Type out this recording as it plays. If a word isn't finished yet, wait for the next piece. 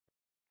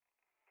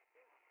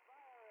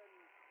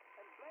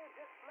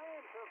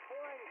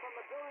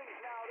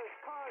houses,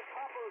 cars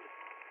toppled,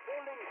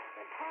 buildings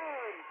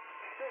entire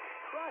just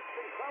crushed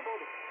and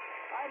crumbled.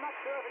 I'm not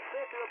sure if it's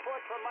safe to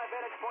report from my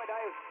vantage point.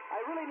 I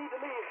really need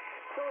to leave.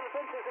 So the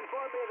fences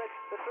inform me that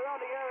the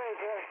surrounding areas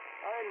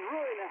are in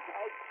ruin.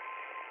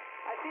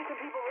 I see some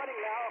people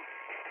running now.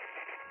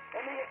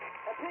 In the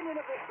opinion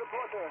of this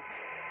reporter,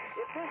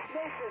 if this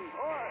nation,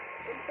 or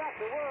in fact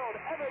the world,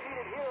 ever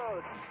needed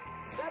heroes,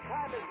 that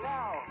time is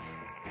now.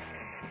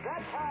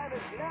 That time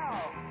is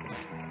now.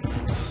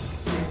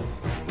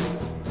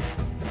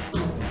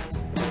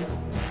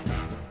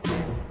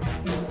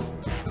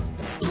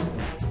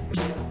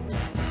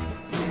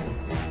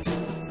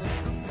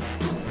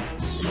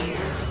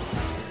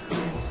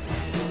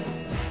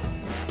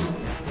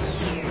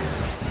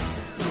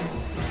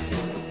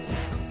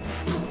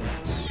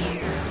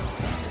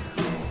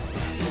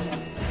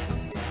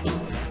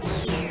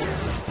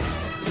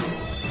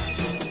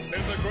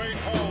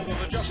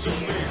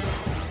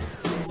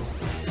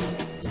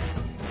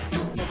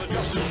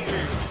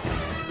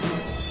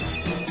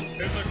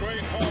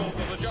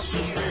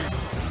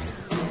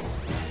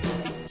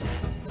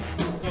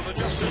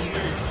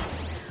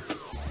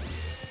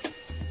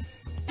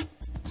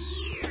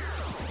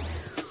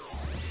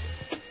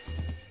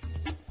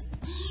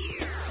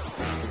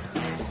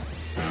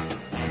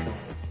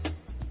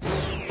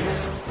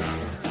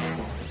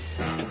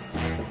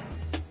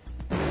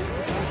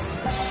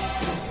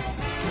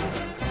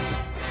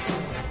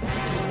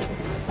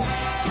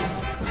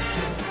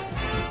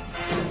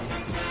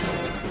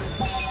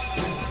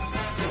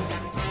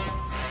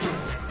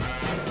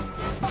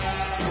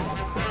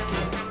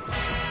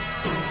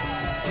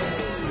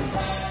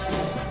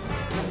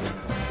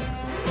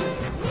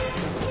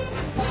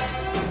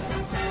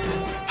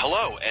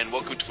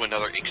 Welcome to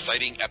another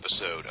exciting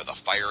episode of the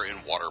Fire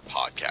and Water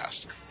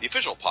Podcast, the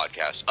official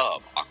podcast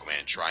of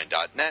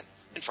AquamanShrine.net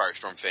and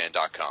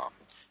FirestormFan.com.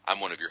 I'm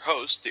one of your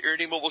hosts, the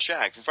irredeemable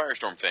Shag from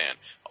Firestorm Fan.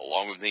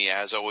 Along with me,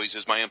 as always,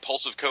 is my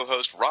impulsive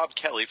co-host, Rob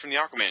Kelly from the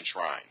Aquaman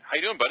Shrine. How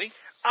you doing, buddy?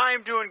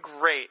 I'm doing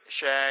great,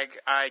 Shag.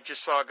 I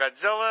just saw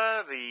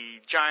Godzilla.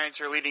 The Giants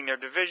are leading their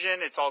division.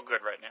 It's all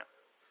good right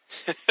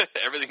now.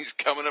 Everything's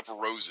coming up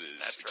roses,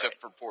 That's except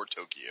right. for poor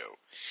Tokyo.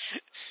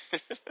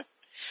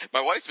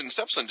 My wife and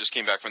stepson just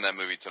came back from that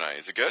movie tonight.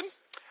 Is it good?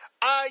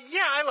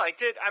 Yeah, I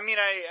liked it. I mean,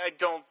 I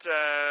don't,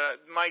 I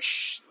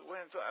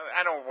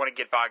don't want to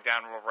get bogged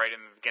down right in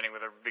the beginning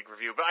with a big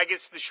review, but I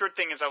guess the short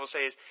thing is I will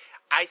say is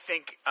I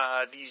think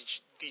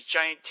these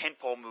giant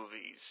tentpole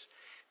movies,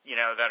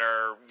 that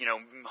are,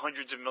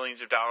 hundreds of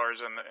millions of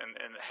dollars and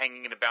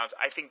hanging in the balance,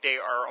 I think they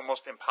are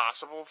almost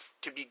impossible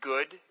to be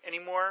good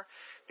anymore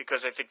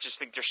because I think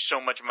there's so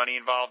much money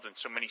involved and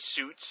so many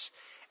suits,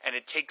 and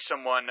it takes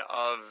someone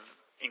of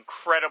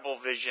incredible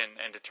vision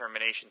and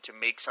determination to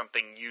make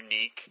something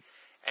unique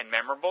and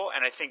memorable.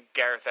 And I think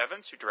Gareth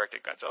Evans, who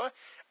directed Godzilla,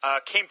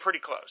 came pretty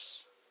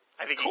close.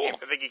 I think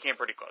he came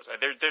pretty close.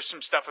 There's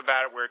some stuff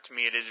about it where, to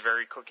me, it is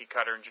very cookie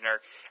cutter and generic.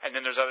 And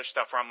then there's other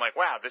stuff where I'm like,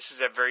 wow, this is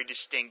a very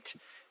distinct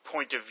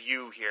point of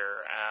view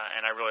here,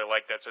 and I really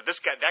like that. So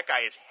that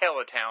guy is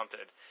hella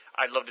talented.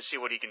 I'd love to see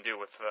what he can do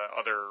with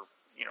other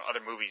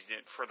movies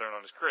further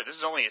on his career. This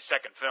is only his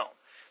second film,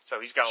 so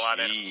he's got a lot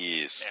in him.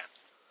 Jeez. Yeah.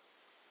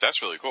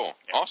 That's really cool.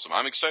 Yeah. Awesome.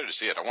 I'm excited to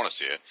see it. I want to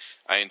see it.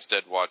 I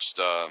instead watched,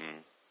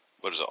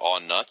 what is it, Aw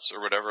Nuts or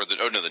whatever?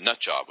 The Nut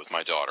Job with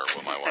my daughter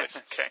when my wife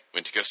Okay.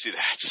 went to go see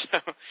that. So,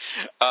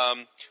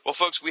 well,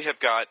 folks, we have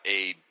got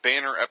a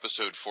banner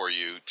episode for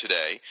you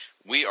today.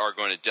 We are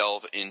going to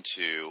delve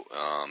into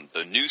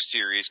the new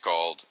series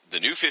called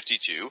The New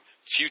 52,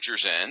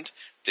 Future's End.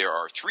 There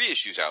are 3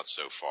 issues out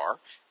so far,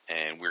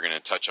 and we're going to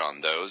touch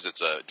on those.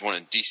 It's one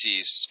of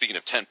DC's, speaking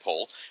of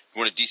tentpole,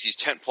 one of DC's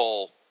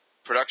tentpole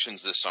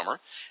productions this summer,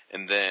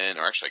 and then,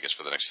 or actually I guess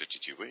for the next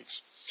 52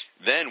 weeks.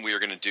 Then we are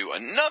going to do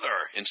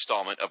another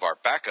installment of our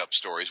backup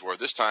stories, where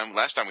last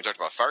time we talked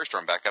about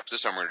Firestorm backups,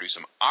 this time we're going to do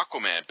some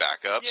Aquaman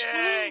backups.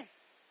 Yay!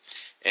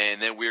 And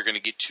then we are going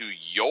to get to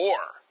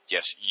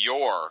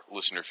your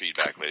listener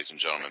feedback, ladies and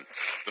gentlemen.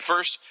 But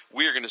first,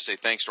 we are going to say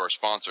thanks to our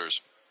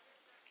sponsors.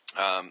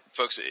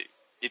 Folks,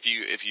 if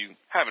you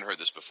haven't heard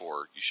this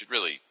before, you should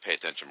really pay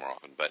attention more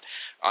often. But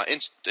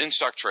In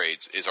Stock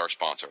Trades is our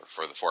sponsor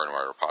for the Fire and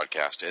Water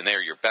Podcast, and they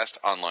are your best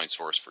online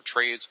source for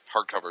trades,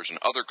 hardcovers, and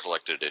other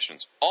collected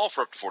editions, all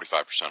for up to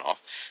 45%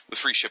 off, with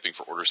free shipping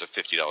for orders of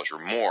 $50 or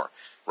more.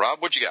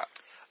 Rob, what you got?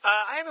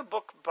 I have a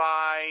book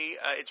by,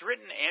 it's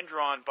written and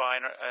drawn by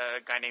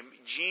a guy named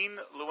Jean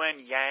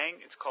Luen Yang.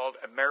 It's called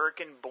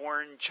American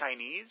Born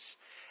Chinese,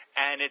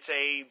 and it's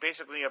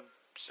basically a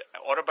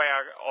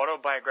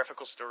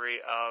autobiographical story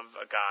of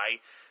a guy,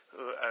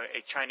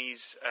 a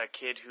Chinese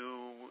kid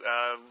who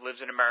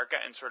lives in America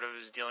and sort of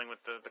is dealing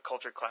with the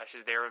culture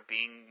clashes there of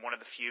being one of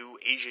the few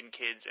Asian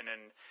kids in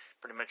an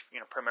pretty much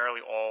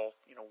primarily all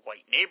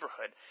white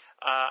neighborhood.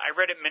 I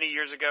read it many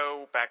years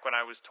ago, back when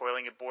I was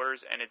toiling at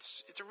Borders, and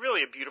it's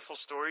really a beautiful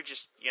story.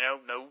 Just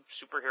no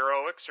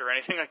superheroics or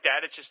anything like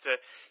that. It's just a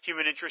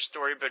human interest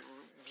story, but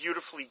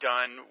beautifully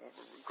done.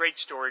 Great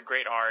story,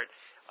 great art.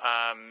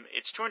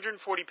 It's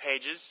 240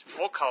 pages,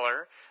 full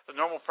color. The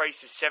normal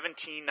price is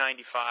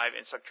 $17.95,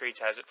 and Suck Trades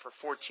has it for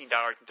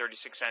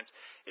 $14.36.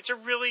 It's a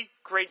really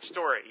great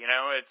story. You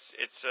know, it's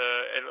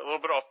a little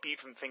bit offbeat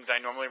from things I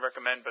normally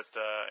recommend, but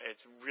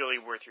it's really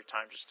worth your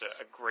time. Just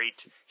a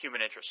great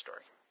human interest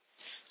story.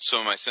 So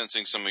am I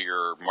sensing some of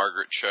your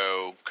Margaret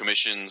Cho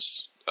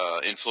commissions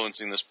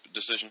influencing this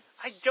decision?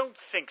 I don't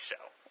think so.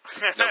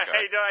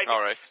 Okay.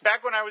 All right.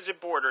 Back when I was at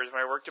Borders,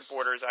 when I worked at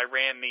Borders, I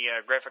ran the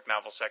graphic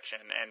novel section,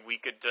 and we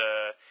could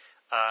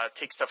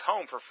take stuff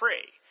home for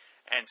free.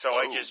 And so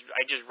I just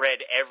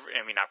read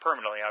not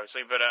permanently,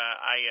 obviously, but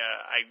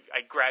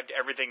I grabbed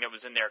everything that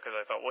was in there because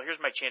I thought, well,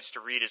 here's my chance to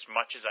read as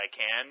much as I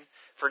can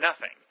for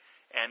nothing.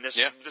 And this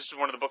is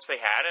one of the books they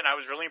had, and I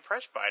was really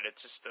impressed by it.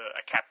 It's just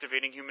a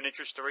captivating human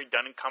interest story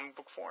done in comic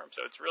book form,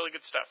 so it's really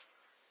good stuff.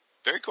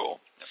 Very cool.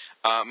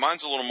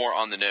 Mine's a little more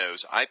on the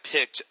nose. I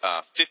picked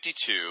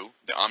 52,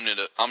 the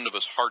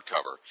omnibus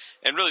hardcover.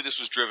 And really this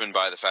was driven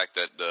by the fact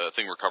that the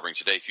thing we're covering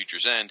today,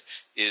 Future's End,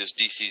 is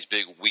DC's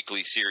big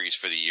weekly series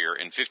for the year.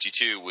 And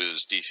 52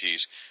 was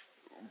DC's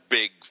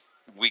big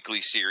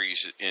weekly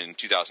series in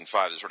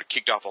 2005 that sort of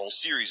kicked off a whole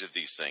series of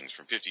these things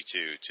from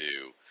 52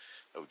 to,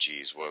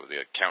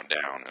 the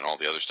Countdown and all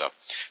the other stuff.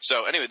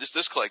 So anyway,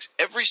 this collects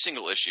every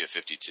single issue of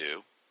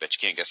 52. Bet you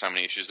can't guess how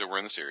many issues there were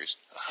in the series.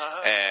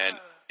 And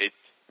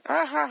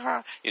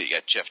you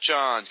got Jeff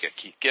Johns, you got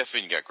Keith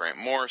Giffen, you got Grant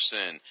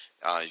Morrison,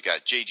 you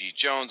got J.G.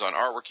 Jones on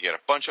artwork, you got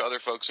a bunch of other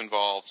folks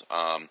involved.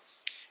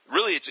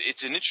 Really,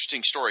 it's an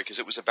interesting story because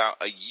it was about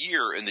a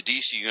year in the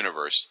DC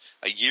universe,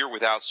 a year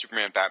without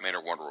Superman, Batman,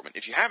 or Wonder Woman.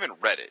 If you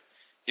haven't read it,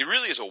 it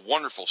really is a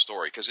wonderful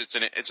story because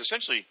it's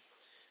essentially...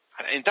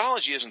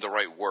 Anthology isn't the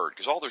right word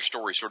because all their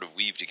stories sort of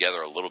weave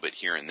together a little bit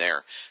here and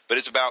there. But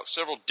it's about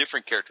several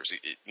different characters.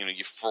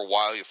 For a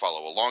while you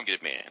follow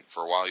Elongated Man.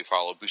 For a while you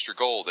follow Booster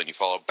Gold. Then you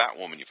follow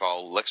Batwoman. You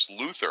follow Lex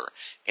Luthor,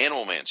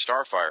 Animal Man,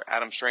 Starfire,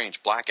 Adam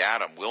Strange, Black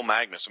Adam, Will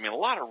Magnus. I mean, a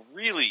lot of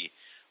really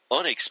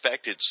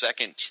unexpected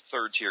second,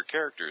 third tier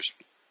characters.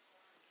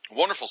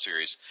 Wonderful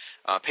series.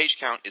 Page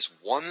count is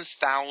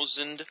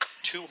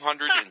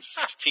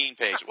 1,216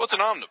 pages. Well, it's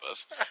an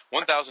omnibus.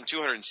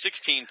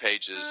 1,216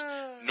 pages.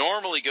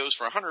 Normally goes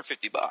for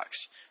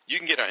 $150. You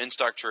can get our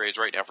in-stock trades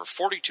right now for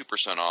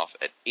 42% off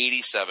at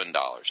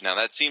 $87. Now,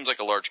 that seems like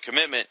a large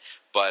commitment,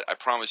 but I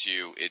promise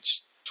you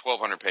it's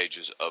 1,200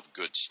 pages of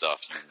good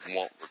stuff. You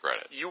won't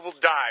regret it. You will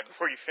die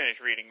before you finish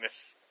reading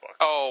this book.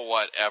 Oh,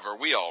 whatever.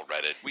 We all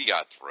read it. We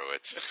got through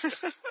it.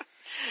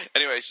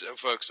 Anyway, so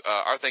folks,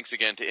 our thanks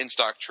again to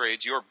InStock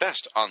Trades, your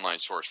best online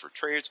source for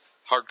trades,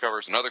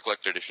 hardcovers, and other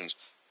collected editions,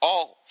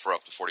 all for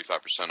up to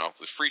 45% off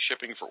with free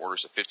shipping for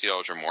orders of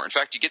 $50 or more. In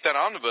fact, you get that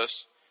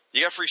omnibus,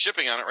 you got free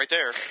shipping on it right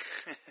there.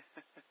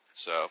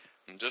 So,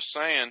 I'm just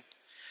saying.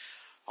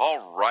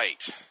 All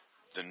right.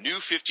 The New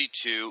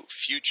 52,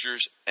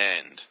 Future's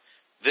End.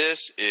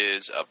 This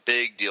is a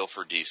big deal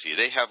for DC.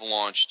 They have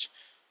launched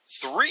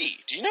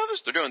 3. Do you know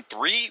this? They're doing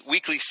 3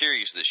 weekly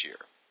series this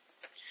year.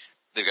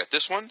 They've got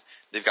this one.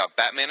 They've got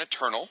Batman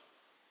Eternal,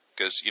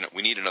 because,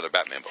 we need another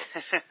Batman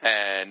book.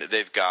 And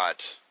they've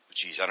got,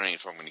 I don't know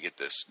if I'm going to get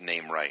this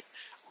name right.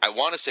 I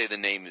want to say the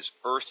name is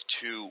Earth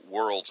 2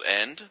 World's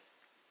End,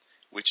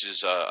 which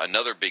is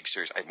another big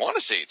series. I want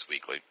to say it's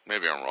weekly.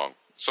 Maybe I'm wrong.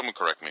 Someone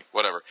correct me.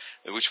 Whatever.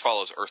 Which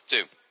follows Earth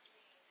 2.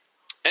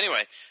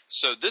 Anyway,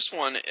 so this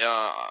one...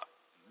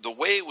 the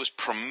way it was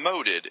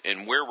promoted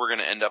and where we're going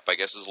to end up, I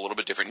guess, is a little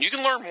bit different. You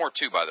can learn more,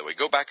 too, by the way.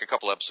 Go back a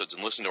couple episodes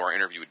and listen to our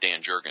interview with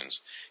Dan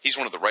Jurgens. He's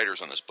one of the writers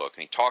on this book,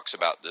 and he talks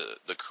about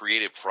the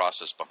creative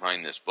process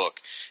behind this book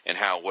and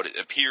how what it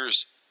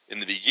appears in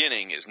the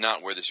beginning is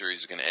not where the series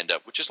is going to end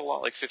up, which is a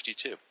lot like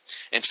 52.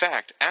 In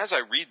fact, as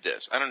I read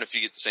this, I don't know if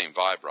you get the same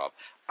vibe, Rob,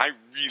 I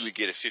really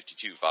get a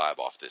 52 vibe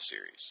off this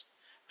series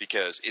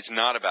because it's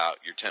not about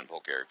your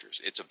tentpole characters.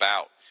 It's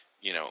about,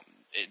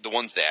 the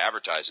ones they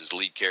advertise as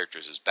lead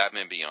characters is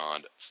Batman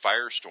Beyond,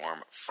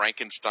 Firestorm,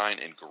 Frankenstein,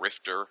 and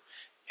Grifter,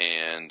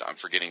 and I'm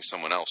forgetting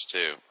someone else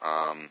too.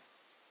 I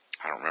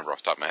don't remember off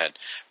the top of my head.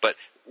 But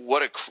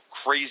what a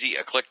crazy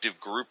eclectic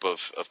group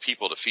of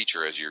people to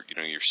feature as your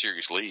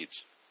series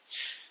leads.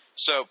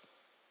 So,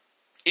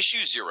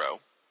 issue 0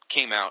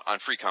 came out on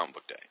Free Comic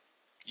Book Day.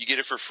 You get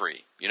it for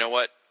free. You know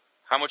what?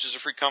 How much is a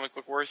free comic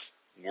book worth?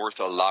 Worth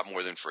a lot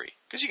more than free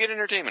because you get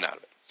entertainment out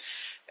of it.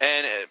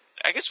 And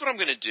I guess what I'm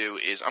going to do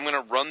is I'm going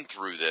to run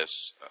through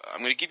this. I'm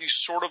going to give you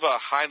sort of a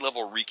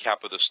high-level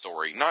recap of the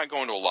story, not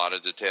go into a lot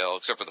of detail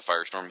except for the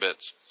Firestorm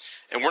bits.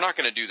 And we're not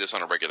going to do this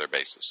on a regular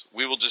basis.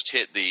 We will just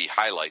hit the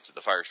highlights of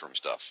the Firestorm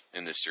stuff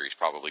in this series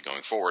probably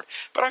going forward.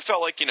 But I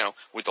felt like,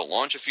 with the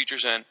launch of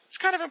Future's End, it's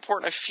kind of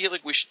important. I feel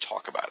like we should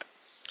talk about it.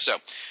 So,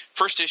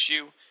 first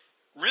issue,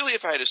 really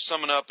if I had to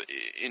sum it up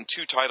in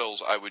 2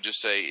 titles, I would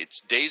just say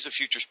it's Days of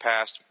Futures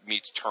Past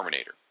meets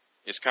Terminator.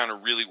 It's kind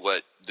of really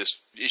what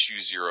this issue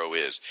 0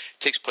 is. It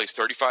takes place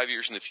 35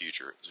 years in the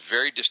future. It's a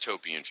very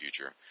dystopian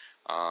future.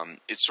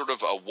 It's sort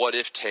of a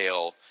what-if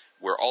tale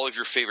where all of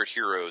your favorite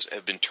heroes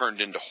have been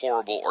turned into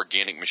horrible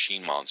organic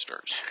machine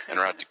monsters and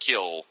are out to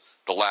kill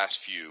the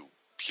last few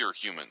pure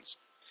humans.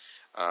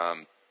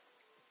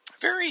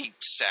 very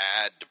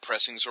sad,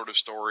 depressing sort of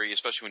story,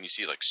 especially when you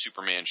see like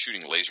Superman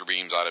shooting laser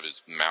beams out of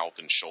his mouth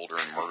and shoulder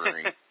and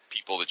murdering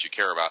people that you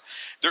care about.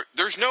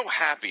 There's no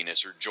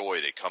happiness or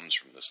joy that comes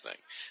from this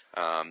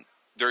thing.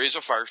 There is a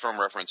Firestorm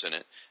reference in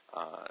it.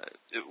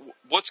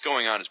 What's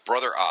going on is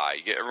Brother Eye.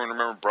 Everyone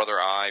remember Brother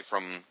Eye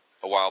from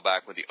a while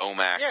back with the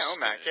OMAC? Yeah,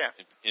 OMAC, yeah.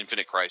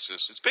 Infinite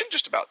Crisis. It's been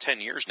just about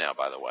 10 years now,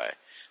 by the way,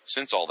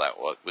 since all that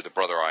was with the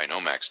Brother Eye and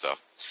OMAC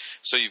stuff.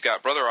 So you've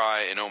got Brother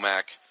Eye and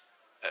OMAC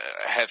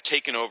have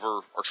taken over,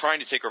 or trying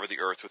to take over the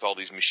Earth with all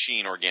these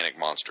machine organic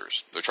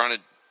monsters. They're trying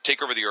to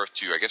take over the Earth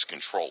to, I guess,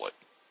 control it.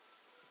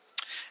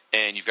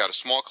 And you've got a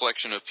small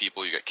collection of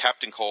people. You've got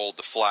Captain Cold,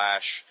 The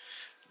Flash,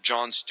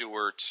 John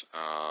Stewart,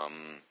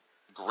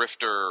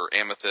 Grifter,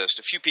 Amethyst,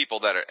 a few people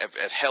that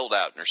have held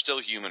out and are still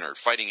human or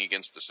fighting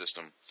against the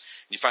system.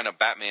 You find out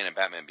Batman and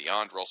Batman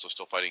Beyond are also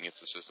still fighting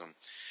against the system.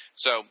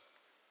 So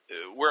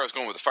where I was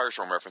going with the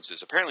Firestorm reference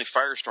is apparently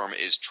Firestorm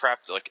is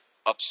trapped like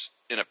up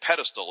in a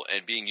pedestal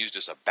and being used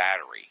as a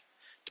battery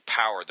to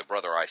power the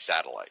Brother Eye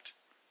satellite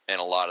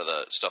and a lot of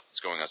the stuff that's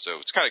going on. So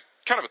it's kind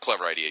of a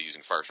clever idea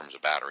using Firestorm as a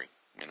battery,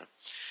 you know.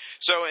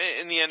 So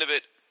in the end of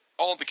it,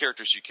 all of the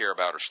characters you care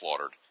about are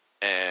slaughtered.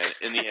 And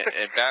in the end,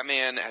 and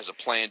Batman has a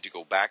plan to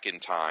go back in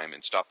time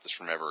and stop this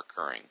from ever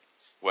occurring.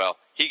 Well,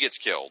 he gets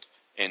killed,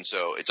 and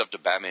so it's up to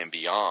Batman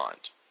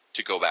Beyond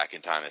to go back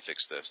in time and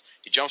fix this.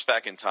 He jumps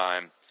back in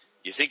time.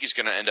 You think he's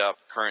going to end up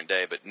current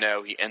day, but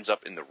no, he ends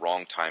up in the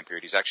wrong time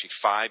period. He's actually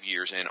 5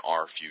 years in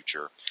our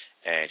future,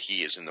 and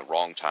he is in the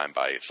wrong time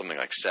by something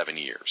like 7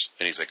 years.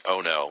 And he's like,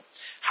 oh no,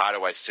 how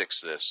do I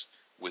fix this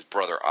with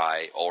Brother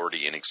Eye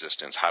already in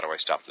existence? How do I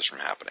stop this from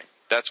happening?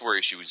 That's where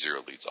issue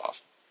 0 leads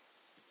off.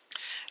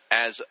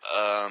 As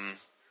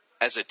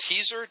a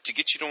teaser to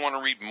get you to want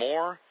to read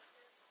more,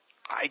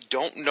 I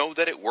don't know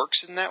that it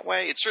works in that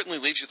way. It certainly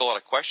leaves you with a lot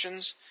of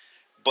questions,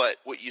 but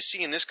what you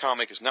see in this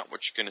comic is not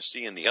what you're going to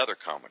see in the other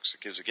comics,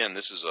 because again,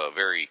 this is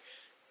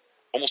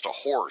almost a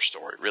horror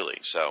story, really.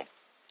 So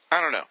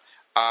I don't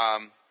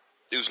know.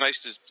 It was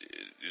nice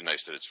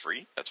that it's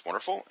free. That's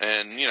wonderful,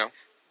 and you know,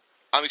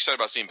 I'm excited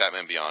about seeing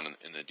Batman Beyond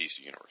in the DC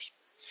universe.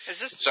 Has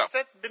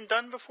that been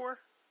done before?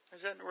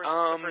 Is that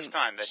the first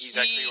time that he's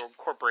actually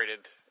incorporated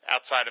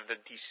outside of the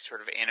DC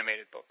sort of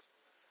animated books?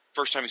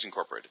 First time he's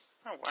incorporated.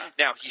 Oh, wow.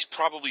 Now, he's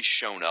probably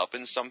shown up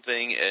in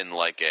something in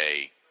like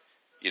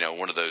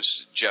one of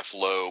those Jeff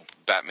Loeb,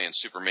 Batman,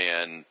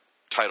 Superman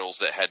titles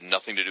that had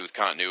nothing to do with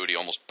continuity,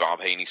 almost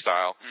Bob Haney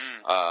style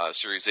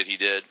series that he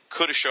did.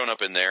 Could have shown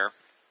up in there.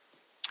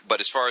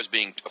 But as far as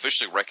being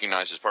officially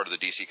recognized as part of the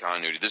DC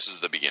continuity, this is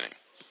the beginning.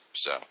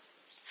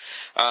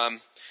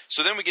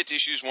 So then we get to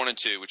issues 1 and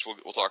 2, which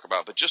we'll talk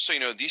about. But just so you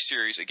know, these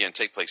series, again,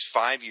 take place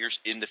 5 years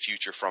in the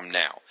future from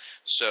now.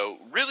 So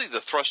really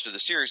the thrust of the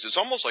series is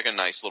almost like a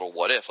nice little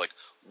what if. Like,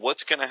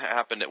 what's going to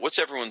happen? What's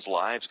everyone's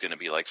lives going to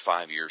be like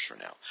 5 years from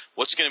now?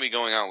 What's going to be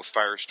going on with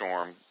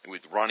Firestorm,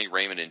 with Ronnie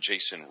Raymond and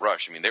Jason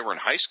Rusch? I mean, they were in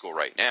high school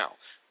right now.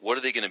 What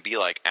are they going to be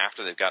like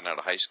after they've gotten out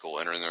of high school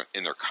and are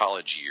in their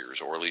college years,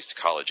 or at least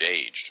college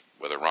aged?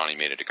 Whether Ronnie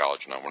made it to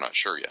college or not, we're not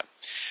sure yet.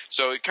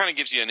 So it kind of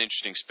gives you an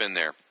interesting spin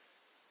there.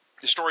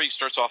 The story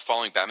starts off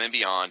following Batman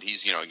Beyond.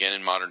 He's, again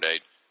in modern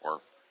day, or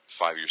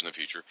 5 years in the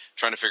future,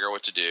 trying to figure out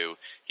what to do.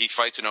 He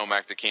fights an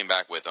OMAC that came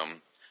back with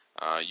him.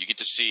 You get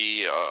to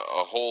see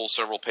a whole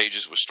several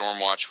pages with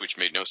Stormwatch, which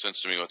made no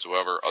sense to me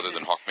whatsoever, other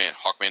than Hawkman.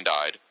 Hawkman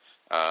died.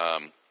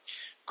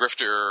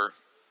 Grifter,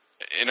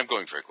 and I'm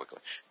going very quickly,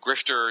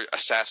 Grifter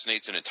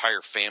assassinates an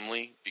entire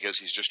family because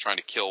he's just trying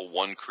to kill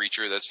one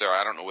creature that's there.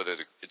 I don't know whether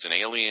it's an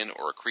alien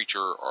or a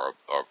creature or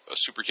a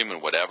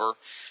superhuman, whatever,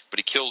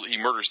 but he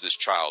murders this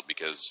child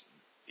because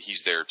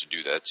he's there to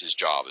do that. It's his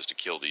job, is to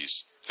kill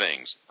these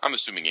things. I'm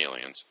assuming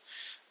aliens.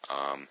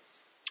 Let's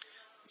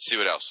see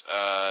what else.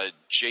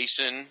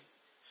 Jason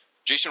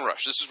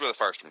Rusch. This is where the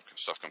Firestorm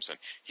stuff comes in.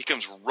 He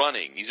comes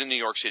running. He's in New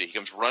York City. He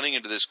comes running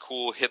into this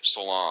cool hip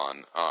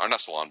salon, or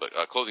not salon, but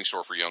a clothing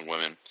store for young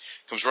women.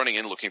 Comes running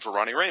in looking for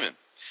Ronnie Raymond.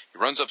 He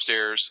runs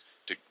upstairs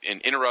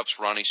and interrupts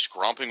Ronnie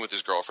scromping with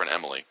his girlfriend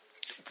Emily.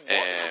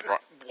 And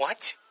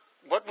what?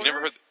 What? You never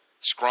heard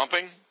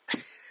scromping?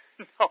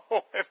 No,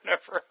 I've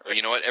never heard. Well,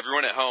 you know what?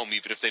 Everyone at home,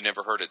 even if they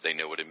never heard it, they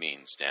know what it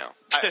means now.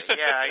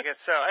 I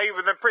guess so.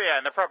 In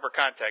the proper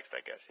context,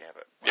 I guess. Yeah,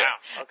 but wow.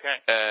 Yeah. Okay.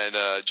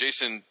 And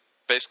Jason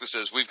basically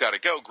says, we've got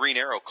to go. Green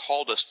Arrow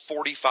called us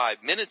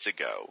 45 minutes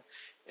ago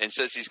and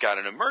says he's got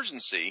an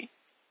emergency,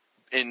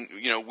 and,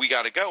 we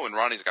got to go. And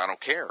Ronnie's like, I don't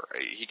care.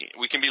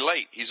 We can be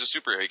late. He's a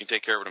superhero. He can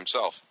take care of it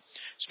himself.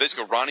 So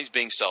basically, Ronnie's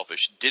being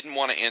selfish, didn't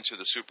want to answer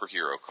the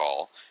superhero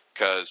call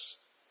because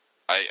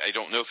I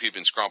don't know if he'd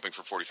been scromping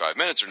for 45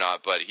 minutes or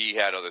not, but he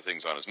had other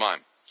things on his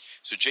mind.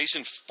 So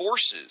Jason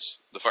forces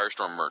the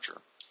Firestorm merger,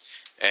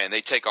 and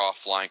they take off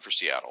flying for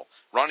Seattle.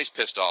 Ronnie's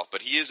pissed off,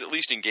 but he is at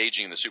least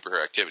engaging in the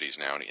superhero activities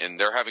now, and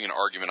they're having an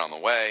argument on the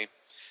way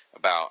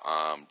about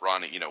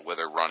Ronnie,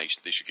 whether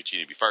they should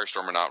continue to be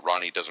Firestorm or not.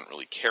 Ronnie doesn't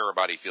really care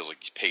about it. He feels like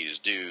he's paid his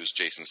dues.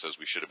 Jason says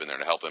we should have been there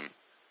to help him.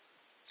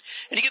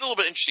 And you get a little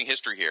bit of interesting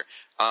history here.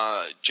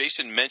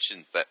 Jason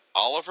mentions that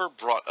Oliver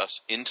brought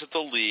us into the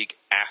league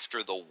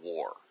after the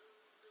war.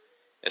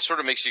 It sort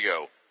of makes you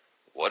go,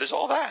 what is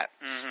all that?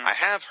 Mm-hmm. I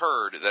have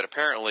heard that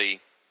apparently,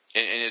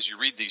 and as you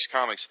read these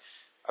comics,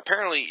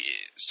 apparently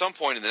at some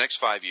point in the next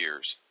 5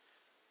 years,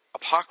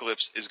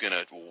 Apocalypse is going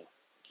to,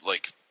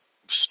 like,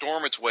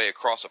 storm its way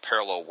across a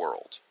parallel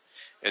world.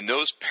 And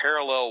those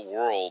parallel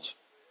world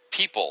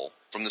people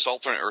from this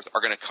alternate Earth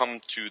are going to come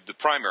to the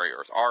primary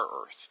Earth, our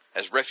Earth,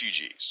 as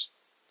refugees.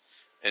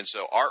 And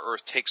so our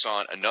Earth takes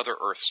on another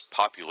Earth's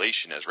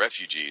population as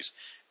refugees,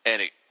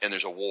 and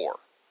there's a war.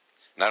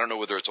 And I don't know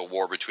whether it's a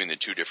war between the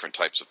two different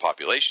types of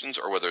populations,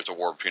 or whether it's a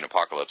war between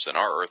Apocalypse and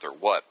our Earth, or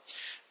what.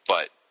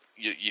 But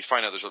you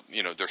find out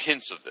there are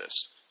hints of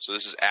this. So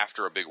this is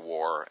after a big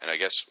war, and I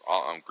guess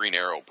Green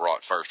Arrow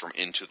brought Firestorm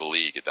into the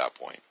League at that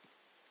point.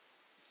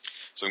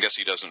 So I'm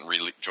guessing he doesn't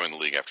really join the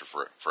League after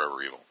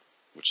Forever Evil,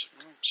 which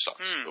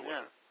sucks. But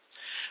whatever.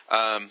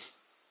 Yeah.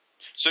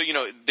 So,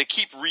 they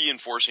keep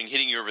reinforcing,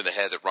 hitting you over the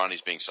head that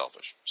Ronnie's being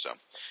selfish. So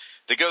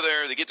they go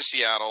there, they get to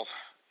Seattle.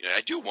 I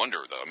do wonder,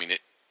 though. I mean,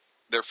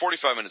 they're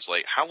 45 minutes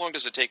late. How long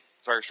does it take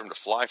Firestorm to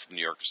fly from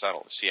New York to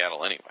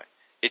Seattle anyway?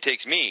 It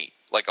takes me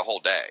like a whole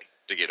day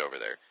to get over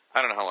there.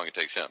 I don't know how long it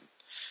takes him.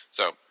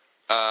 So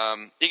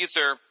he gets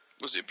there.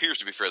 It appears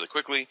to be fairly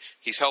quickly.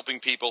 He's helping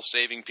people,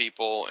 saving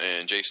people,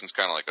 and Jason's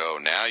kind of like, oh,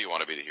 now you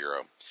want to be the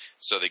hero.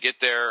 So they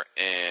get there,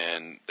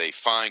 and they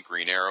find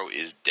Green Arrow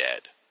is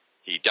dead.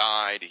 He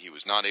died. He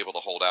was not able to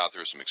hold out.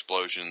 There were some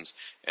explosions.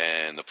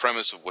 And the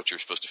premise of what you're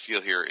supposed to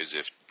feel here is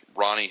if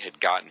Ronnie had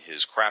gotten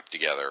his crap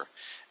together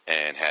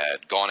and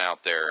had gone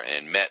out there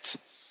and met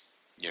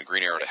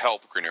Green Arrow to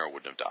help, Green Arrow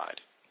wouldn't have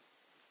died.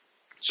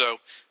 So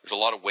there's a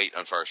lot of weight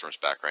on Firestorm's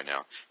back right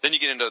now. Then you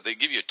get into, they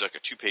give you like a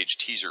 2-page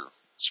teaser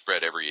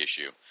spread every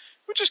issue,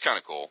 which is kind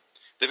of cool.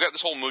 They've got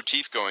this whole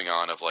motif going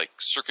on of like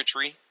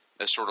circuitry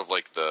as sort of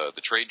like the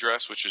trade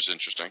dress, which is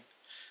interesting.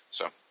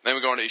 So then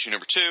we go on to issue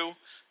number 2.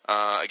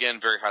 Again,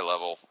 very high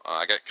level.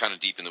 I got kind of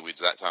deep in the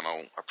weeds that time.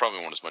 I probably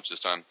won't as much this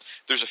time.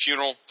 There's a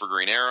funeral for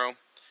Green Arrow.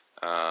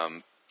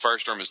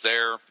 Firestorm is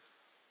there.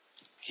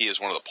 He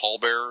is one of the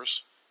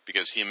pallbearers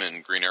because him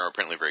and Green Arrow are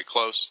apparently very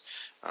close.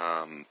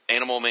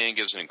 Animal Man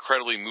gives an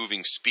incredibly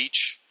moving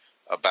speech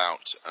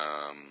about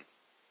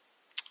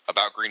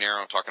Green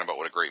Arrow, talking about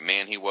what a great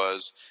man he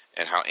was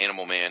and how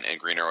Animal Man and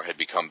Green Arrow had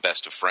become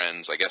best of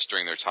friends, I guess,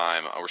 during their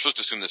time. We're supposed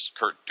to assume this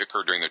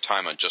occurred during their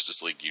time on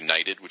Justice League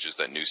United, which is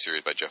that new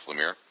series by Jeff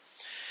Lemire.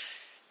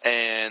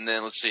 And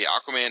then, let's see,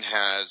 Aquaman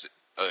has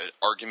an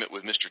argument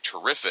with Mr.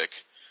 Terrific,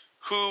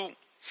 who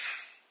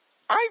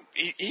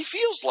he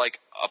feels like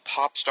a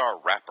pop star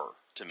rapper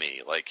to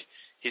me. Like,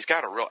 he's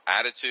got a real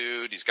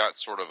attitude. He's got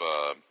sort of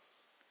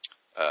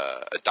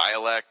a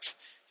dialect.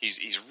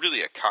 He's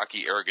really a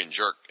cocky, arrogant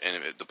jerk.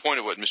 And the point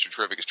of what Mr.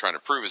 Terrific is trying to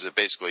prove is that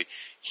basically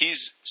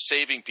he's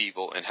saving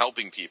people and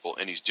helping people,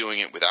 and he's doing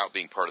it without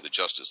being part of the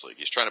Justice League.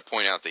 He's trying to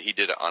point out that he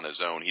did it on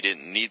his own. He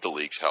didn't need the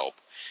League's help,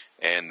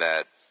 and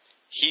that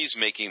he's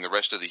making the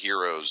rest of the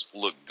heroes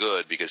look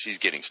good because he's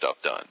getting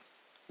stuff done.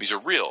 He's a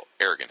real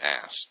arrogant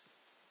ass.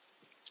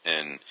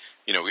 And,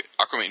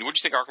 Aquaman, what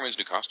do you think Aquaman's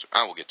new costume?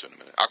 We'll get to it in a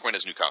minute. Aquaman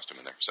has a new costume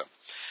in there, so.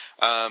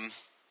 All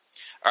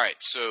right,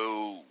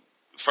 so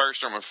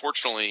Firestorm,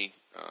 unfortunately,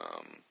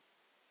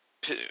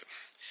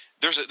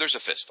 there's a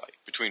fist fight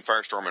between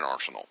Firestorm and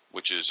Arsenal,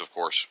 which is, of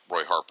course,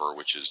 Roy Harper,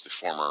 which is the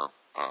former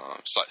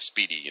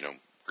Speedy,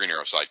 Green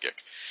Arrow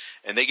sidekick.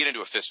 And they get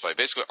into a fist fight.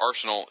 Basically,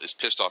 Arsenal is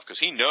pissed off because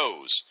he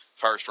knows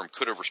Firestorm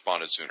could have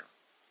responded sooner.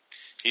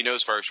 He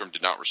knows Firestorm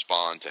did not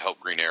respond to help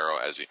Green Arrow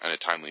in a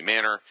timely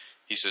manner.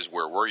 He says,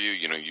 where were you?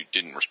 You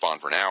didn't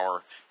respond for an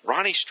hour.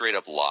 Ronnie straight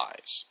up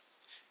lies.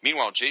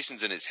 Meanwhile,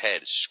 Jason's in his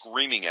head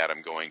screaming at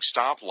him, going,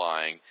 stop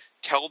lying,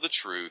 tell the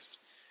truth,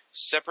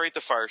 separate the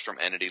Firestorm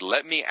entity,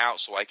 let me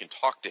out so I can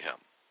talk to him.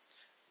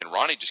 And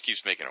Ronnie just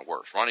keeps making it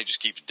worse. Ronnie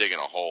just keeps digging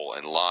a hole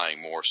and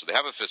lying more. So they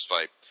have a fist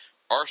fight.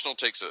 Arsenal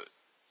gets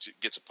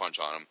a punch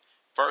on him.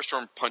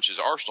 Firestorm punches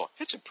Arsenal,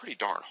 hits him pretty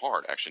darn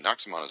hard, actually,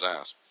 knocks him on his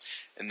ass.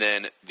 And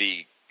then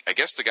I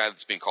guess the guy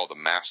that's being called the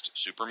Masked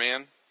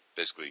Superman,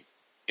 basically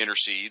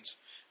intercedes,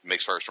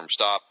 makes Firestorm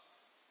stop.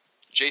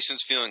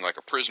 Jason's feeling like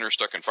a prisoner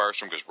stuck in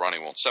Firestorm because Ronnie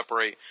won't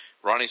separate.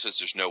 Ronnie says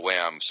there's no way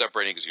I'm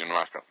separating because I'm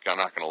not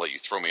going to let you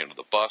throw me under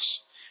the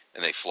bus,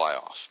 and they fly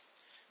off.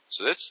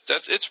 So it's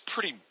a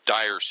pretty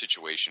dire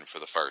situation for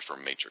the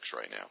Firestorm Matrix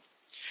right now.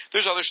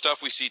 There's other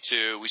stuff we see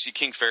too. We see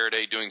King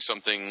Faraday doing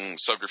something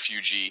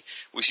subterfuge.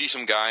 We see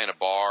some guy in a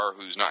bar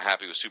who's not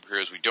happy with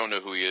superheroes. We don't know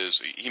who he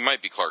is. He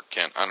might be Clark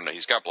Kent. I don't know.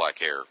 He's got black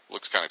hair.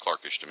 Looks kind of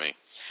Clarkish to me.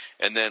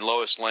 And then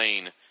Lois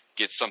Lane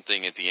gets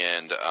something at the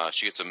end.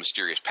 She gets a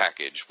mysterious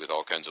package with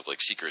all kinds of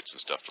like secrets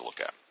and stuff to look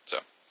at. So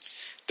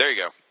there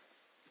you go.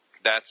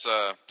 That's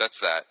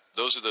that.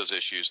 Those are those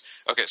issues.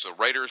 Okay, so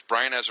writers,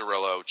 Brian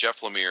Azzarello,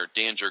 Jeff Lemire,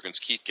 Dan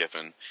Jurgens, Keith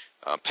Giffen.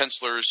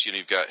 Pencilers,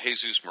 you've got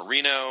Jesus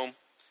Marino.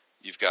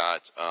 You've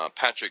got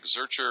Patrick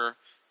Zurcher.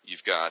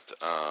 You've got,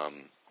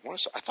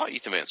 I thought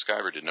Ethan Van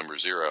Sciver did number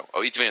 0.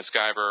 Oh, Ethan Van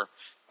Sciver,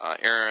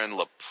 Aaron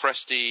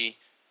Lopresti,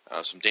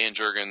 some Dan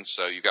Jurgens.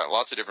 So you've got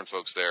lots of different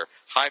folks there.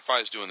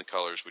 Hi-Fi's doing the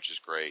colors, which is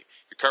great.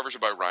 Your covers are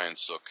by Ryan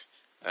Sook.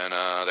 And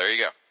there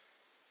you go.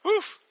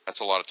 Whew, that's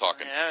a lot of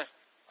talking. Yeah.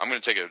 I'm going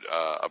to take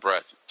a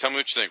breath. Tell me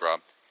what you think, Rob.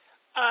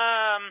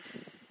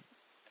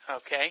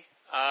 Okay.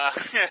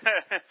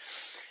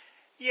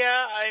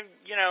 Yeah,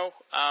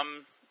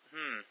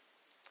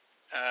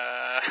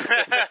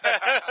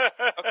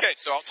 Okay,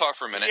 so I'll talk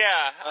for a minute.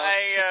 Yeah,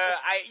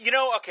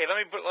 okay.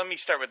 Let me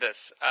start with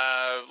this.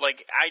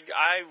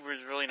 I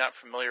was really not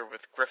familiar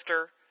with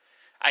Grifter.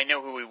 I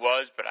know who he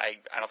was, but I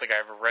don't think I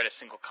ever read a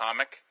single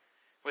comic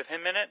with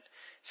him in it.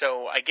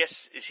 So I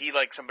guess, is he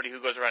like somebody who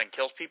goes around and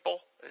kills people?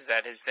 Is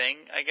that his thing?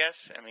 I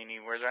guess. I mean, he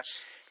wears around.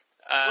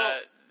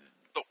 Well,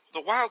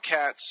 the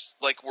Wildcats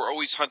were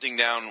always hunting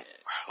down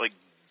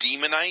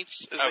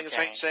demonites, I think is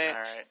how you say it.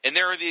 All right. And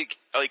there are the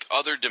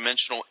other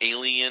dimensional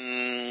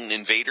alien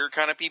invader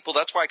kind of people.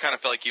 That's why I kind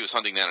of felt like he was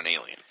hunting down an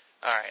alien.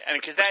 All right. I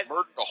mean, because that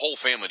murdered the whole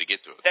family to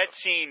get to it. That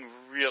scene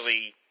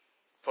really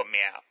put me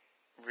out.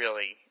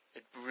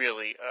 It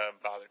really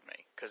bothered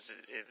me because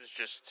it was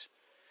just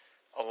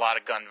a lot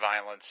of gun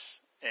violence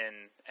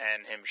and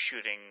him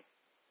shooting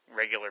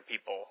regular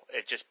people.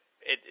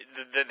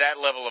 That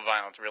level of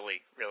violence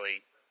really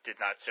did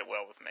not sit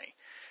well with me.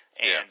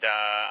 And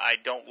I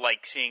don't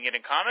like seeing it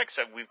in comics.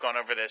 We've gone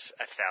over this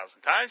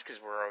 1,000 times because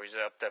we're always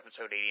up to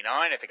episode 89.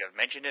 I think I've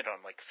mentioned it on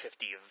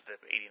 50 of the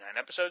 89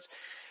 episodes.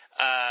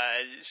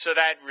 So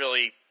that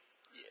really,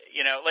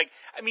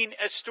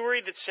 a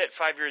story that's set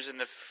 5 years in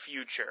the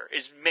future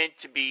is meant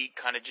to be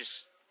kind of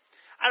just,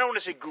 I don't want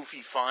to say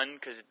goofy fun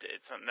because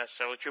it's not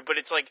necessarily true, but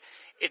it's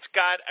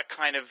got a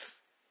kind of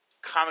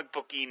comic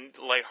booky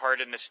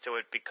lightheartedness to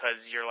it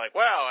because you're like,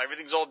 wow,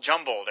 everything's all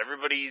jumbled.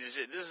 This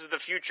is the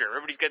future.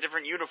 Everybody's got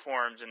different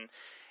uniforms, and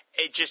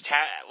it just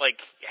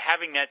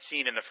having that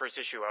scene in the first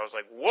issue, I was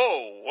like,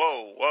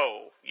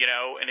 whoa,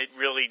 and it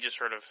really just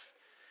sort of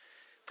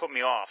put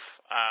me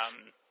off.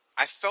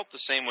 I felt the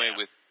same way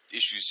with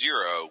issue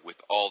 0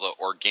 with all the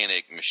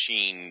organic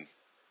machine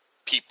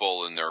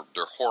people and their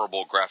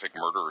horrible graphic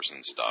murderers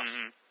and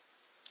stuff.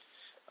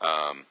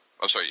 Mm-hmm.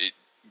 Sorry.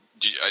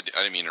 I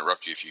didn't mean to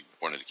interrupt you if you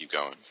wanted to keep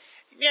going.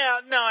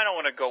 Yeah, no, I don't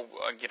want to go,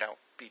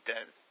 beat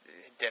that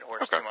dead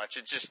horse too much.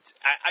 It's just,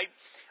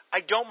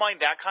 I don't mind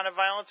that kind of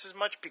violence as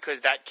much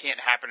because that can't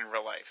happen in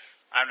real life.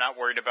 I'm not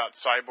worried about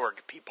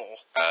cyborg people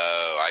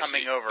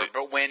coming over.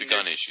 But when the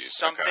gun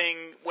issues.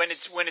 When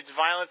it's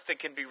violence that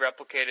can be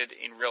replicated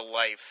in real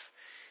life,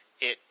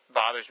 it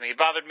bothers me. It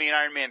bothered me in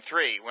Iron Man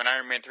 3 when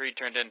Iron Man 3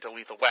 turned into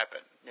Lethal Weapon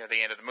near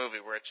the end of the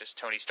movie, where it's just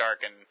Tony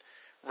Stark and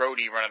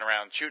Rhodey running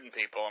around shooting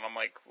people, and I'm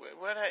like,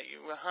 what?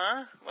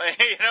 Huh?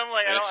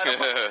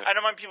 I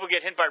don't mind people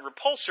get hit by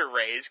repulsor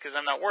rays because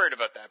I'm not worried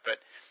about that. But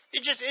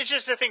it's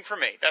just a thing for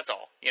me. That's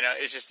all.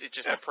 It's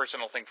just a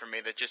personal thing for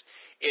me that just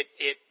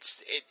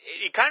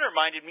it kind of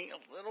reminded me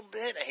a little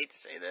bit. I hate to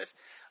say this,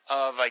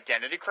 of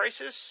Identity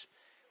Crisis,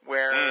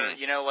 where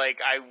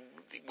I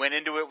went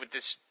into it with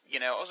this.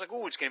 I was like,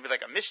 oh, it's going to be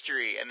like a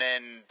mystery, and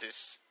then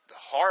this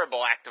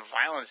horrible act of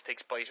violence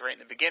takes place right in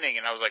the beginning,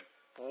 and I was like,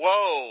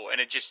 whoa, and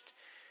it just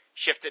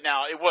shifted.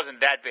 Now, it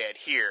wasn't that bad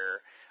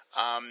here.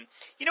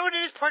 You know what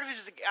it is? Part of it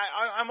is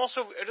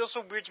it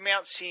also weirds me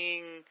out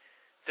seeing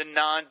the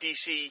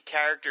non-DC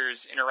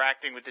characters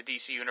interacting with the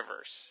DC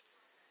universe.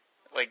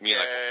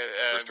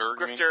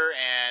 Grifter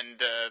and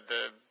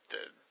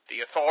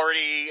the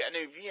Authority. I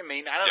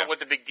don't know what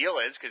the big deal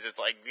is because it's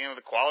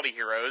the Quality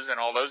Heroes and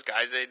all those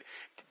guys.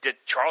 The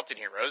Charlton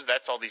Heroes.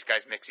 That's all these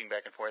guys mixing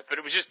back and forth. But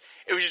it was just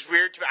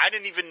weird to me. I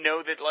didn't even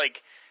know that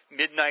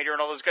Midnighter and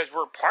all those guys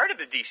were part of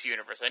the DC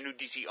universe. I knew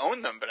DC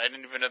owned them, but I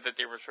didn't even know that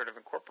they were sort of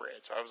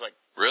incorporated. So I was like,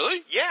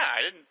 really? Yeah,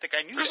 I didn't think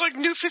I knew. There's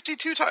New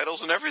 52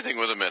 titles and everything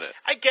with them in it.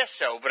 I guess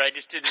so, but I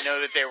just didn't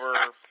know that they were.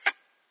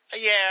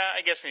 Yeah,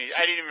 I guess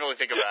I didn't even really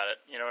think about it.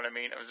 You know what I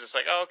mean? I was just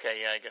like, oh, okay,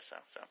 yeah, I guess so.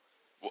 So.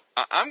 Well,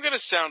 I'm going to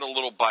sound a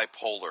little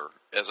bipolar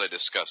as I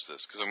discuss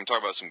this because I'm going to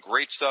talk about some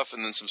great stuff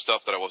and then some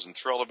stuff that I wasn't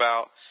thrilled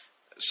about.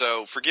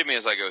 So forgive me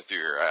as I go through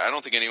here. I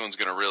don't think anyone's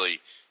going to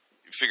really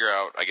figure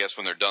out, I guess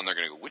when they're done, they're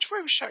going to go, which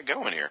way was Shaq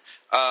going here?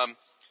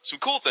 Some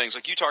cool things,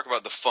 like you talk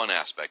about the fun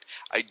aspect.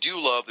 I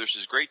do love, there's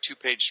this great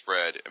 2-page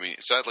spread. I mean,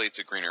 sadly it's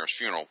at Green Arrow's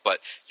funeral, but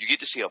you get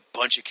to see a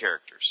bunch of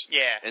characters.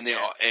 Yeah. And they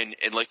all, and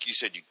like you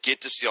said, you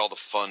get to see all the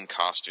fun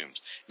costumes.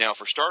 Now,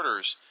 for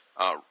starters,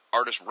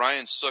 artist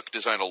Ryan Sook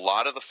designed a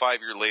lot of the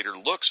 5-year later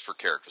looks for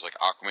characters like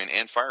Aquaman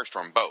and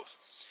Firestorm both.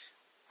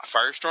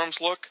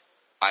 Firestorm's look,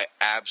 I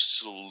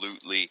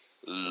absolutely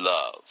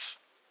love.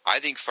 I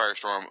think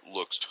Firestorm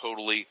looks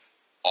totally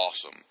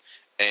awesome.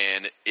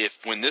 And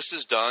when this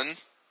is done,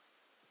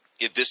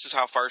 if this is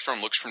how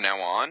Firestorm looks from now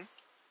on,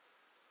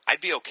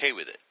 I'd be okay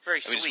with it.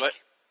 Very sleek.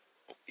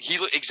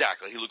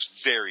 Exactly. He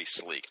looks very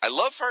sleek. I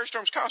love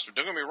Firestorm's costume.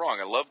 Don't get me wrong.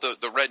 I love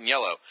the red and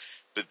yellow.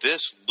 But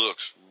this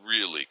looks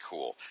really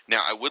cool.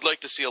 Now, I would like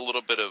to see a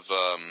little bit of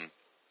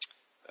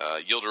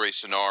Yildiray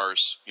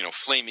Sonar's,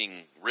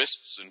 flaming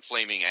wrists and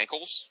flaming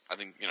ankles. I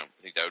think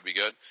that would be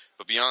good.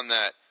 But beyond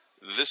that,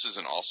 this is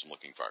an awesome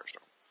looking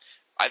Firestorm.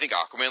 I think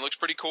Aquaman looks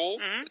pretty cool.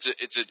 Mm-hmm.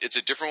 It's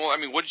a different one.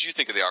 I mean, what did you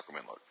think of the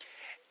Aquaman look?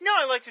 No,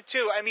 I liked it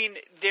too. I mean,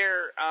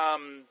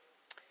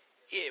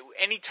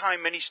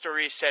 anytime any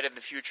story is set in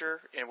the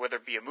future, and whether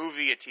it be a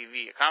movie, a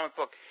TV, a comic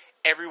book,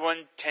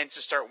 everyone tends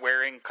to start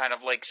wearing kind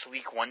of like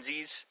sleek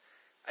onesies.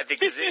 I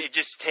think 'cause it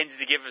just tends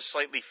to give a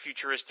slightly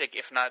futuristic,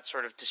 if not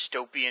sort of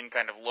dystopian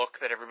kind of look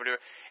that everybody.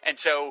 And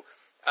so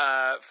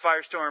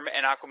Firestorm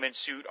and Aquaman's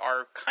suit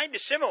are kind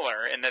of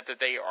similar in that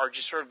they are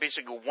just sort of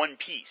basically one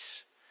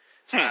piece.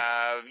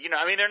 I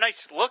mean, they're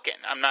nice looking.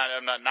 I'm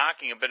not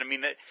knocking it, but I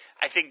mean,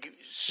 I think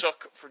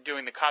Sook for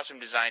doing the costume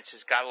designs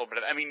has got a little bit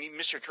of. I mean,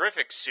 Mr.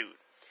 Terrific's suit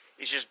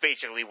is just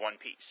basically one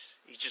piece.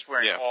 He's just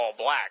wearing all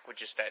black with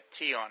just that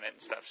T on it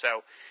and stuff.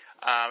 So,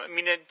 I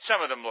mean,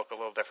 some of them look a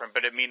little different,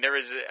 but I mean, there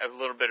is a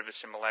little bit of a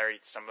similarity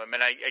to some of them,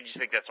 and I just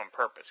think that's on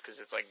purpose because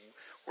it's like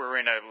we're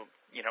in a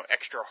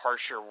extra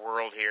harsher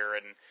world here,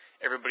 and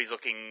everybody's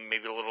looking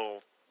maybe a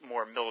little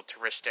more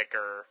militaristic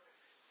or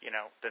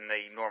than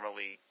they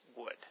normally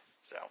would.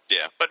 So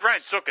yeah, but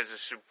Ryan Sook is a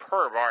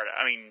superb artist.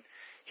 I mean,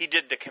 he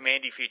did the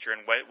Commandy feature in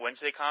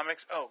Wednesday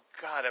Comics. Oh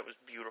God, that was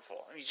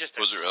beautiful. He's just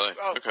was it really?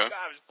 Oh okay.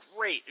 God, it was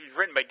great. It was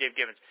written by Dave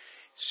Gibbons.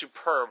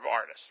 Superb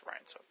artist,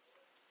 Ryan Sook.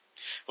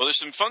 Well, there's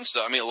some fun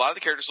stuff. I mean, a lot of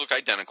the characters look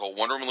identical.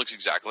 Wonder Woman looks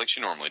exactly like she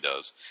normally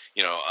does.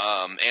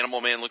 Animal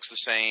Man looks the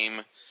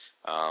same.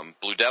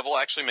 Blue Devil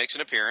actually makes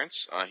an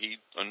appearance. He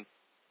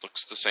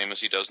looks the same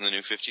as he does in the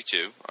New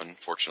 52,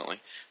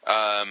 unfortunately.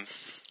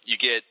 You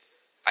get,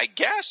 I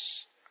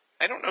guess,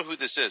 I don't know who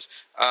this is.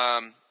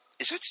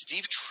 Is that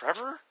Steve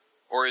Trevor?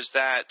 Or is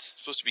that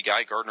supposed to be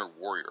Guy Gardner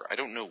Warrior? I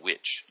don't know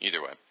which.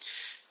 Either way.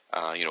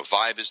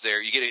 Vibe is there.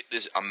 You get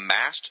a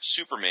masked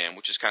Superman,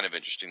 which is kind of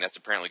interesting. That's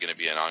apparently going to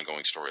be an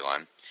ongoing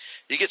storyline.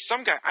 You get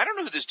some guy, I don't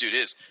know who this dude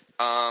is.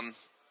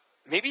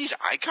 Maybe he's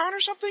Icon or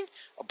something?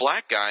 A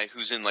black guy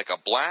who's in like a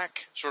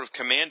black sort of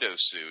commando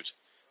suit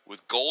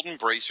with golden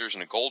bracers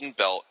and a golden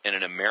belt and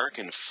an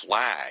American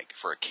flag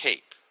for a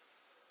cape.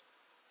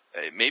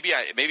 Maybe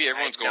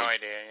everyone's going. No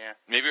idea. Yeah.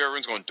 Maybe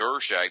everyone's going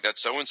Durshag.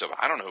 That's so and so.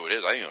 I don't know who it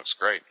is. I think it looks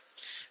great.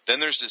 Then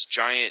there's this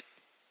giant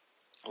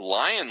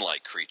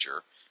lion-like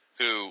creature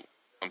who,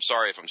 I'm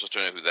sorry if I'm supposed to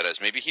know who that is.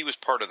 Maybe he was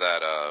part of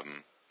that.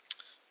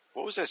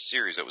 What was that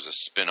series that was a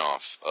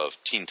spin-off of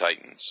Teen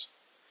Titans?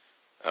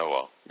 Oh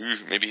well,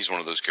 maybe he's one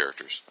of those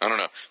characters. I don't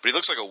know, but he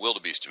looks like a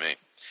wildebeest to me.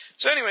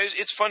 So, anyways,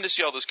 it's fun to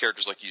see all those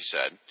characters, like you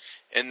said.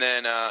 And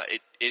then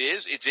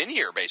it's in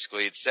here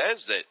basically. It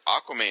says that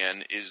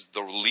Aquaman is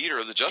the leader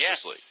of the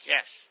Justice League.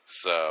 Yes.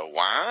 So,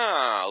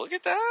 wow, look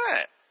at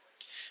that.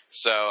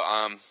 So,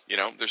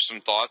 there's some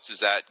thoughts. Is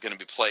that going to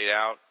be played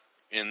out?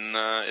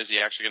 Is he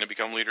actually going to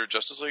become leader of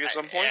Justice League at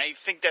some point? I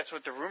think that's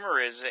what the rumor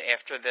is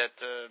after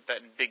that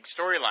big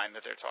storyline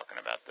that they're talking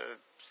about, the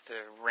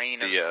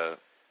reign of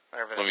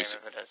whatever the name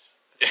of it is.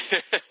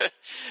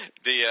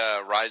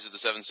 The Rise of the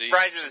Seven Seas?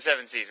 Rise of the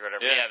Seven Seas,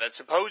 whatever. Yeah. That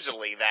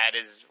supposedly that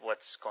is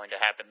what's going to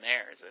happen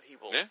there, is that he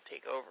will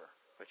take over.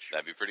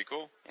 That'd be pretty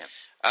cool.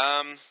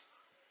 Yeah.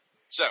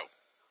 So,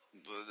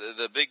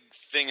 the big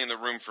thing in the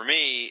room for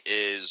me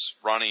is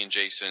Ronnie and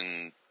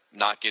Jason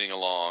not getting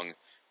along,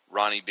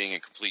 Ronnie being a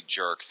complete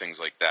jerk, things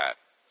like that.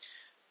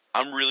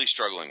 I'm really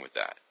struggling with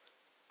that.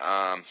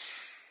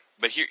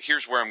 But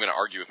here's where I'm going to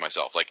argue with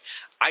myself. Like,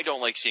 I don't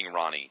like seeing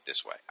Ronnie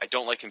this way. I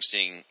don't like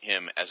seeing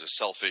him as a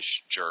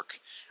selfish jerk.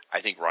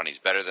 I think Ronnie's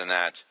better than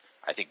that.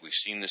 I think we've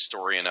seen this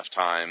story enough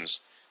times.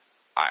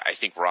 I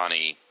think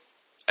Ronnie...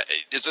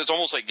 It's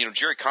almost like,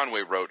 Jerry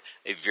Conway wrote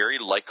a very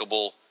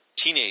likable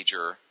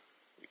teenager.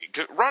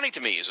 Ronnie, to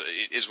me, is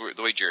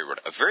the way Jerry wrote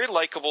it. A very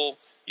likable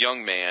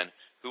young man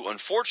who,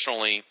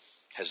 unfortunately,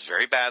 has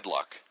very bad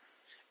luck.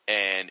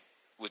 And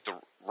with the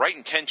right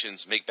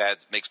intentions, makes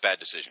bad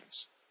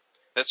decisions.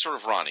 That's sort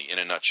of Ronnie in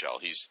a nutshell.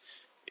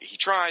 He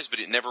tries, but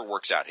it never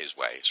works out his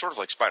way. Sort of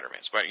like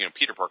Spider-Man.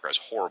 Peter Parker has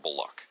horrible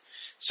luck.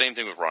 Same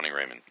thing with Ronnie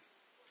Raymond.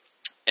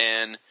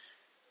 And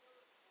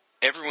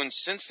everyone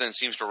since then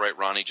seems to write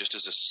Ronnie just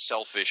as a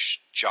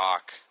selfish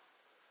jock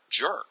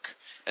jerk.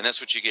 And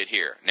that's what you get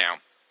here. Now,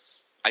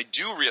 I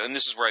do realize, and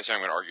this is where I say I'm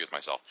going to argue with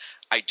myself,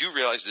 I do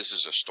realize this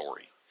is a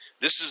story.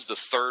 This is the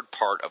third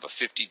part of a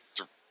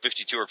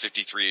 52 or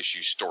 53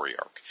 issue story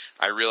arc.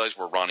 I realize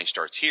where Ronnie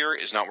starts here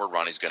is not where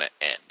Ronnie's going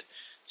to end.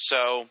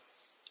 So,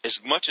 as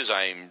much as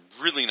I'm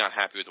really not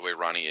happy with the way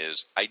Ronnie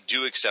is, I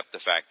do accept the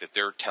fact that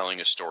they're telling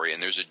a story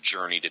and there's a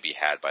journey to be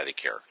had by the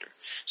character.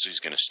 So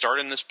he's going to start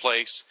in this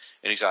place,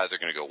 and he's either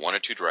going to go one or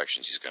two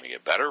directions. He's going to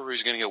get better or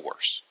he's going to get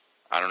worse.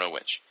 I don't know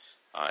which.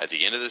 At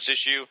the end of this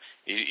issue,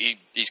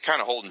 he's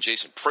kind of holding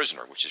Jason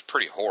prisoner, which is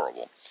pretty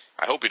horrible.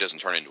 I hope he doesn't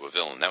turn into a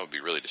villain. That would be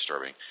really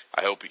disturbing.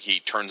 I hope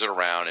he turns it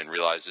around and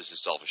realizes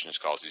his selfishness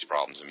caused these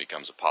problems and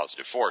becomes a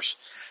positive force.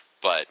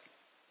 But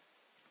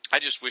I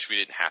just wish we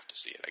didn't have to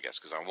see it, I guess,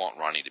 because I want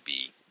Ronnie to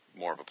be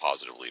more of a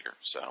positive leader.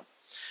 So,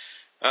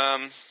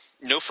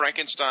 no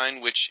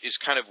Frankenstein, which is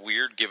kind of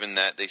weird given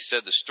that they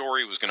said the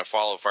story was going to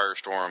follow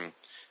Firestorm,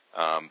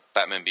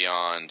 Batman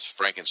Beyond,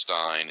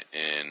 Frankenstein,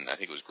 and I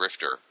think it was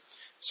Grifter.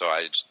 So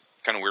it's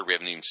kind of weird we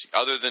haven't even seen,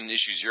 other than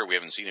issue 0, we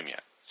haven't seen him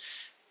yet.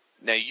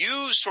 Now,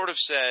 you sort of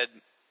said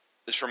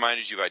this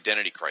reminded you of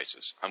Identity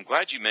Crisis. I'm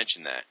glad you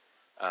mentioned that.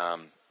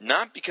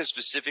 Not because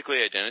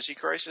specifically Identity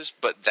Crisis,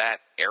 but that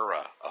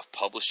era of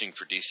publishing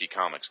for DC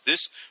Comics.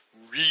 This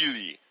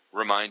really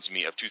reminds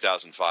me of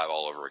 2005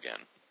 all over again.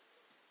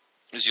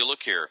 is you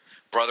look here,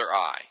 Brother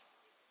Eye,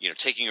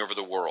 taking over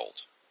the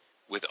world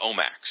with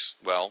Omax.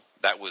 Well,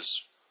 that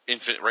was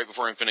right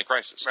before Infinite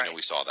Crisis. Right.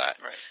 We saw that.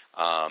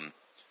 Right.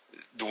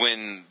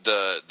 When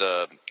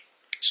the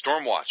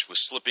Stormwatch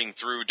was slipping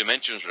through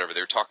dimensions or whatever,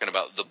 they were talking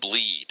about the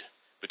bleed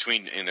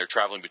and they're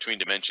traveling between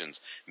dimensions.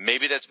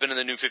 Maybe that's been in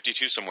the New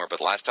 52 somewhere, but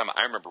the last time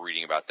I remember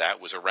reading about that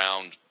was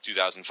around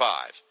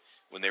 2005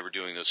 when they were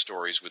doing those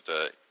stories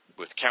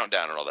with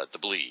Countdown and all that, the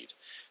bleed.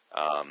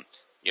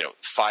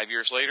 5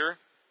 years later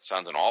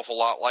sounds an awful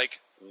lot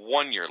like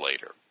 1 year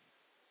later.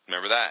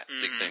 Remember that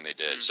big thing they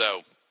did?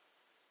 So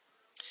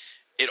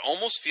it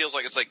almost feels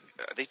like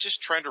are they just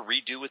trying to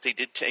redo what they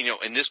did?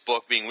 In this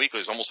book being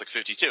weekly is almost like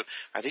 52.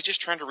 Are they just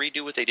trying to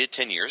redo what they did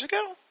 10 years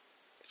ago?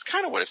 It's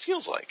kind of what it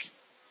feels like.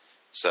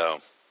 So,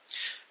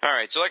 all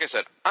right. So like I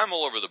said, I'm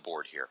all over the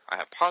board here. I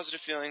have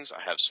positive feelings.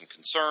 I have some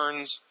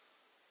concerns.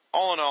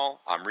 All in all,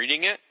 I'm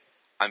reading it.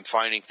 I'm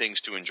finding things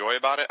to enjoy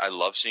about it. I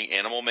love seeing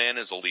Animal Man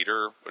as a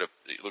leader.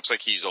 It looks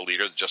like he's a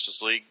leader of the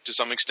Justice League to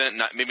some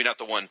extent. Maybe not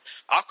the one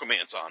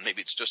Aquaman's on.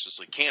 Maybe it's Justice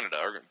League Canada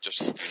or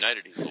Justice League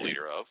United he's the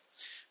leader of.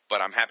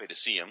 But I'm happy to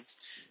see him.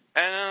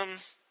 And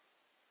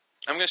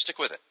I'm going to stick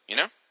with it,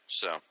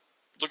 So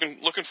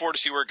looking forward to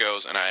see where it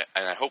goes. And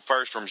I hope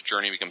Firestorm's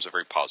journey becomes a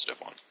very positive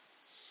one.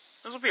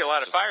 This will be a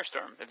lot of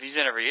Firestorm if he's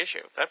in every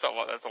issue. That's a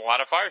lot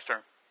of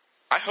Firestorm.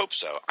 I hope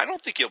so. I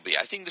don't think he'll be.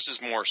 I think this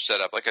is more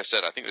set up. Like I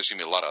said, I think there's going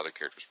to be a lot of other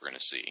characters we're going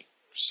to see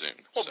soon.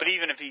 Well, but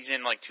even if he's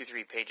in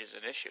 2-3 pages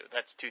an issue,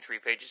 that's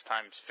 2-3 pages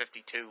times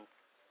 52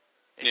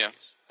 issues. Yeah.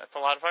 That's a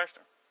lot of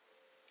Firestorm.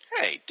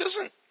 Hey,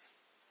 doesn't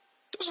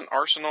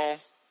Arsenal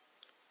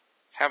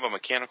have a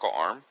mechanical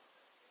arm?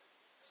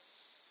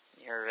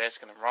 You're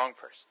asking the wrong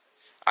person.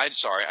 I'm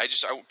sorry.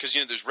 Because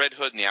there's Red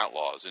Hood and the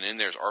Outlaws, and in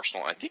there's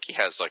Arsenal. I think he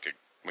has a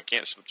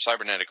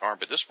cybernetic arm,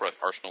 but this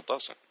Arsenal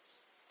doesn't.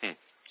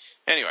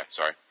 Anyway,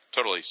 sorry.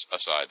 Totally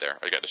aside there.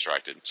 I got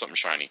distracted. Something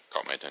shiny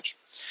caught my attention.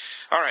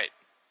 All right.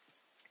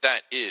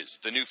 That is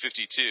the New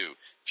 52,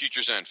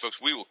 Future's End.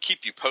 Folks, we will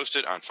keep you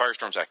posted on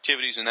Firestorm's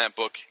activities in that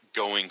book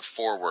going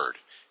forward.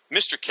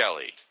 Mr.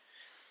 Kelly,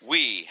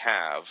 we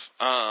have,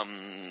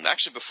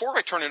 actually, before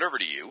I turn it over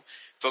to you,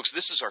 folks,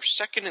 this is our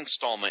second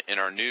installment in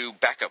our new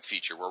backup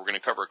feature where we're going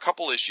to cover a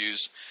couple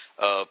issues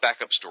of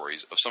backup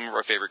stories of some of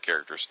our favorite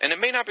characters. And it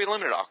may not be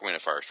limited to Aquaman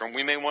and Firestorm.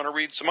 We may want to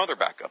read some other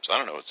backups. I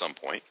don't know, at some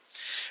point.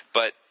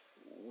 But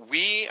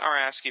we are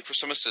asking for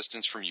some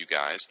assistance from you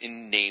guys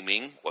in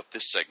naming what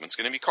this segment's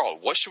going to be called.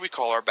 What should we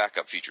call our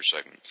backup feature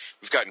segment?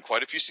 We've gotten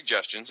quite a few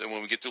suggestions, and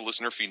when we get to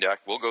listener feedback,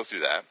 we'll go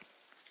through that.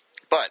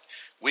 But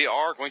we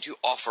are going to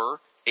offer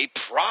a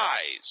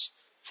prize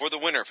for the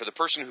winner, for the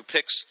person who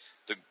picks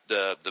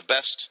the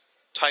best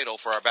title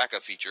for our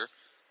backup feature,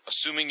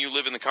 assuming you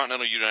live in the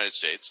continental United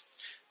States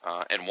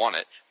and want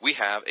it. We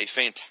have a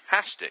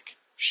fantastic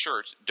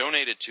shirt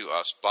donated to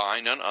us by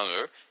none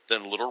other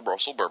than Little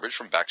Russell Burbage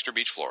from Baxter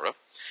Beach, Florida.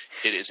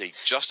 It is a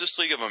Justice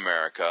League of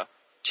America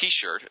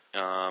t-shirt.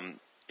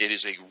 It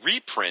is a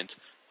reprint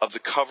of the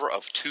cover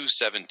of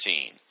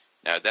 217.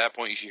 Now, at that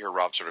point, you should hear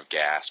Rob sort of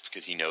gasp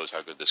because he knows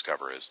how good this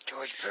cover is.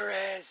 George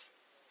Perez.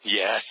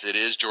 Yes, it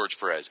is George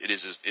Perez.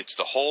 It's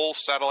the whole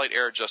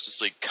Satellite-era Justice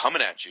League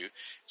coming at you.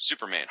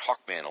 Superman,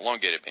 Hawkman,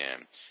 Elongated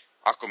Man,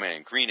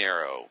 Aquaman, Green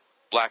Arrow,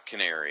 Black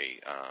Canary,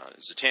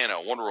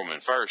 Zatanna, Wonder Woman,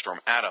 Firestorm,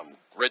 Atom,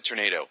 Red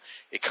Tornado.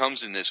 It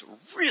comes in this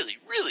really,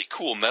 really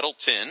cool metal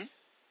tin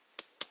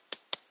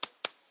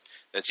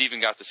that's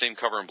even got the same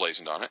cover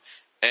emblazoned on it.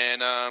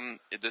 And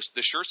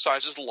the shirt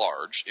size is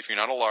large. If you're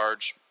not a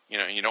large,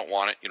 you don't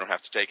want it, you don't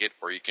have to take it,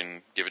 or you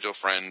can give it to a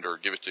friend or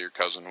give it to your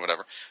cousin,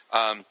 whatever.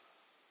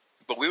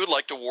 But we would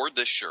like to award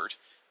this shirt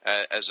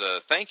as a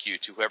thank you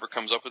to whoever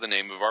comes up with the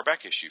name of our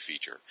back issue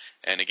feature.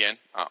 And again,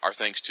 our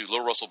thanks to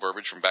Little Russell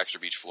Burbage from Baxter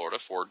Beach, Florida,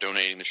 for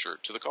donating the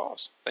shirt to the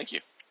cause. Thank you.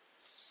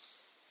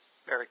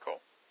 Very cool.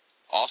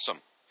 Awesome.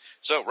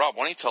 So, Rob,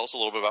 why don't you tell us a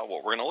little bit about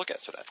what we're going to look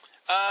at today?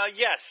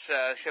 Yes.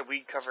 So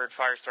we covered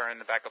Firestar in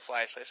the back of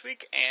Flash last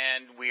week,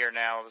 and we're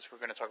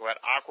going to talk about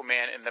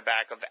Aquaman in the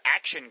back of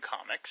Action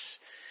Comics.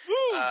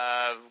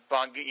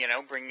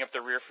 Bringing up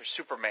the rear for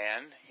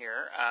Superman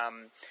here.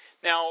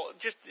 Now,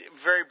 just a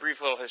very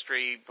brief little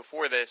history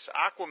before this.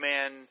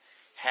 Aquaman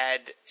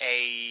had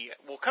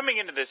coming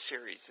into this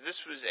series,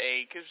 it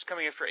was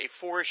coming after a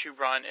 4-issue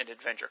run in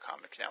Adventure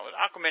Comics. Now,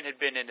 Aquaman had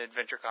been in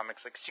Adventure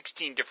Comics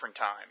 16 different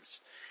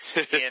times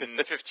in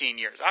 15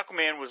 years.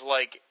 Aquaman was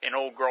like an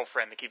old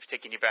girlfriend that keeps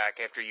taking you back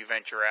after you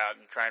venture out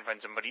and you try and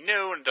find somebody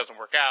new and it doesn't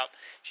work out.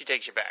 She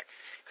takes you back.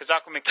 Because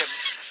Aquaman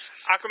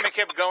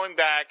kept going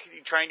back,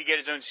 trying to get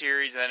his own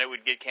series, and then it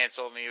would get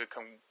canceled and he would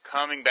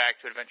coming back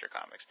to Adventure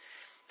Comics.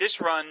 This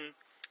run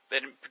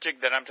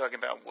that I'm talking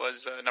about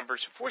was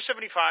numbers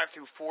 475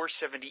 through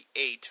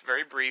 478.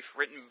 Very brief,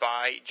 written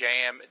by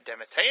J.M.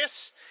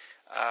 DeMatteis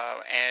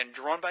and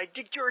drawn by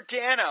Dick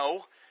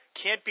Giordano.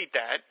 Can't beat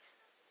that.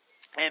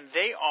 And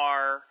they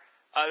are...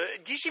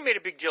 DC made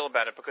a big deal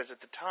about it because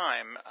at the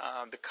time,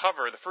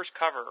 the first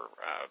cover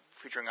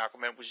featuring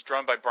Aquaman was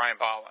drawn by Brian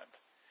Bolland.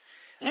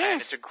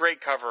 And it's a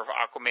great cover of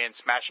Aquaman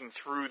smashing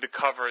through the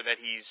cover that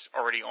he's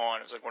already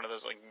on. It was like one of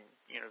those, like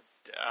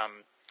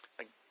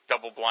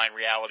double blind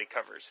reality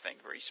covers thing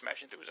where he's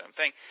smashing through his own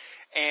thing.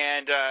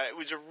 And it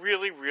was a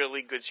really,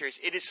 really good series.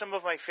 It is some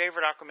of my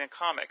favorite Aquaman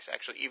comics,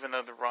 actually, even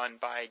though the run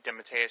by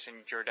DeMatteis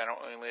and Giordano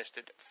only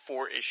lasted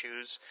 4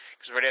 issues.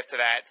 Because right after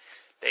that,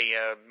 they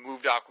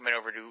moved Aquaman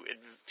over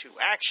to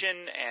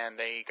Action, and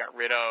they got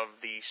rid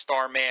of the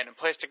Starman and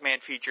Plastic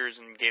Man features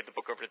and gave the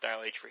book over to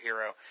Dial H for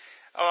Hero.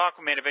 Oh,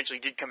 Aquaman eventually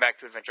did come back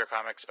to Adventure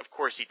Comics. Of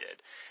course he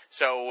did.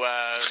 So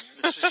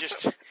this was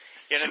just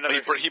yet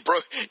another...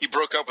 He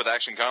broke up with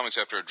Action Comics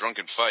after a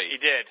drunken fight. He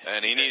did.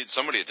 And he needed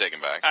somebody to take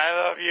him back. I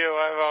love you.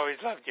 I've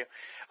always loved you.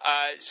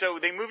 So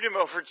they moved him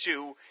over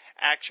to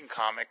Action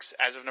Comics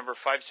as of number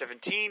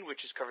 517,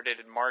 which is cover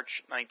dated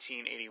March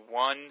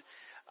 1981.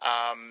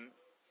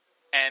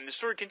 And the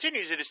story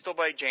continues. It is still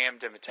by J.M.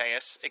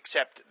 DeMatteis,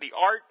 except the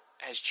art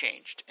has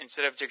changed.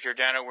 Instead of Dick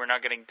Giordano, we're now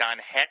getting Don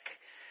Heck.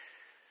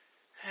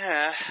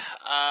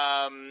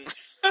 Aw,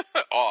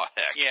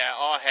 heck. Yeah,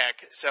 aw,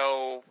 heck.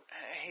 So,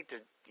 I hate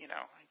to,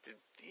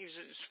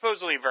 he's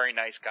supposedly a very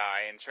nice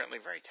guy and certainly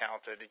very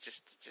talented. It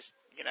just,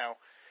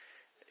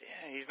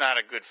 he's not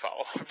a good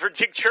follow for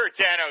Dick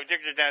Giordano.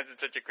 Dick Giordano did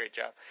such a great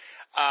job.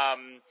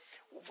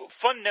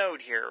 Fun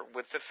note here,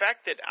 with the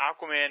fact that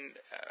Aquaman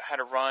had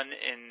a run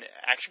in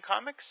Action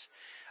Comics,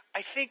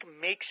 I think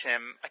makes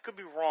him, I could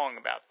be wrong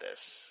about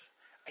this,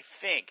 I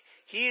think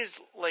he is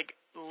like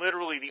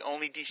literally the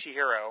only DC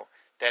hero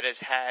that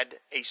has had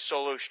a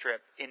solo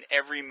strip in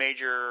every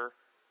major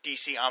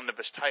DC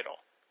omnibus title.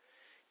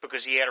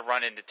 Because he had a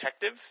run in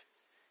Detective,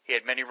 he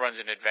had many runs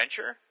in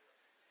Adventure,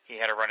 he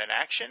had a run in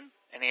Action,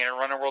 and he had a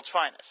run in World's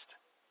Finest.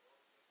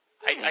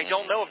 I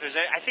don't know if there's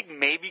any... I think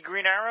maybe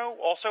Green Arrow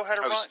also had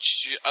a run. I was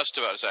just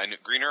about to say,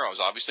 Green Arrow was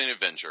obviously an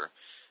Adventure.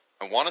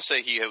 I want to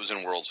say he was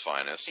in World's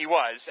Finest. He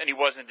was, and he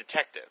was in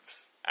Detective.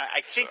 I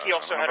think he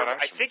also had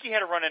I think he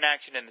had a run in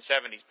Action in the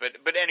 70s, but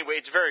anyway,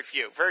 it's very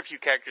few. Very few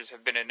characters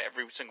have been in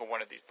every single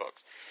one of these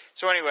books.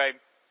 So anyway...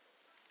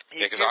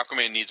 Yeah, because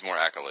Aquaman needs more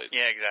accolades.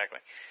 Yeah, exactly.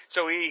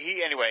 So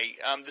anyway,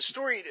 the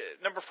story,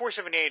 number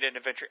 478 in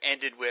Adventure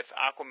ended with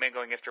Aquaman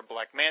going after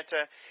Black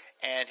Manta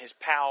and his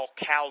pal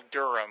Cal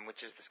Durham,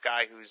 which is this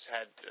guy who's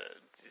had,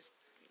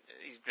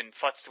 he's been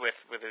futzed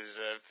with his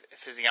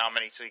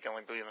physiognomy so he can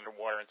only breathe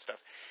underwater and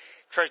stuff.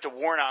 Tries to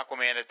warn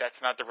Aquaman that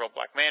that's not the real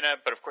Black Manta,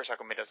 but of course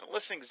Aquaman doesn't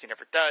listen because he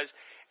never does.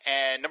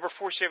 And number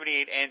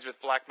 478 ends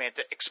with Black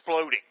Manta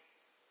exploding,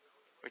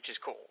 which is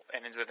cool,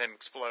 and ends with him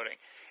exploding.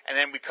 And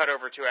then we cut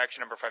over to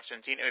Action number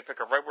 517, and we pick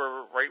up right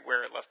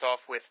where it left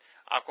off with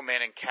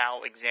Aquaman and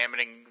Cal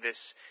examining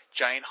this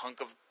giant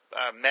hunk of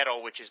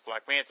metal, which is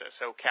Black Manta.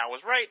 So Cal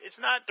was right. It's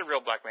not the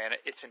real Black Manta.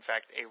 It's, in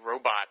fact, a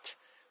robot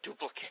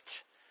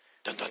duplicate.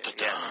 Dun, dun, dun,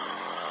 dun.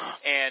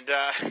 Yes. And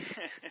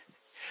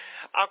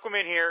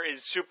Aquaman here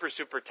is super,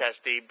 super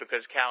testy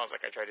because Cal is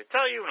like, I tried to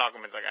tell you, and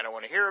Aquaman's like, I don't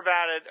want to hear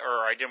about it,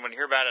 or I didn't want to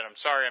hear about it. I'm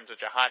sorry. I'm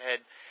such a hothead.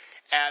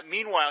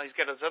 Meanwhile, he's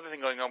got this other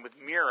thing going on with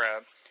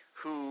Mera,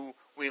 who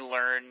we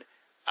learn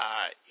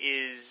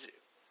is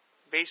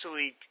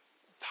basically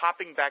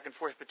popping back and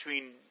forth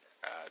between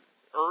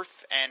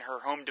Earth and her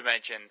home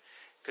dimension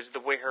because of the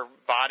way her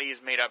body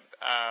is made up.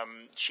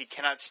 She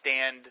cannot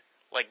stand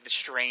like the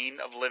strain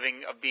of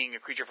being a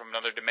creature from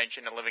another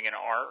dimension and living in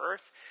our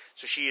Earth.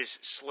 So she is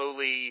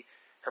slowly,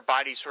 her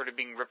body's sort of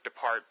being ripped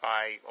apart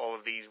by all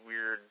of these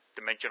weird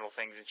dimensional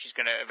things, and she's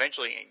going to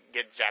eventually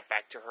get zapped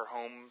back to her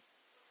home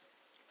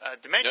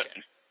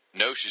dimension.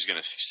 No, she's going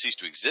to cease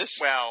to exist.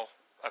 Well,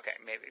 okay,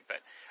 maybe,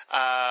 but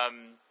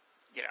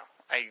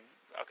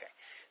okay.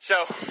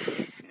 So,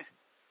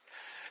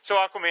 so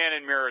Aquaman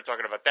and Mera are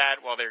talking about that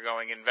while they're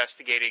going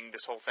investigating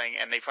this whole thing,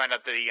 and they find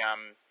out that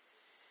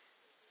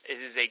it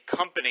is a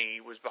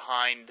company was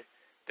behind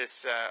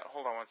this.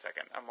 Hold on one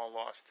second, I'm all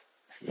lost.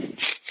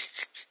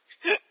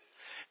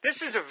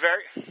 This is a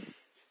very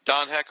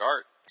Don Heck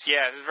art.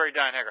 Yeah, this is very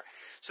Don Heck art.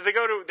 So they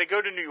go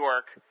to New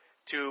York.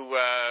 To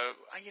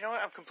you know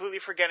what? I'm completely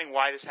forgetting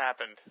why this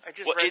happened. I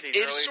just read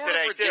these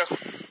earlier today too.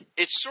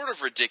 It's sort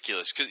of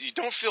ridiculous because you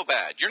don't feel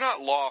bad. You're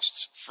not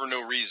lost for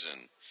no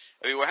reason.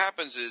 I mean, what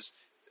happens is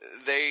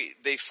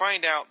they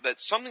find out that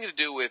something to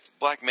do with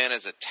Black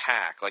Manta's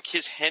attack, like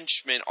his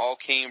henchmen, all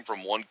came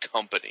from one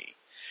company.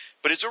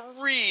 But it's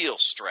a real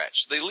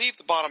stretch. They leave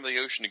the bottom of the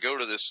ocean to go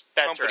to this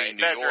company in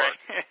New York.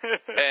 Right.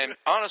 And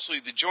honestly,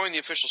 to join the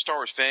official Star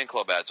Wars fan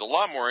club ad's a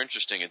lot more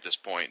interesting at this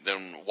point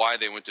than why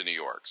they went to New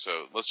York.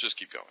 So let's just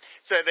keep going.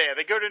 So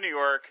they go to New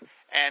York,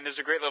 and there's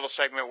a great little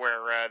segment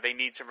where they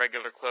need some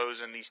regular clothes,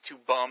 and these two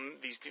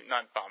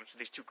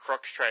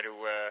crooks try to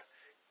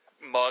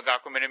mug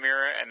Aquaman and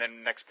Mera, and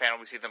then next panel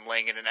we see them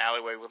laying in an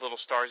alleyway with little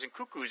stars and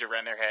cuckoos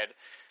around their head.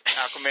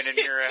 Aquaman and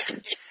Mera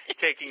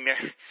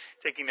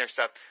taking their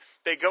stuff.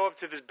 They go up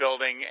to this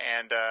building,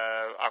 and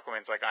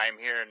Aquaman's like, "I am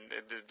here," and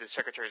the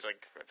secretary's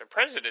like, "The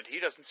president, he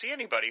doesn't see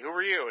anybody. Who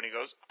are you?" And he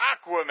goes,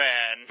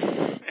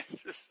 "Aquaman."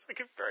 It's just like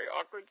a very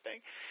awkward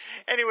thing.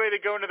 Anyway, they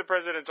go into the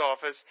president's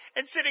office,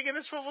 and sitting in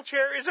the swivel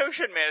chair is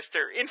Ocean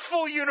Master in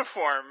full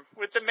uniform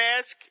with the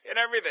mask and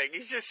everything.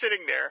 He's just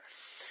sitting there.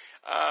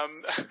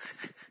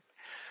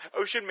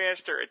 Ocean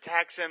Master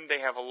attacks him. They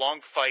have a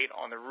long fight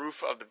on the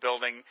roof of the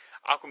building.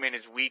 Aquaman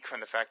is weak from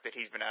the fact that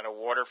he's been out of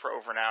water for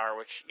over an hour,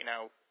 which,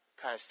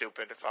 kind of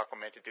stupid of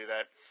Aquaman to do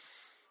that.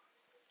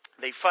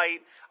 They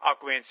fight.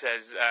 Aquaman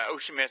says,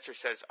 Ocean Master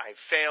says, "I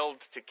failed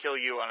to kill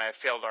you and I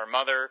failed our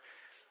mother."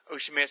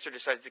 Ocean Master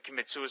decides to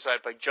commit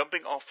suicide by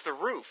jumping off the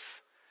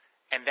roof.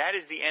 And that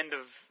is the end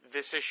of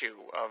this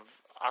issue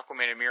of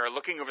Aquaman and Mera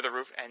looking over the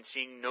roof and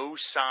seeing no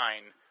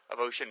sign of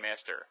Ocean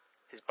Master,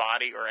 his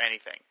body or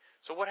anything.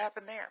 So what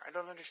happened there? I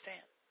don't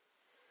understand.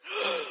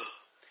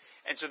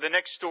 And so the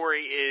next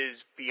story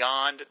is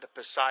Beyond the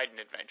Poseidon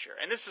Adventure.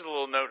 And this is a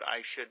little note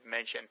I should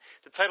mention.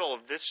 The title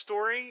of this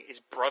story is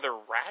Brother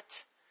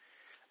Rat.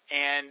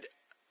 And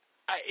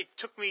it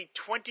took me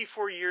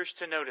 24 years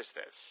to notice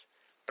this.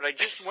 But I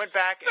just went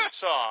back and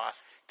saw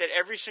that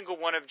every single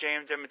one of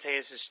J.M.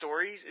 DeMatteis'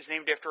 stories is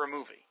named after a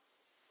movie.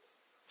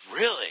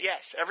 Really?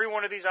 Yes, every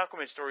one of these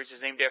Aquaman stories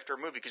is named after a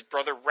movie, because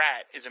Brother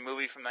Rat is a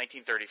movie from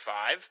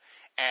 1935,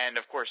 and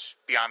of course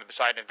Beyond the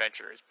Poseidon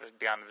Adventure is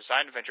Beyond the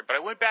Poseidon Adventure. But I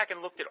went back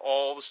and looked at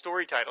all the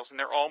story titles, and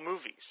they're all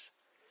movies.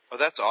 Oh,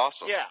 that's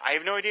awesome. Yeah, I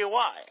have no idea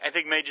why. I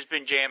think it may have just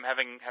been JM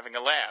having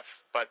a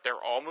laugh, but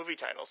they're all movie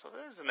titles. So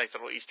this is a nice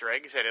little Easter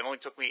egg. I said it only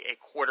took me a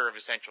quarter of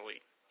a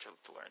century to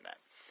learn that.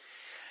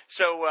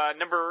 So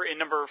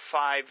number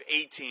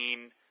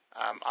 518.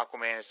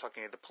 Aquaman is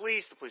talking to the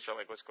police. The police are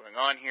like, "What's going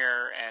on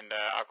here?" And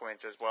Aquaman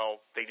says,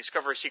 "Well, they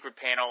discover a secret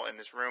panel in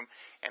this room,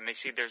 and they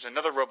see there's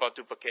another robot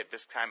duplicate,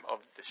 this time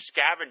of the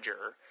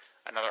Scavenger,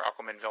 another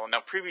Aquaman villain."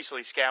 Now,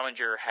 previously,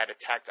 Scavenger had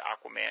attacked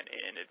Aquaman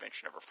in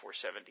Adventure number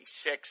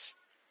 476.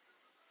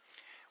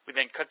 We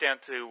then cut down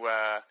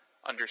to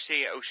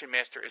Undersea. Ocean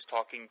Master is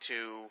talking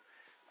to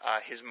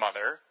his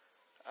mother.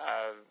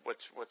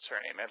 What's her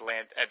name?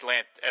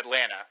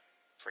 Atlanta.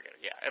 Forget it.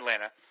 Yeah,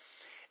 Atlanta.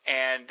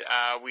 And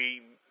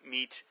we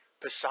meet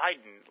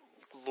Poseidon,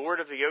 Lord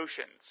of the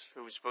Oceans,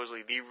 who is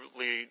supposedly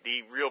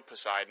the real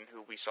Poseidon,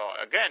 who we saw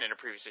again in a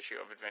previous issue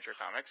of Adventure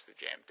Comics that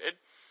Jam did.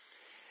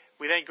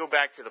 We then go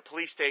back to the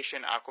police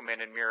station.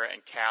 Aquaman and Mera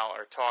and Cal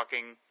are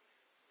talking.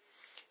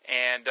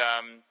 And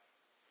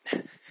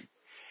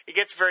it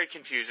gets very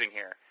confusing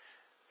here,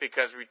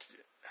 because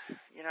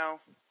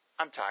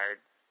I'm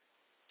tired.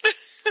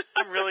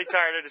 I'm really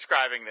tired of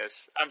describing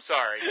this. I'm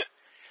sorry.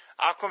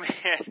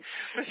 Aquaman.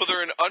 Well,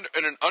 they're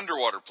in an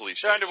underwater police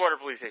station. Underwater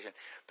police station.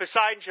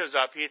 Poseidon shows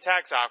up. He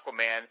attacks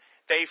Aquaman.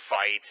 They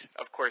fight.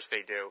 Of course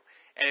they do.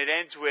 And it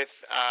ends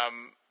with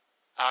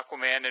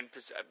Aquaman and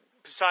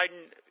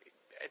Poseidon.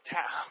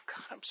 Oh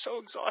God, I'm so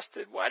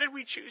exhausted. Why did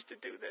we choose to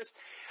do this?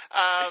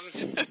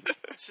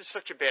 This is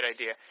such a bad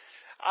idea.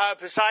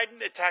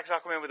 Poseidon attacks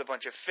Aquaman with a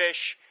bunch of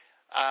fish.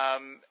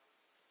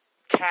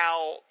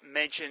 Cal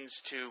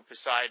mentions to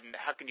Poseidon,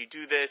 "How can you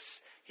do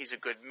this? He's a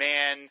good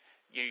man.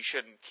 You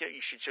shouldn't kill. You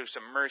should show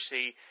some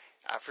mercy."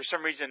 For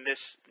some reason,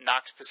 this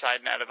knocks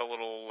Poseidon out of the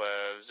little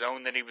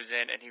zone that he was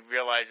in, and he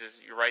realizes,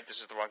 "You're right,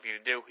 this is the wrong thing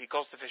to do." He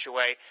calls the fish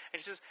away,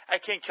 and he says, "I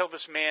can't kill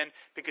this man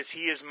because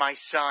he is my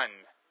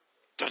son."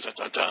 Dun, dun,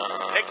 dun,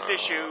 dun. Next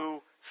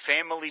issue,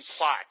 Family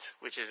Plot,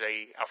 which is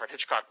a Alfred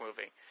Hitchcock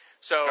movie.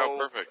 So, oh,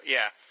 perfect.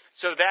 Yeah.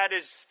 So that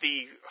is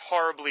the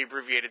horribly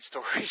abbreviated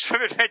stories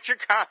from Adventure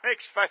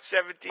Comics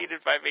 517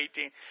 and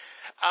 518.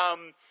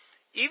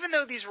 Even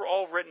though these were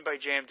all written by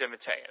J.M.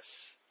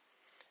 DeMatteis,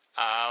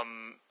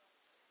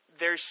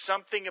 there's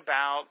something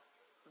about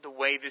the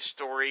way this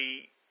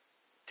story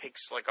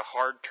takes like a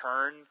hard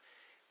turn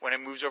when it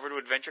moves over to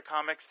Adventure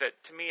Comics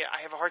that, to me, I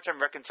have a hard time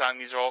reconciling.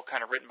 These are all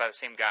kind of written by the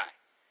same guy.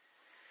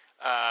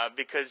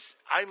 Because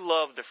I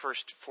love the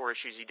first 4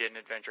 issues he did in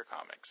Adventure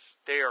Comics.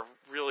 They are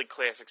really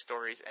classic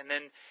stories. And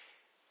then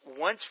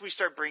once we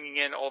start bringing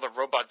in all the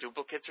robot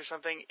duplicates or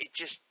something,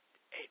 it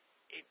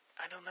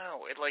I don't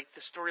know.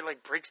 The story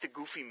breaks the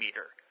Goofy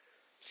meter.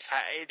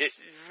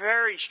 It's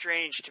very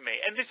strange to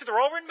me. And they're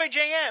all written by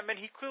J.M., and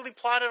he clearly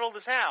plotted all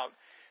this out.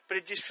 But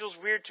it just feels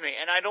weird to me.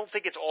 And I don't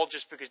think it's all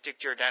just because Dick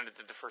Giordano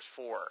did the first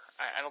 4.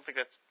 I don't think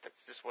that's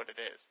just what it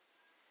is.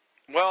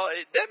 Well,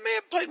 that may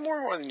have played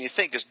more than you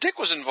think, because Dick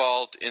was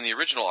involved in the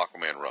original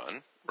Aquaman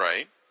run,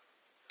 right?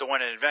 The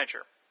one in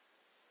Adventure.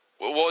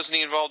 Well, wasn't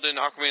he involved in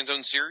Aquaman's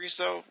own series,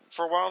 though,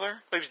 for a while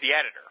there? He was the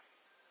editor.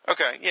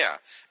 Okay, yeah.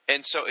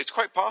 And so it's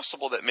quite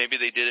possible that maybe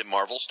they did it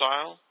Marvel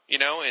style,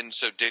 and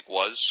so Dick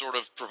was sort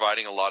of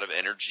providing a lot of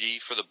energy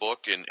for the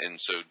book,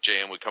 and so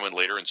J.M. would come in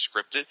later and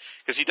script it,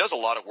 because he does a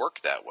lot of work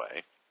that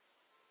way.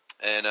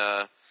 And,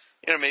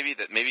 maybe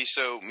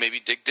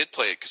Dick did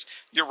play it, because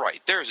you're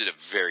right, there is a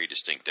very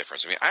distinct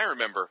difference. I mean, I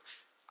remember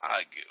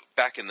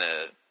back in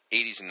the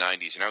 80s and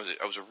 90s, and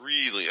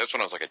that's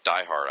when I was like a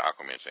diehard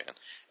Aquaman fan,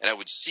 and I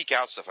would seek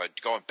out stuff.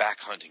 I'd go on back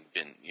hunting,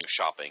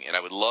 shopping, and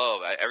I would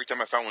every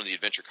time I found one of the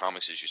Adventure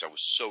Comics issues, I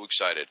was so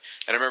excited.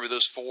 And I remember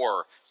those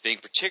 4 being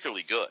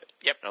particularly good.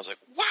 Yep. And I was like,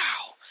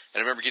 wow. And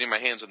I remember getting my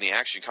hands on the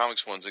Action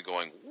Comics ones and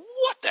going,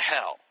 what the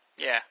hell?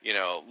 Yeah.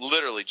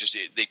 Literally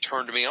they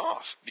turned me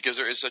off because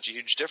there is such a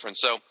huge difference.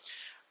 So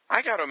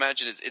I got to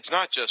imagine it's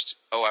not just,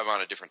 I'm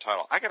on a different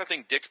title. I got to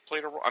think Dick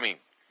played a role. I mean,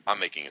 I'm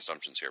making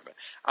assumptions here, but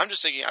I'm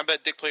just thinking, I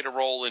bet Dick played a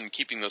role in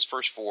keeping those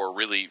first 4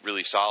 really,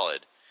 really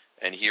solid.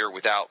 And here,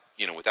 without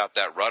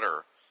that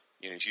rudder,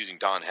 he's using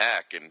Don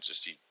Heck, and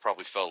he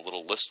probably felt a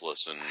little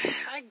listless and.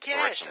 I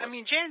guess. I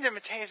mean, James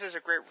DeMatteis is a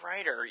great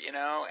writer,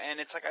 and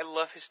it's like I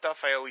love his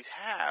stuff. I always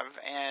have,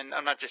 and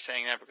I'm not just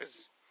saying that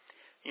because.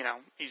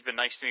 He's been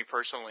nice to me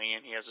personally,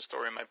 and he has a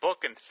story in my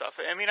book and stuff.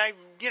 I mean, I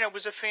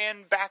was a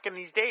fan back in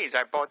these days.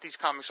 I bought these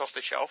comics off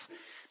the shelf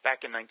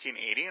back in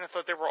 1980, and I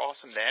thought they were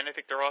awesome then. I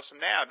think they're awesome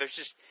now. There's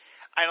just,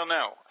 I don't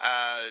know.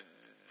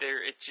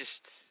 There's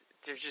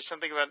just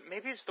something about,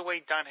 maybe it's the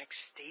way Don Heck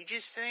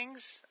stages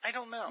things. I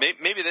don't know.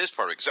 Maybe that is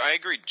part of it, because I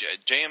agree.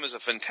 JM is a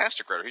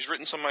fantastic writer. He's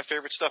written some of my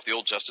favorite stuff. The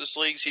old Justice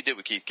Leagues he did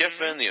with Keith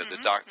Giffen,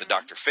 the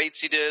Dr. Fates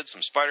he did,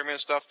 some Spider-Man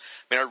stuff.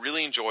 I mean, I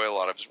really enjoy a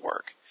lot of his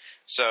work.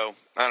 So,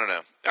 I don't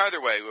know. Either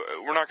way,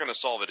 we're not going to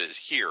solve it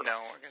here. No,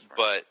 I guess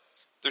but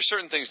there's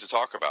certain things to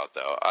talk about,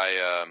 though.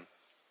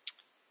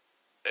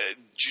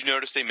 Did you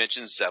notice they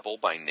mentioned Zebel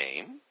by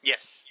name?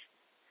 Yes.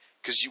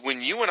 Because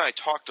when you and I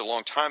talked a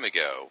long time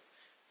ago,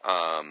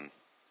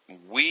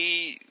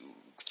 we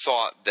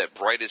thought that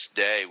Brightest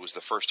Day was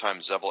the first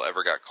time Zebel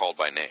ever got called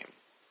by name.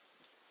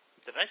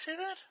 Did I say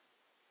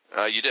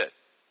that? You did.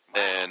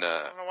 Wow. And,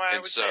 I don't know why I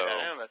would say that.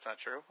 I know that's not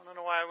true. I don't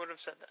know why I would have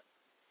said that.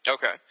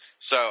 Okay,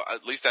 so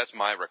at least that's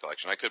my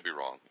recollection. I could be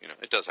wrong.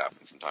 It does happen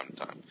from time to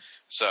time.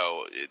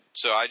 So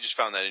I just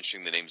found that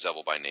interesting. The name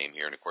Zebel by name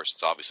here, and of course,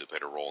 it's obviously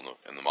played a role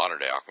in the modern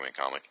day Aquaman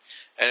comic.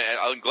 And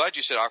I'm glad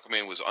you said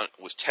Aquaman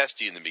was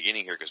testy in the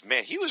beginning here, because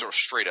man, he was a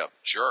straight up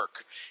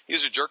jerk. He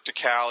was a jerk to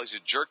Cal. He's a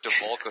jerk to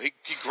Vulko. He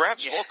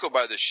grabs Vulko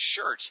by the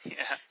shirt.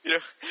 Yeah.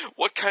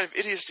 What kind of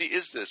idiocy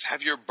is this?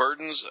 Have your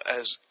burdens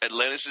as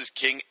Atlantis'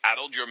 king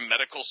addled your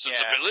medical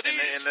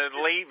sensibilities? In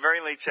the very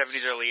late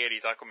 70s, early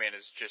 80s, Aquaman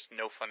is just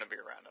no fun to be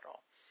around at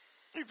all.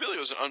 He really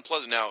was an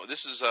unpleasant. Now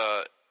this is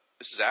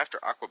after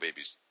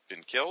Aquababy's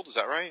been killed. Is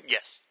that right?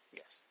 Yes.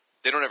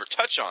 They don't ever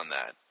touch on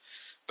that,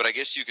 but I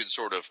guess you could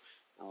sort of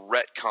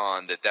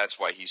retcon that's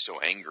why he's so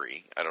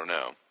angry. I don't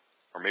know,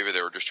 or maybe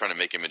they were just trying to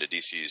make him into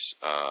DC's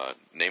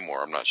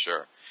Namor. I'm not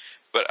sure.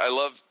 But I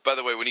love, by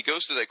the way, when he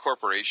goes to that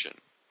corporation,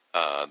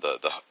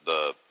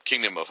 the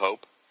Kingdom of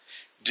Hope.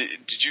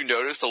 Did you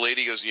notice the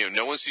lady goes,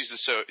 no one sees the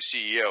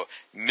CEO,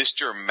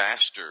 Mr.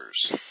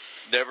 Masters.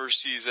 Never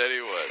sees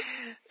anyone.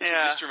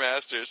 Yeah. Mr.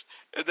 Masters.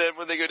 And then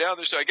when they go down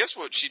there, so I guess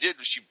what she did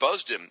was she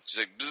buzzed him. She's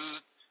like,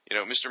 bzz,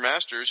 Mr.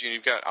 Masters,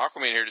 you've got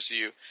Aquaman here to see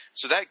you.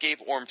 So that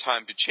gave Orm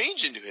time to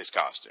change into his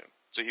costume.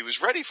 So he was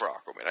ready for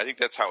Aquaman. I think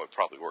that's how it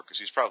probably worked, because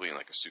he's probably in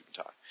like a suit and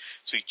tie.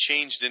 So he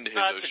changed into his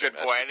That's a good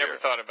point. I never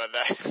thought about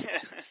that.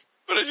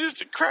 But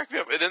it cracked me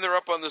up. And then they're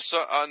up on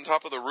on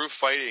top of the roof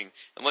fighting.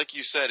 And like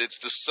you said, it's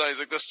the sun. He's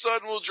like, the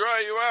sun will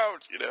dry you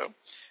out,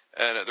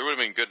 And there would have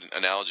been good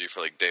analogy for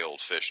like day-old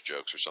fish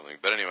jokes or something.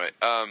 But anyway,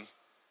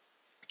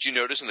 did you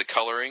notice in the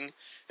coloring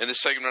in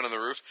this segment on the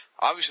roof?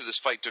 Obviously, this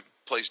fight took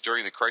place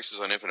during the Crisis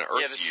on Infinite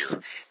Earths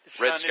year.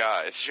 Red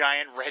skies.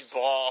 Giant red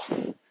ball.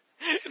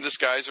 And the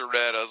skies are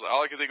red.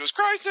 All I could think was,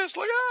 Crisis,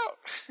 look out!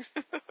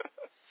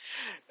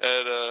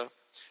 And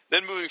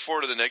then moving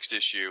forward to the next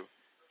issue,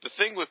 the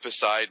thing with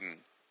Poseidon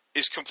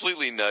is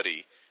completely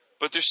nutty,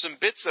 but there's some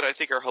bits that I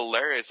think are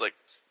hilarious. Like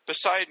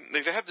Poseidon,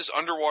 they have this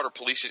underwater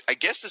police. I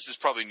guess this is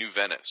probably New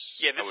Venice.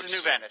 Yeah, this is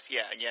New Venice.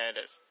 Yeah, it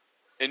is.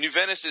 And New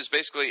Venice is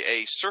basically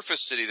a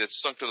surface city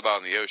that's sunk to the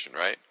bottom of the ocean,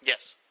 right?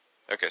 Yes.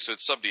 Okay, so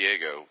it's Sub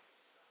Diego,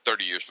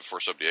 30 years before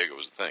Sub Diego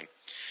was a thing.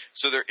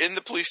 So they're in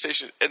the police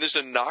station, and there's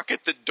a knock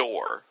at the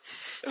door.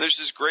 And there's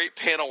this great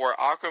panel where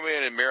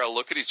Aquaman and Mera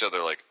look at each other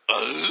like,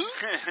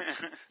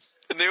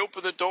 and they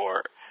open the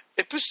door.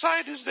 And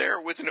Poseidon is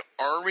there with an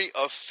army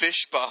of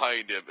fish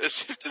behind him,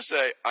 as if to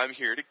say, I'm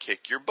here to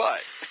kick your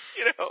butt.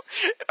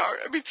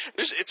 I mean,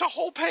 it's a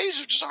whole page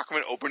of just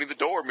Aquaman opening the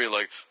door and being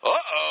like,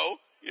 uh-oh.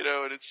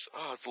 And it's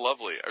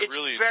lovely. It's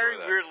really enjoy that. It's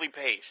very weirdly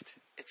paced.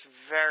 It's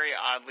very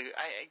oddly.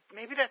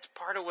 Maybe that's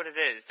part of what it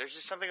is. There's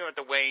just something about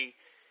the way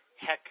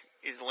Heck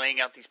is laying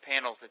out these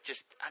panels that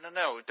just, I don't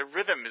know, the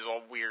rhythm is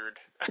all weird.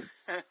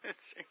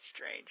 It's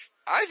strange.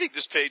 I think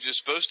this page is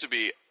supposed to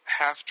be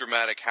half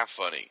dramatic, half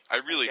funny. I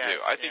really do.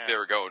 I think they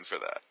were going for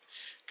that.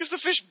 Because the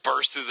fish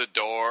burst through the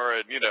door,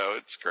 and,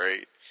 it's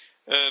great.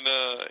 And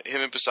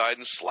him and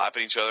Poseidon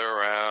slapping each other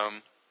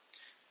around.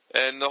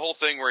 And the whole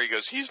thing where he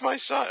goes, he's my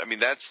son. I mean,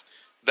 that's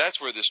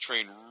where this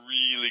train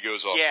really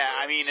goes off. Yeah,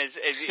 I mean, as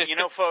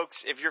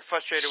folks, if you're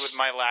frustrated with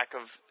my lack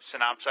of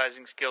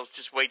synopsizing skills,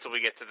 just wait till we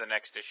get to the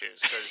next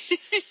issues, because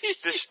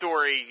this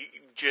story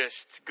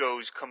just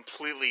goes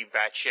completely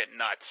batshit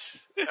nuts.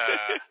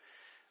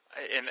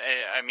 And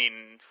I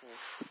mean,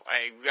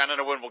 I don't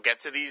know when we'll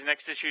get to these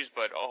next issues,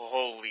 but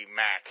holy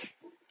mac.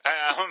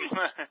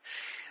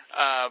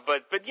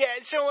 But yeah,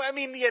 so I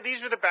mean, yeah,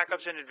 these were the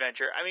backups in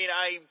Adventure. I mean,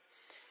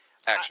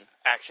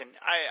 action.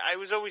 I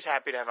was always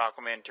happy to have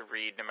Aquaman to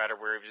read, no matter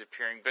where he was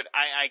appearing. But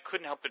I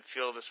couldn't help but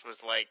feel this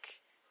was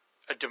like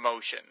a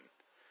demotion,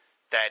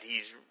 that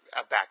he's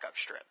a backup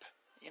strip.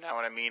 You know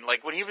what I mean?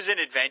 Like when he was in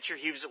Adventure,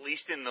 he was at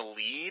least in the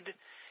lead.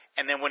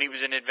 And then when he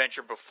was in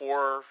Adventure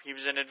before he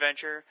was in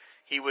Adventure,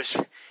 he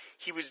wasn't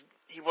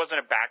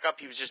a backup.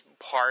 He was just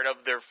part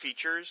of their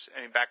features.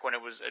 I mean, back when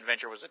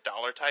Adventure was a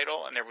dollar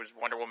title, and there was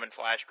Wonder Woman,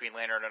 Flash, Green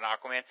Lantern, and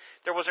Aquaman,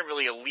 there wasn't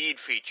really a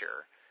lead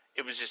feature.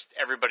 It was just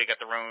everybody got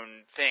their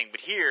own thing. But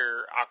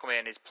here,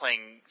 Aquaman is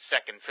playing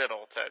second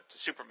fiddle to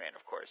Superman,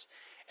 of course.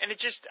 And it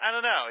just, I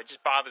don't know, it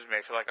just bothers me.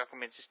 I feel like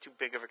Aquaman's just too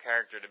big of a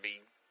character to be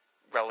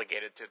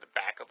relegated to the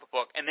back of a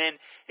book. And then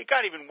it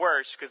got even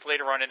worse, because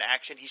later on in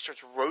Action, he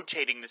starts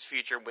rotating this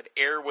feature with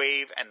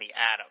Airwave and the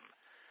Atom.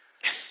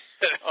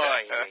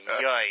 Oy,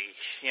 oy,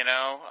 you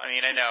know? I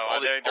mean, I know.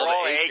 They're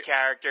all A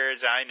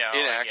characters. I know.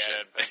 In I Action.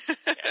 get it,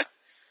 but, yeah.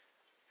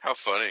 How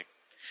funny.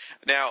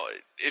 Now,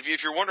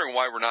 if you're wondering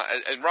why we're not,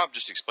 and Rob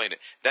just explained it,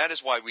 that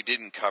is why we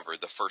didn't cover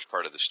the first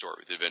part of the story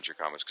with Adventure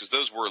Comics, because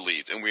those were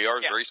leads, and we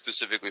are very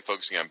specifically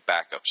focusing on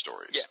backup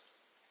stories. Yeah.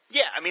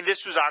 Yeah, I mean,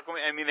 this was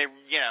Aquaman. I mean,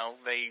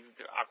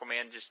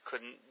 Aquaman just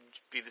couldn't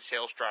be the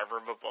sales driver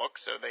of a book,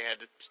 so they had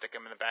to stick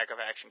him in the back of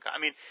Action Comics.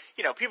 I mean,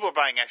 people are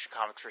buying Action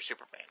Comics for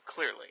Superman,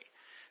 clearly.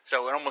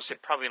 So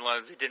it probably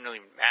it didn't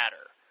really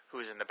matter who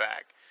was in the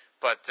back.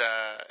 But,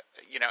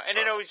 and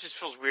it always just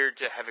feels weird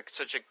to have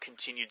such a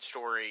continued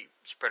story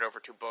spread over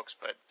 2 books,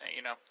 but,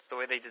 it's the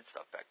way they did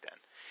stuff back then.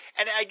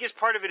 And I guess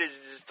part of it is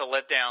just the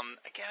letdown.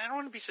 Again, I don't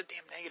want to be so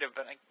damn negative,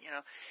 but,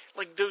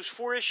 like those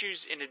 4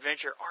 issues in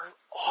Adventure are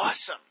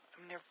awesome.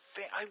 I mean,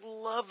 I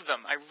love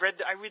them. I read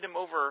them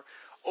over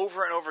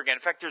and over again.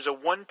 In fact, there's a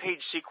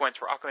 1-page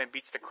sequence where Aquaman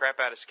beats the crap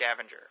out of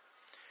Scavenger,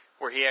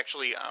 where he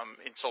actually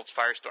insults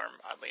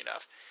Firestorm, oddly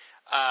enough.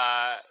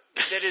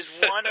 That is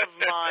one of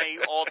my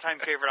all-time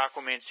favorite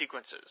Aquaman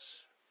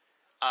sequences.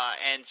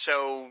 And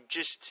so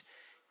just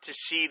to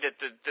see that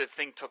the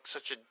thing took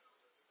such a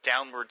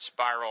downward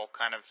spiral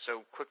kind of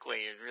so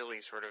quickly is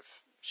really sort of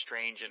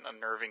strange and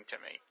unnerving to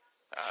me.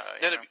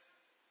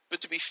 But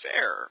to be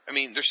fair, I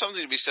mean, there's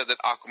something to be said that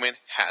Aquaman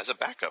has a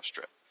backup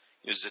strip.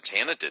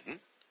 Zatanna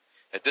didn't.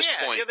 At this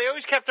point... Yeah, they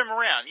always kept him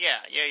around. Yeah.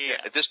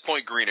 At this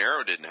point, Green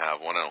Arrow didn't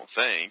have one, I don't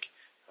think.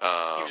 He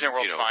was in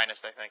World's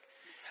Finest, I think.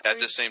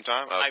 At the same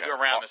time? Okay.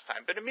 Around this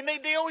time. But, I mean,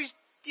 they always...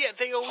 Yeah,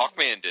 they always...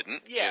 Hawkman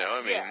didn't.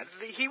 Yeah,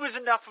 he was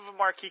enough of a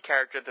marquee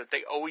character that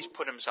they always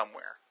put him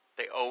somewhere.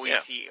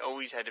 He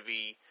always had to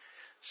be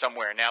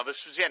somewhere. Now,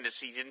 this was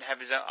he didn't have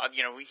his own...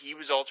 he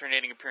was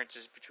alternating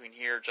appearances between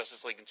here,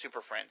 Justice League, and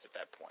Super Friends at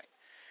that point.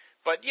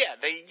 But, yeah,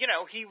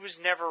 he was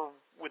never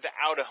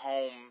without a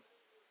home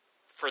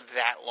for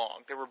that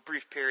long. There were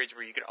brief periods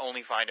where you could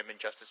only find him in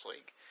Justice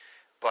League.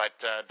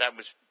 But that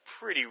was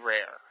pretty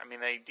rare. I mean,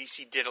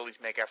 DC did at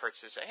least make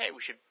efforts to say, hey,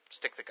 we should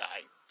stick the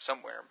guy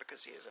somewhere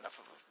because he has enough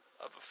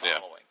of a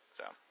following.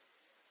 Yeah. So,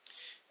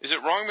 is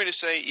it wrong of me to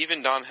say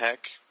even Don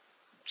Heck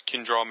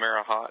can draw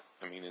Mara hot?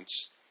 I mean,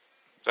 is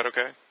that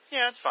okay?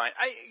 Yeah, it's fine.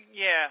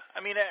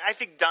 I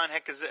think Don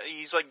Heck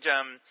he's like,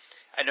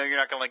 I know you're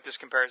not going to like this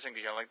comparison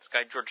because you don't like this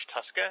guy, George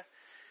Tuska.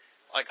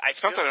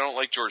 It's not that I don't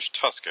like George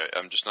Tuska.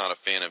 I'm just not a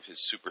fan of his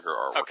superhero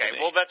artwork. Okay,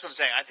 well, that's what I'm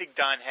saying. I think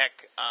Don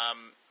Heck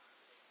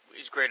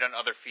is great on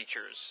other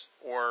features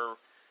or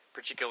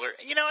particular.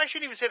 I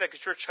shouldn't even say that because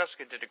George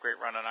Tuska did a great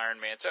run on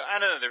Iron Man. So I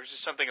don't know. There was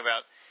just something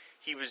about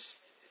he was.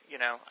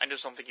 I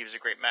just don't think he was a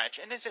great match.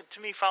 And to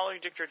me, following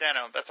Dick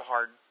Giordano, that's a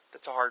hard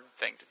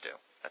thing to do.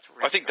 That's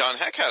really. I think Don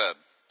Heck had a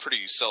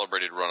pretty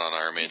celebrated run on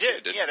Iron Man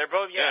too. Didn't they're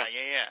both. Yeah.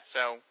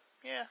 So.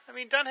 Yeah, I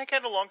mean, Don Heck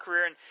had a long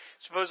career, and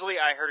supposedly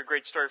I heard a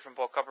great story from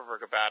Paul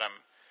Kupperberg about him,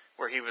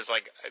 where he was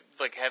had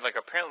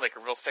apparently a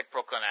real thick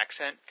Brooklyn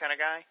accent kind of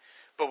guy,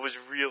 but was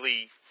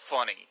really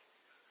funny,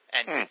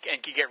 and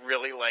could get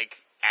really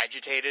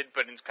agitated,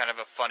 but in kind of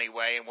a funny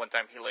way. And one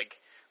time he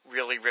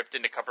really ripped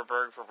into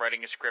Kupperberg for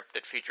writing a script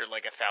that featured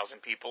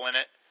 1,000 people in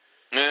it.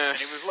 And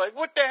he was like,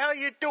 "What the hell are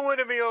you doing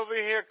to me over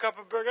here,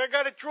 Kupperberg? I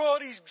got to draw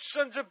these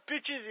sons of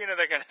bitches."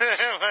 That kind of.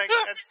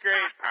 That's great.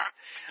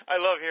 I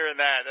love hearing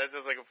that. That's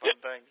just a fun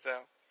thing. So.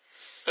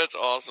 That's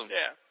awesome.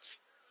 Yeah.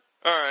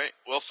 All right.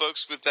 Well,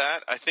 folks, with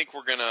that, I think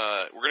we're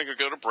gonna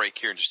go to break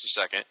here in just a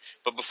second.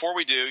 But before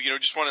we do,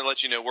 just want to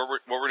let you know what we're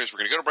going to do is we're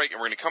going to go to break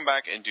and we're going to come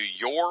back and do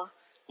your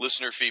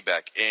listener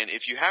feedback. And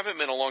if you haven't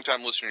been a long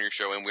time listener to your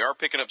show, and we are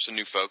picking up some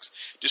new folks,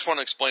 just want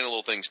to explain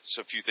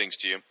a few things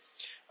to you.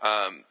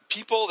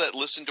 People that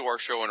listen to our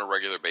show on a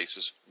regular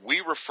basis,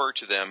 we refer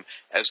to them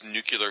as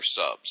nuclear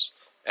subs.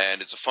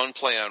 And it's a fun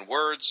play on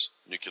words.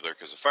 Nuclear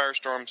because of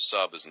Firestorm.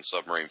 Sub is in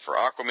submarine for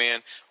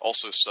Aquaman.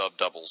 Also, sub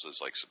doubles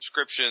as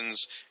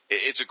subscriptions.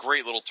 It's a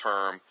great little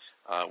term.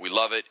 We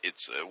love it.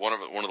 It's one of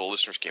the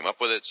listeners came up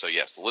with it. So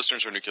yes, the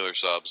listeners are Nuclear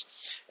Subs.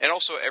 And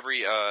also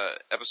every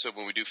episode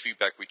when we do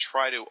feedback, we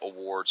try to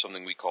award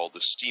something we call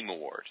the Steam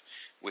Award,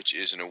 which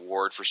is an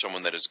award for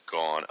someone that has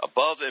gone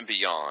above and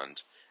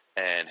beyond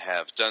and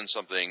have done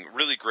something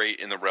really great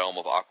in the realm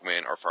of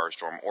Aquaman or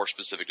Firestorm or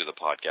specific to the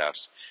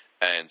podcast.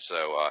 And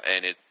so,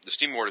 the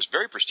Steam Award is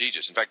very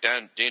prestigious. In fact,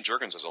 Dan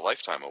Jurgens has a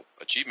Lifetime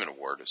Achievement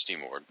Award, a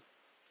Steam Award.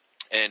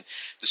 And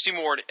the Steam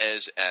Award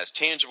is as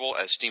tangible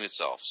as Steam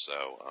itself.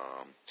 So,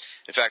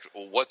 in fact,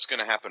 what's going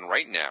to happen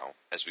right now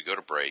as we go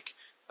to break,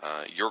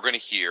 you're going to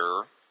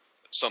hear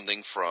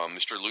something from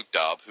Mr. Luke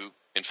Dobb, who,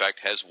 in fact,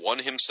 has won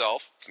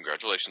himself,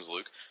 congratulations,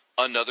 Luke,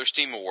 another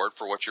Steam Award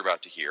for what you're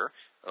about to hear.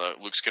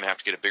 Luke's going to have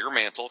to get a bigger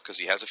mantle because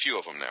he has a few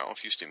of them now, a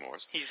few Steam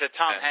Awards. He's the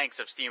Tom Hanks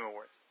of Steam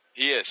Awards.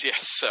 He is,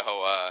 yes. So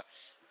I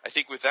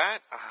think with that,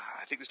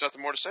 I think there's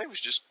nothing more to say. We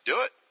should just do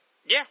it.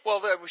 Yeah,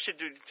 well, we should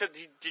do.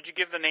 Did you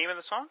give the name of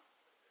the song?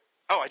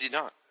 Oh, I did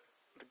not.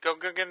 Go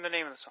give him the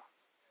name of the song.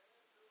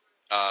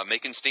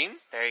 Making Steam?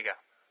 There you go.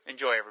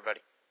 Enjoy,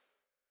 everybody.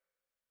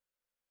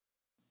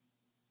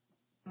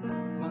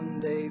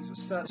 Mondays were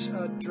such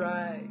a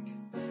drag,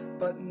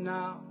 but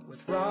now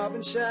with Rob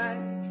and Shag,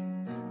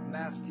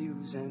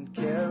 Matthews and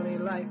Kelly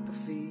light the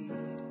feed.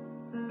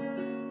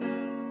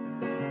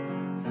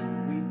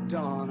 We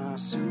don our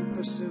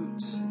super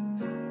suits,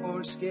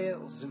 orange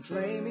scales and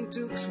flaming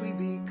toques. We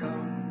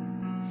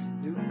become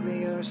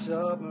nuclear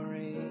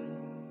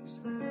submarines,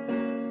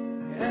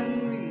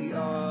 and we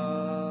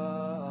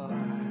are,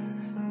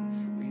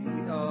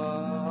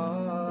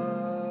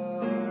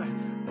 oh,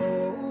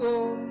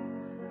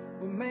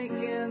 we're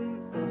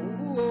making,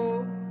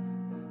 oh,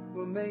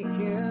 we're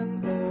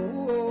making,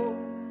 oh,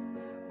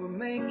 we're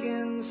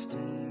making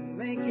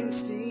steam,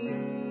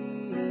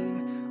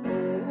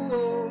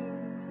 oh,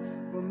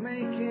 we're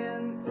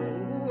making,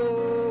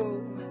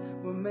 oh,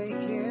 we're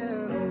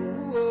making,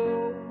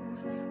 oh,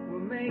 we're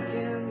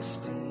making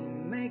steam.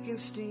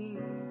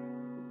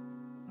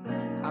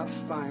 I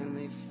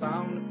finally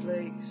found a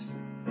place,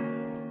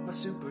 a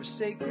super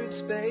sacred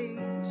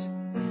space,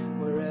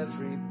 where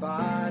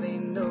everybody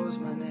knows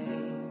my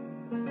name.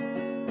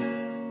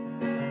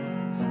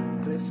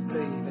 Cliff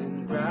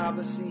Clavin, grab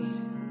a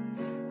seat.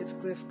 It's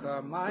Cliff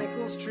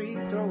Carmichael's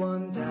treat. Throw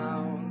one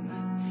down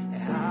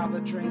and have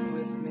a drink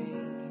with me.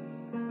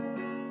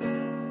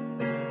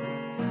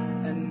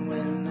 And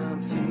when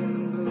I'm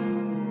feeling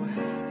blue,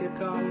 here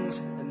comes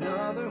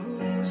another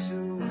who's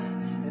who,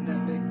 an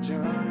epic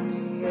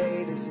journey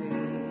A to Z.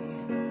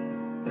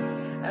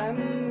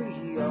 And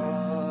we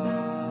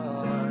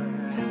are,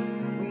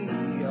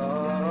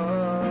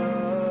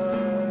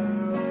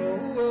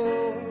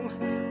 oh,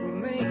 we're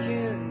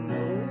making,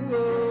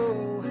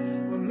 oh,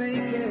 we're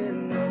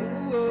making,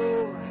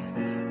 oh,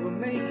 we're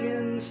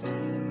making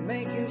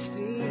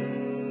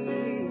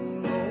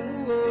steam,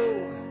 oh,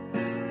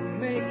 we're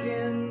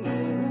making,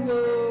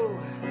 oh,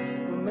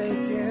 we're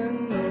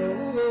making,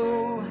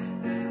 oh,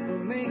 we're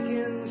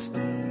making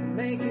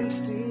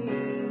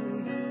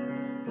steam.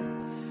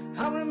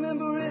 I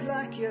remember it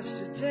like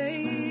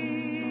yesterday,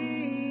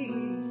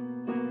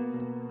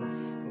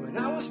 when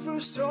I was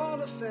first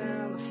told I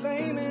found the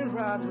flaming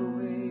right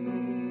away.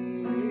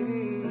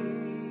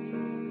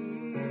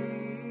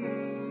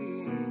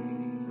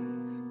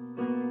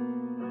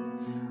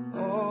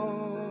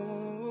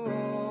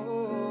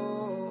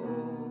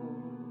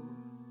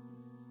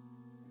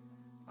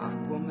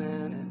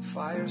 Aquaman and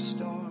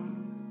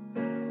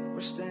Firestorm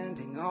were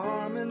standing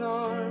arm in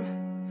arm,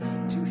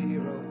 two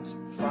heroes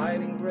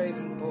fighting brave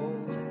and bold.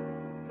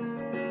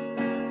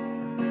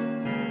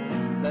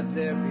 Let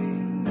there be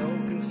no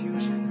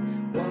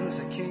confusion, one's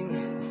a king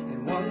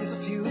and one's a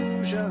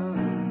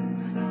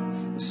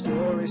fusion, with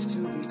stories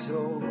to be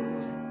told.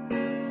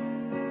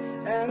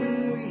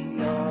 And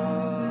we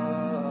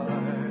are,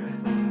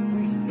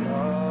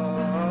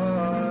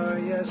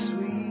 yes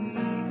we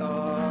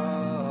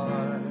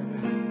are,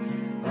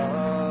 oh,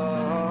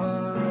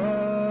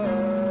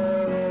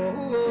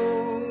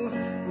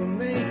 we're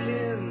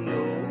making,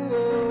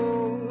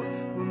 oh,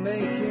 we're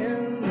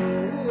making,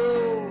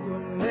 oh,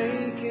 we're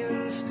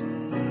making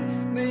steam,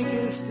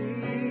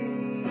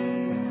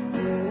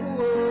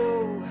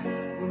 oh,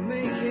 we're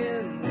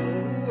making,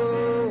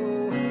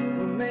 oh,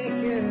 we're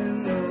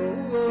making,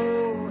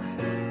 oh,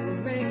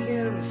 we're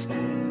making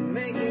steam,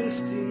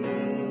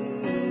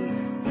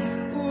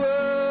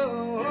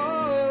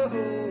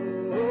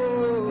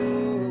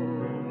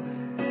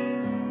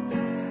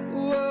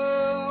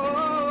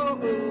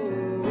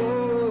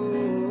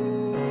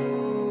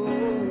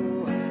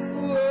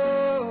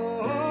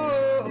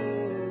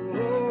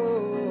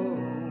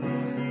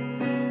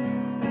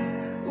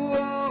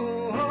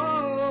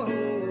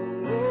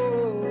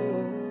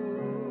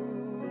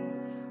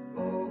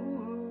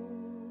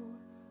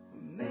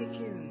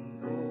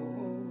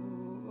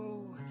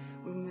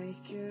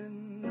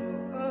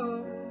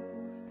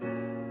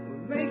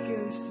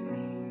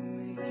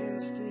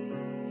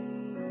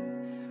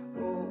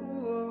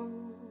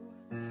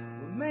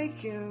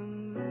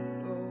 making,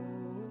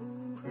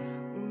 oh,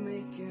 we're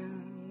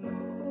making, oh,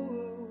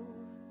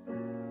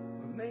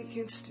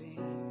 making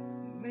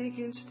steam,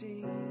 making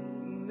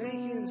steam,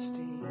 making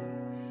steam,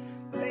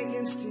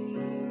 making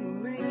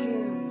steam,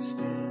 making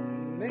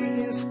steam,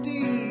 making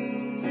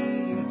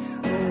steam.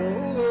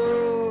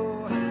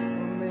 Oh, we're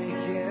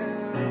making,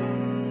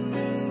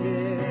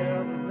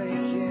 yeah, we're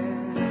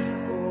making,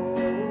 oh,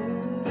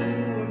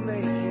 we're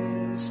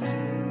making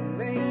steam,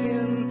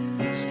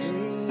 making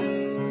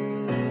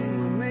steam,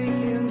 we're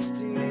making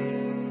steam.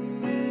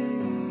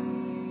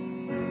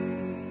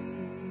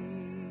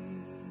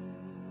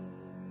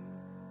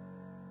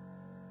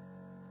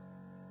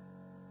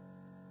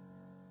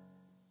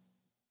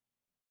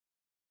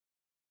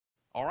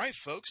 All right,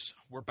 folks,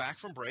 we're back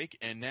from break,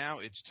 and now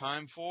it's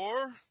time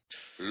for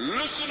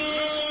Listener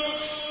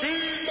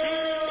feedback!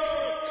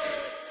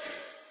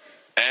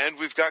 And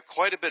we've got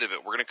quite a bit of it.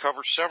 We're going to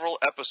cover several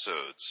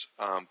episodes.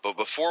 But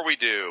before we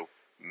do,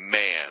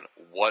 man,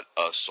 what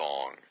a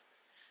song.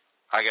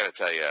 I got to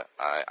tell you,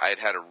 I've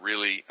had a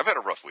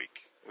rough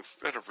week. I've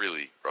had a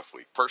really rough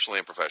week, personally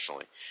and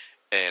professionally.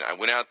 And I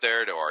went out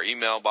there to our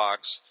email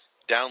box,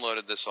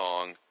 downloaded the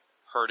song,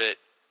 heard it.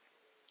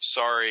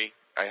 Sorry,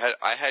 I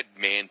had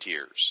man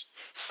tears.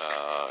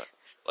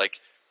 Like,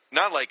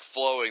 not like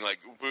flowing, like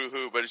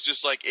boo-hoo, but it's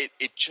just like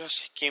it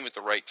just came at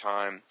the right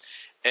time.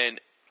 And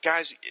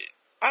guys,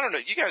 I don't know,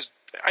 you guys,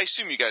 I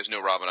assume you guys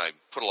know Rob and I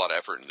put a lot of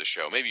effort into the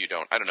show. Maybe you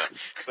don't. I don't know.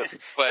 But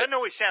Doesn't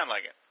always sound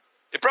like it.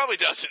 It probably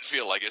doesn't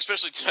feel like it,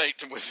 especially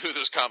tonight with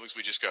those comics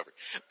we just covered.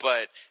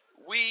 But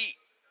we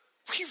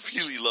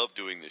really love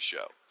doing this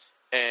show.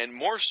 And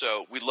more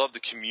so, we love the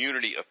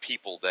community of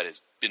people that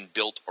has been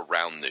built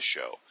around this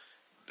show.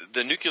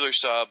 The Nuclear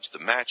Subs, the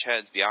Match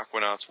Heads, the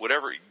Aquanauts,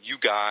 whatever you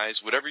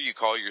guys, whatever you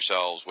call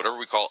yourselves, whatever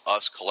we call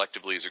us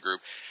collectively as a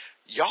group,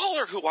 y'all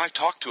are who I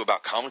talk to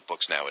about comic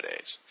books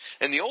nowadays.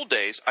 In the old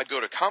days, I'd go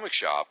to a comic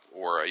shop,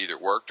 or I either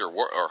worked or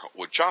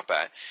would shop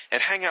at,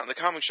 and hang out in the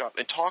comic shop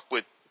and talk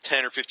with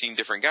 10 or 15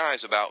 different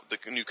guys about the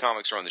new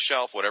comics are on the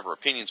shelf, whatever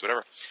opinions,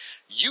 whatever.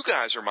 You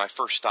guys are my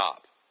first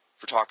stop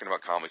for talking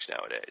about comics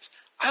nowadays.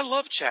 I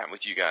love chatting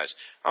with you guys.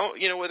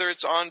 Whether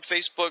it's on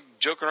Facebook,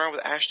 joking around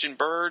with Ashton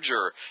Burge,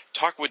 or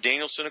talking with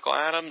Daniel Cynical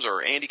Adams,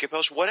 or Andy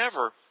Capelch,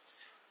 whatever.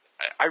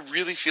 I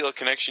really feel a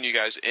connection to you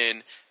guys,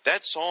 and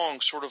that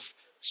song sort of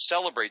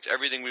celebrates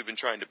everything we've been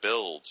trying to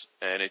build,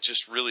 and it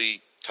just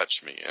really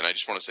touched me, and I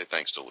just want to say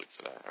thanks to Luke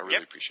for that. I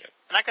really appreciate it.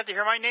 And I got to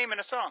hear my name in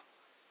a song.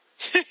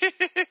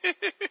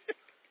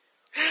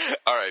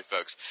 All right,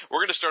 folks. We're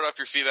going to start off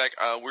your feedback.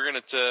 We're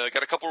going to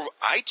got a couple of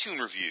iTunes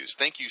reviews.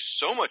 Thank you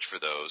so much for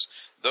those.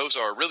 Those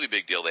are a really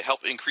big deal. They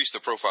help increase the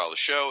profile of the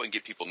show and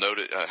get people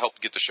help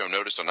get the show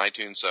noticed on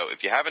iTunes. So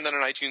if you haven't done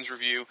an iTunes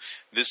review,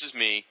 this is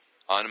me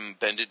on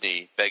bended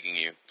knee begging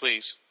you.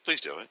 Please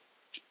do it.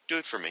 Do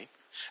it for me.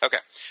 Okay,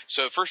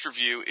 so first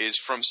review is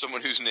from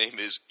someone whose name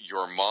is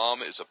Your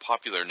Mom is a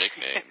Popular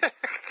Nickname.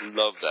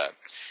 Love that.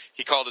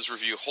 He called his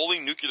review Holy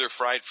Nuclear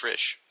Fried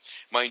Fish.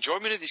 My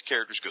enjoyment of these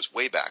characters goes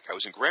way back. I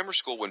was in grammar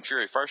school when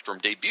Fury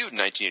Firestorm debuted in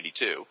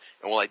 1982,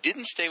 and while I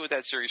didn't stay with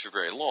that series for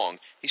very long,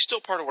 he's still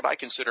part of what I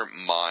consider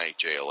my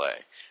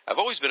JLA. I've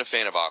always been a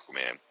fan of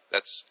Aquaman.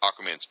 That's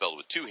Aquaman spelled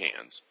with two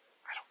hands.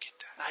 I don't get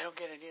that. I don't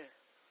get it either.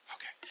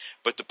 Okay.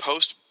 But the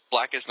post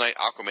Blackest Night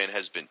Aquaman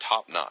has been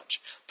top-notch.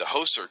 The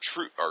hosts are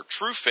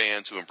true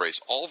fans who embrace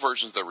all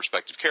versions of their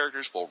respective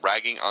characters while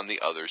ragging on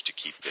the others to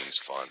keep things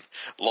fun.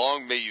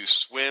 Long may you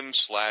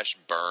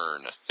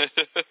swim/burn.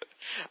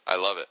 I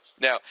love it.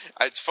 Now,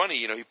 it's funny,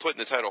 he put in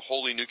the title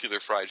Holy Nuclear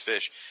Fried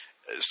Fish.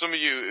 Some of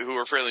you who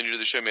are fairly new to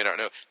the show may not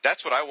know,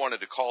 that's what I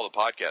wanted to call the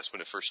podcast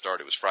when it first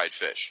started, was Fried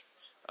Fish.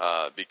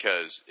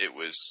 Because it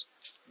was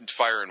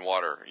fire and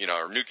water,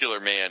 or Nuclear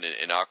Man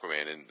in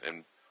Aquaman,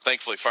 and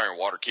thankfully, Fire and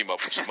Water came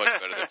up, which is much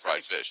better than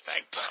Fried Fish.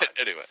 But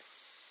anyway.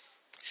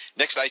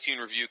 Next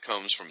iTunes review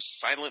comes from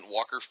Silent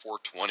Walker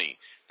 420.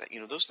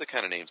 Those are the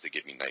kind of names that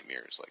give me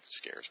nightmares, like,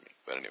 scares me.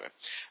 But anyway.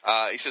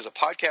 He says, a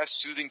podcast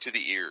soothing to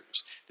the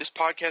ears. This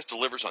podcast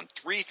delivers on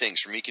three things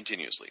for me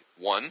continuously.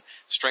 1,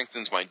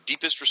 strengthens my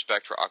deepest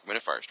respect for Aquaman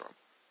and Firestorm.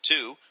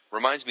 2,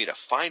 reminds me to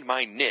find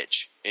my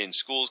niche in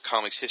school's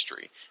comics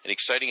history. An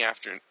exciting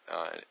afternoon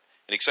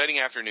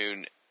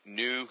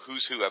new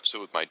Who's Who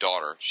episode with my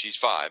daughter. She's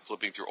 5,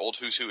 flipping through old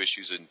Who's Who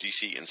issues in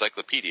DC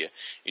Encyclopedia,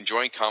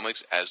 enjoying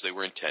comics as they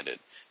were intended.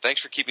 Thanks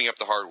for keeping up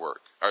the hard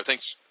work. Or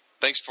thanks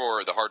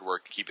for the hard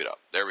work. Keep it up.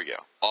 There we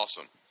go.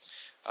 Awesome.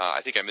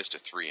 I think I missed a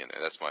 3 in there.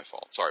 That's my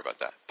fault. Sorry about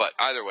that. But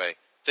either way,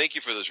 thank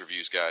you for those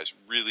reviews, guys.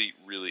 Really,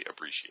 really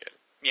appreciate it.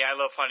 Yeah, I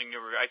love finding new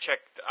reviews. I check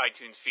the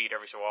iTunes feed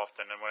every so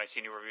often, and when I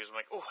see new reviews, I'm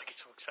like, oh, I get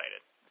so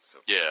excited. It's so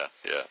cool.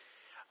 Yeah.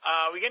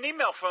 We get an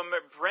email from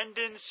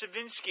Brendan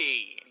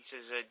Savinsky. He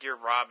says, Dear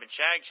Rob and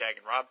Shag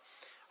and Rob,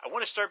 I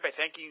want to start by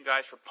thanking you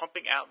guys for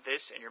pumping out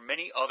this and your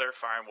many other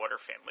Fire and Water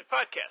family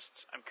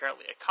podcasts. I'm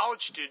currently a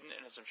college student,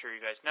 and as I'm sure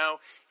you guys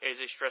know, it is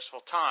a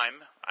stressful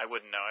time. I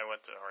wouldn't know. I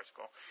went to art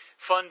school.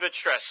 Fun but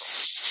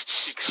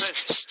stressful.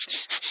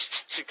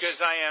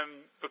 Because I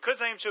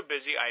am so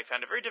busy, I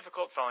found it very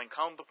difficult following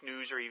comic book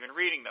news or even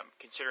reading them.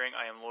 Considering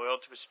I am loyal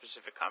to a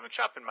specific comic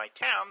shop in my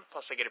town,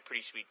 plus I get a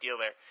pretty sweet deal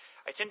there,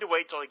 I tend to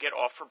wait till I get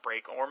off for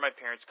break or my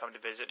parents come to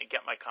visit and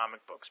get my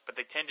comic books, but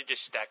they tend to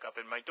just stack up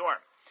in my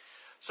dorm.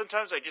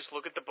 Sometimes I just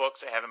look at the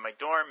books I have in my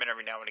dorm, and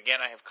every now and again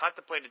I have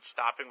contemplated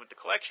stopping with the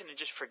collection and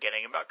just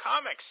forgetting about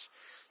comics.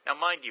 Now,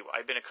 mind you,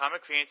 I've been a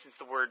comic fan since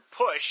the word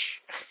push.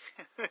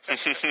 I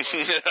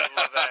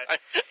love that.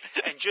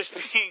 And just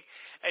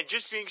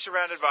being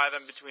surrounded by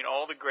them between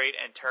all the great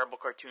and terrible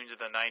cartoons of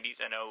the 90s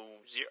and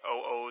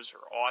 00s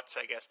or aughts,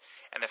 I guess,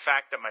 and the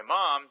fact that my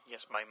mom,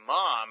 yes, my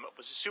mom,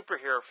 was a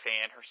superhero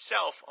fan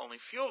herself only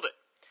fueled it.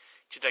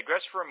 To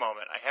digress for a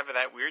moment, I have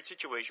that weird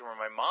situation where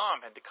my mom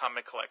had the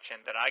comic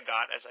collection that I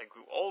got as I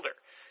grew older.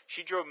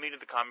 She drove me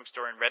to the comic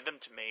store and read them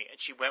to me, and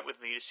she went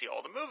with me to see all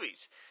the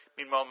movies.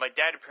 Meanwhile, my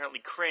dad apparently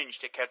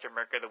cringed at Captain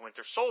America the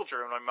Winter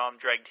Soldier, and my mom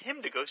dragged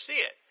him to go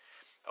see it.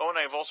 Oh, and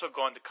I have also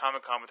gone to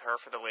Comic-Con with her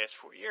for the last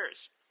 4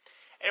 years.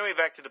 Anyway,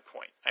 back to the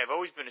point. I have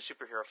always been a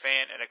superhero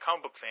fan and a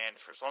comic book fan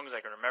for as long as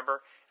I can remember,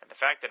 and the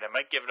fact that I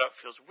might give it up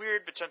feels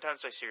weird, but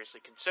sometimes I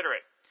seriously consider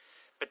it.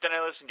 But then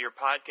I listened to your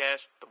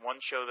podcast, the one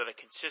show that I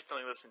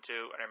consistently listen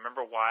to, and I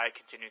remember why I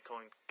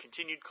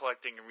continued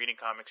collecting and reading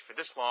comics for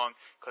this long,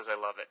 because I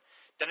love it.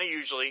 Then I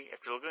usually,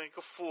 after looking like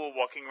a fool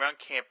walking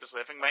around campus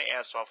laughing my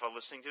ass off while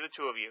listening to the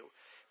two of you,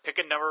 pick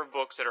a number of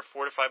books that are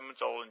 4 to 5 months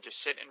old and just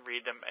sit and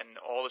read them,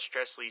 and all the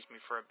stress leaves me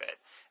for a bit.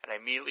 And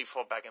I immediately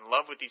fall back in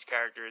love with these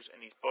characters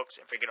and these books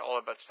and forget all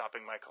about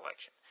stopping my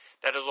collection.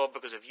 That is all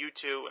because of you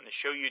two and the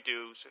show you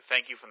do, so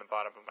thank you from the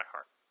bottom of my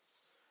heart.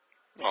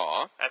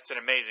 Aw. That's an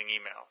amazing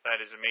email.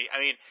 That is amazing.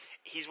 I mean,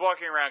 he's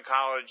walking around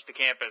college, the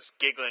campus,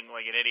 giggling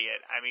like an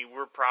idiot. I mean,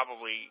 we're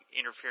probably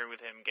interfering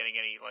with him getting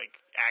any,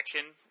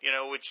 action,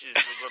 which is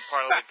what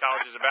part of what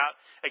college is about.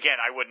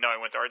 Again, I wouldn't know. I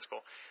went to art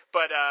school.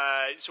 But,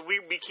 so we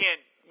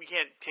can't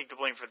take the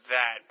blame for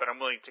that, but I'm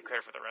willing to take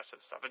credit for the rest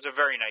of the stuff. It's a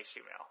very nice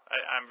email.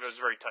 I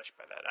was very touched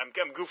by that. I'm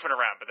goofing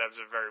around, but that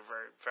was a very,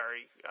 very,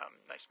 very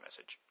nice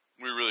message.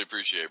 We really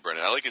appreciate it,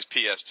 Brendan. I like his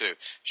PS, too.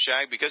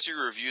 Shag, because of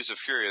your reviews of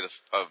Fury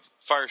of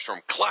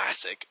Firestorm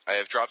Classic, I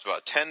have dropped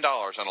about $10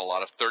 on a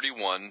lot of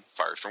 31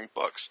 Firestorm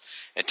books.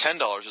 And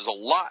 $10 is a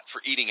lot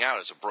for eating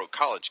out as a broke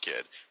college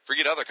kid.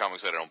 Forget other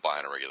comics that I don't buy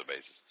on a regular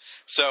basis.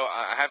 So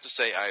I have to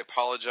say I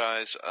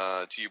apologize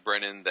to you,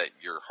 Brendan, that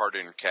your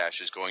hard-earned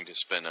cash is going to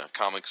spend on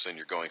comics and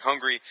you're going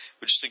hungry.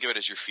 But just think of it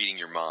as you're feeding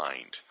your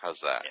mind. How's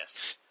that?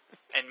 Yes.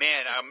 And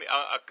man,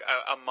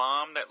 a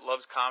mom that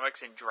loves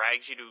comics and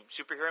drags you to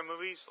superhero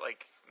movies,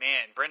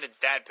 man, Brendan's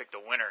dad picked a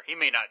winner. He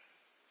may not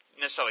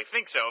necessarily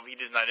think so if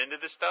he's not into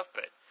this stuff,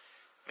 but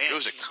man,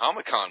 goes to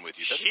Comic-Con with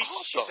you. That's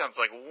awesome. She sounds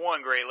like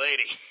one great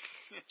lady.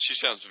 She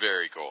sounds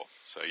very cool.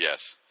 So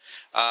yes,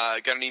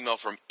 got an email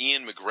from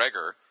Ian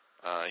McGregor.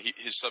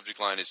 His subject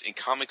line is, "In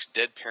comics,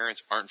 dead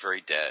parents aren't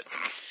very dead."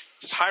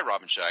 It says, "Hi,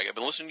 Rob and Shag. I've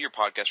been listening to your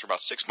podcast for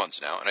about 6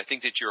 months now, and I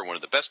think that you are one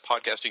of the best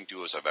podcasting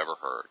duos I've ever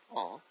heard." Aw,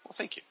 well,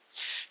 thank you.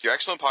 Your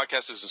excellent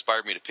podcast has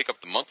inspired me to pick up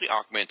the monthly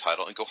Aquaman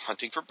title and go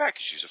hunting for back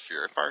issues of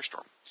Fury of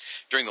Firestorm.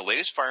 During the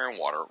latest Fire and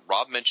Water,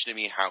 Rob mentioned to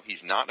me how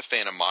he's not a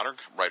fan of modern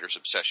writers'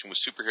 obsession with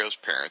superheroes'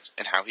 parents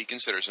and how he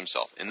considers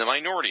himself in the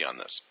minority on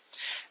this.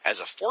 As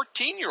a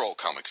 14-year-old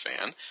comic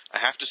fan, I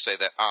have to say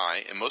that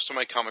I and most of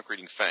my comic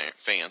reading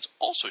fans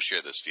also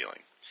share this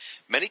feeling.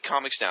 Many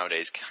comics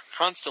nowadays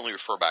constantly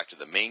refer back to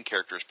the main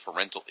character's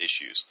parental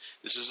issues.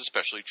 This is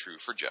especially true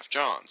for Geoff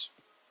Johns.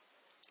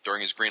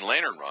 During his Green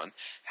Lantern run,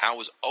 Hal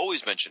was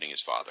always mentioning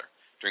his father.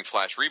 During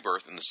Flash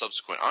Rebirth and the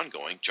subsequent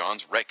ongoing,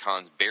 Johns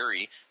retcons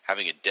Barry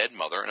having a dead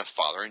mother and a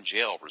father in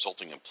jail,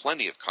 resulting in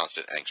plenty of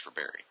constant angst for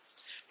Barry.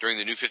 During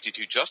the New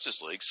 52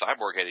 Justice League,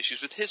 Cyborg had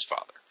issues with his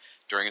father.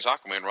 During his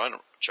Aquaman run,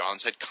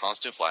 Johns had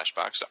constant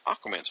flashbacks to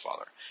Aquaman's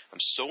father. I'm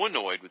so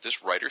annoyed with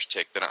this writer's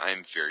tick that I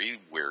am very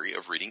wary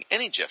of reading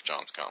any Geoff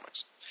Johns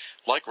comics.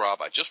 Like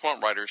Rob, I just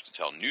want writers to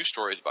tell new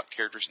stories about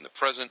characters in the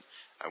present.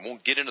 I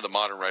won't get into the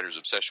modern writer's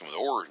obsession with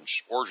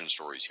origin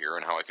stories here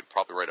and how I could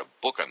probably write a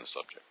book on the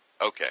subject.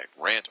 Okay,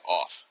 rant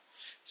off.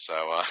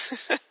 So,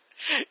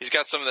 he's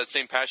got some of that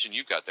same passion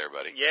you've got there,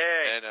 buddy.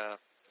 Yeah. And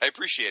I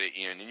appreciate it,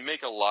 Ian. And you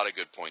make a lot of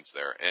good points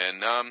there.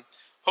 And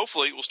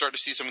hopefully we'll start to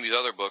see some of these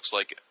other books,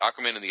 like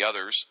Aquaman and the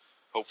Others,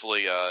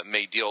 hopefully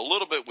may deal a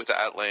little bit with the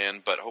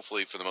Atlan, but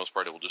hopefully for the most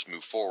part it will just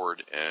move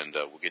forward, and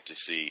we'll get to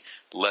see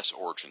less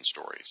origin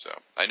stories. So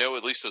I know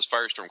at least those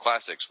Firestorm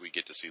Classics, we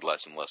get to see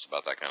less and less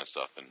about that kind of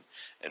stuff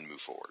and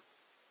move forward.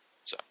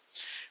 So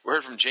we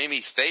heard from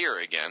Jamie Thayer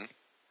again.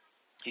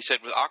 He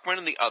said, "With Aquaman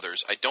and the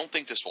Others, I don't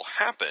think this will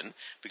happen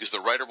because the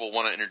writer will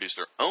want to introduce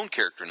their own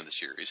character into the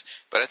series,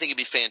 but I think it'd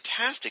be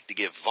fantastic to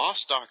give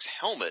Vostok's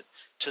helmet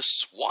to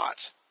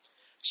Swat.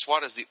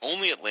 Swat is the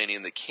only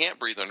Atlantean that can't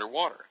breathe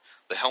underwater.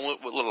 The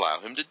helmet will allow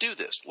him to do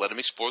this. Let him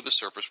explore the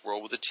surface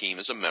world with the team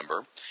as a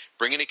member,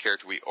 bring in a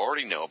character we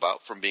already know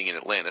about from being in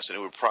Atlantis, and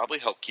it would probably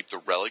help keep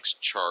the relics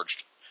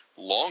charged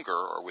longer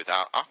or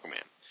without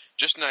Aquaman.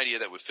 Just an idea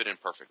that would fit in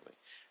perfectly.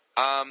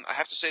 I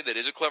have to say that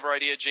is a clever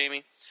idea,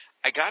 Jamie.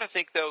 I gotta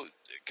think, though,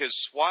 because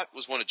SWAT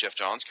was one of Jeff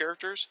Johns'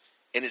 characters,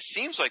 and it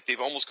seems like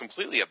they've almost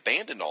completely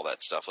abandoned all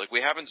that stuff. Like,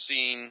 we haven't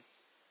seen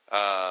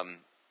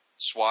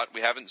SWAT.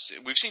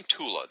 We've seen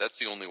Tula. That's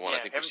the only one I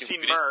think we've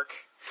seen. Haven't seen Merc.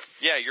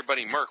 Yeah, your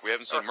buddy Merc. We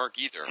haven't seen Merc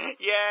either.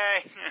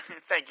 Yay!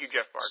 Thank you,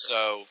 Jeff Parker.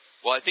 So,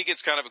 well, I think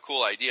it's kind of a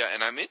cool idea,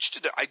 and I'm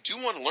interested. I do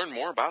want to learn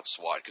more about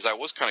SWAT because I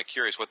was kind of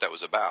curious what that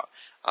was about.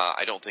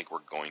 I don't think we're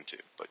going to,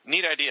 but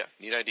neat idea.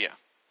 Neat idea.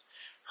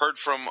 Heard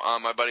from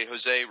my buddy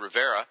Jose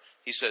Rivera.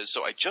 He says,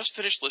 so I just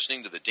finished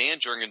listening to the Dan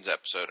Jurgens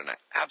episode, and I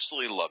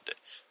absolutely loved it.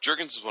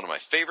 Jurgens is one of my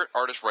favorite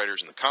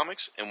artist-writers in the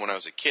comics, and when I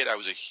was a kid, I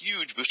was a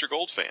huge Booster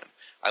Gold fan.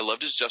 I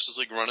loved his Justice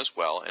League run as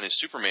well, and his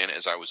Superman,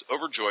 as I was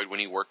overjoyed when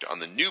he worked on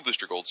the new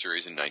Booster Gold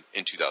series in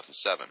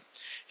 2007.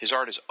 His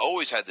art has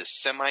always had this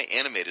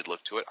semi-animated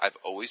look to it I've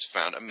always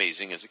found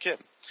amazing as a kid.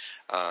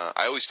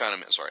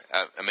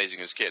 Amazing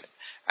as a kid.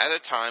 At a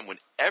time when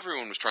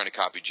everyone was trying to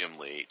copy Jim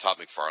Lee, Todd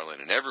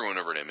McFarlane, and everyone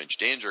over at Image,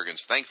 Dan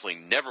Jurgens thankfully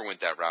never went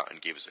that route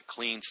and gave us a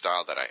clean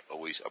style that I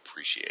always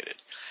appreciated.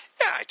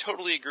 Yeah, I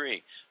totally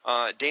agree.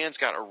 Dan's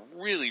got a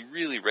really,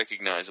 really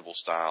recognizable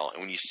style, and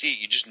when you see it,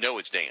 you just know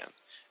it's Dan.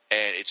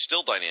 And it's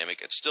still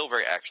dynamic, it's still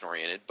very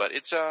action-oriented, but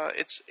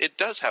it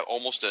does have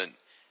almost an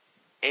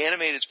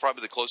animated. It's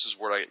probably the closest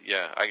word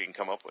I can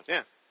come up with.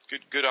 Yeah,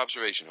 good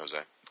observation, Jose.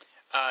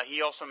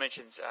 He also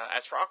mentions,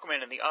 as for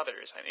Aquaman and the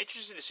others, I'm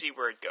interested to see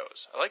where it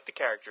goes. I like the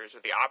characters,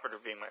 with the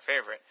Operative being my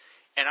favorite,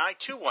 and I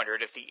too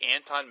wondered if the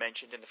Anton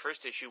mentioned in the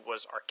first issue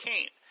was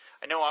Arcane.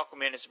 I know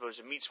Aquaman is supposed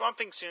to meet Swamp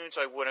Thing soon,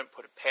 so I wouldn't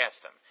put it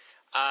past them.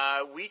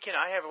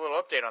 I have a little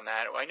update on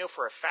that. I know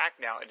for a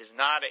fact now it is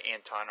not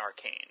Anton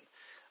Arcane.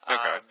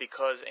 Okay.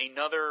 Because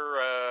another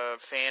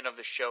fan of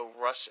the show,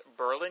 Russ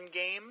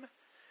Burlingame,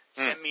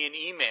 sent me an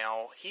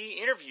email.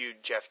 He interviewed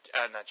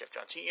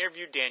He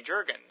interviewed Dan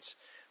Jurgens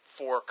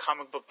for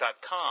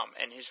comicbook.com,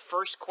 and his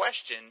first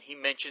question, he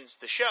mentions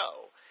the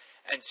show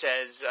and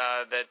says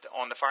that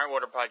on the Fire and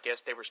Water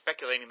podcast they were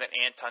speculating that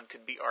Anton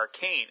could be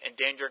Arcane, and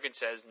Dan Jurgens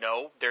says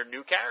no, they're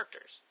new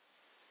characters.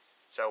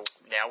 So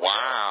now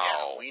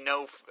we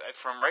know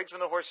from right from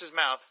the horse's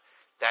mouth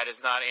that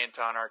is not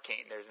Anton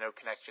Arcane. There's no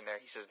connection there.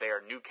 He says they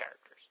are new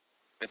characters.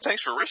 And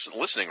thanks for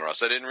listening,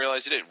 Russ. I didn't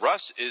realize you did.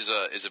 Russ is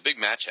a big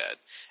match head,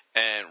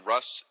 and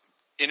Russ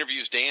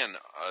interviews Dan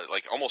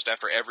like almost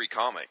after every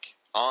comic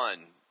on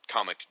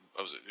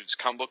it's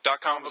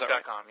comicbook.com?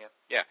 Comicbook.com, yeah.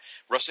 Yeah.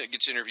 Russ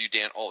gets to interview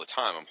Dan all the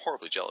time. I'm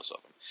horribly jealous of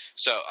him.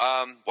 So,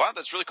 wow,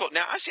 that's really cool.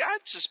 Now, I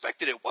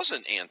suspected it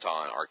wasn't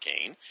Anton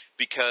Arcane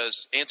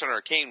because Anton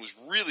Arcane was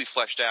really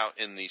fleshed out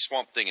in the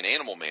Swamp Thing and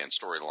Animal Man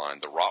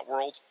storyline, the Rot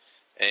World,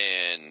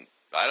 and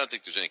I don't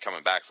think there's any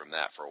coming back from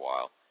that for a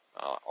while.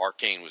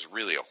 Arcane was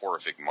really a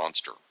horrific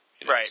monster.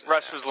 Right.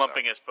 Russ was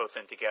lumping us both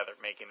in together,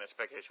 making the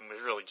speculation. It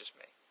was really just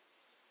me.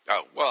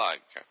 Oh, well,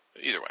 okay.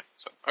 Either way.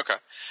 So, okay.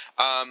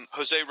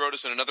 Jose wrote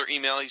us in another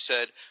email. He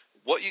said,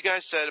 what you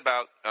guys said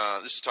about,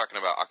 this is talking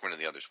about Aquaman and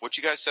the others, what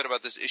you guys said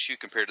about this issue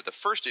compared to the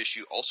first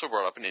issue also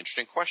brought up an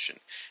interesting question.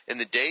 In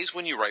the days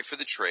when you write for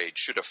the trade,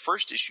 should a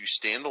first issue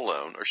stand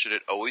alone, or should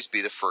it always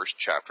be the first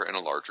chapter in a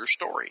larger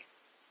story?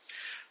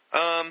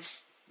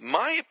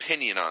 My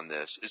opinion on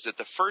this is that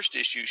the first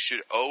issue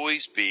should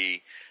always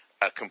be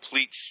a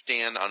complete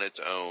stand on its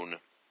own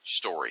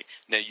story.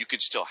 Now, you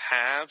could still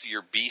have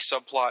your B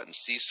subplot and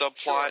C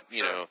subplot,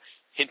 sure.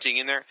 Hinting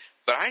in there,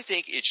 but I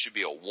think it should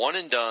be a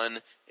one-and-done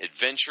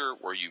adventure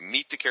where you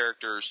meet the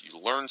characters, you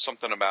learn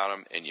something about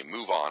them, and you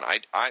move on.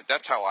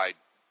 That's how I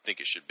think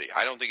it should be.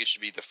 I don't think it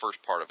should be the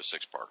first part of a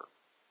six-parter.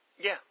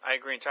 Yeah, I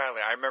agree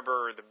entirely. I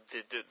remember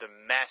the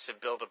massive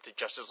build-up to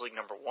Justice League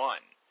number 1,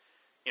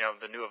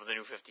 the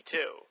new 52.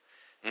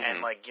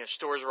 Mm-hmm. And,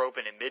 stores were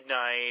open at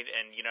midnight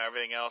and,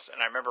 everything else.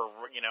 And I remember,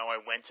 I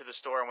went to the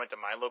store. I went to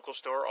my local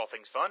store, All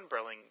Things Fun,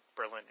 Berlin,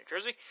 New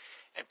Jersey,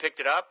 and picked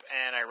it up.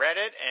 And I read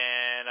it,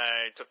 and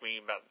it took me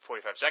about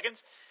 45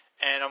 seconds.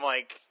 And I'm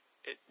like,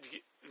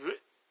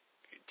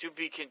 to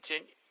be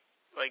continued.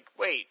 Like,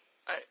 wait,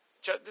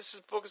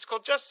 this book is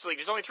called Justice League.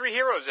 There's only 3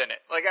 heroes in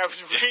it. Like, I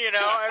was,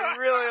 I'm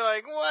really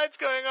like, what's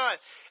going on?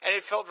 And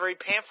it felt very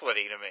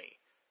pamphlet-y to me.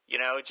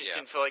 It just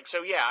didn't feel like.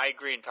 So yeah, I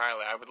agree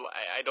entirely.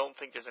 I don't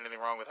think there's anything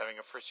wrong with having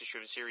a first issue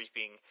of a series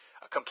being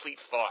a complete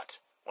thought,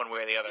 one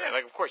way or the other. Yeah.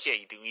 Like, of course,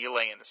 you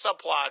lay in the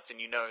subplots and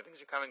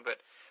things are coming, but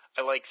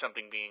I like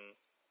something being,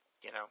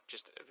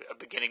 just a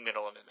beginning,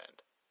 middle, and an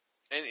end.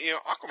 And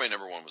Aquaman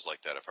number 1 was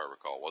like that, if I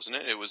recall, wasn't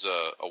it? It was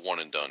a one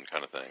and done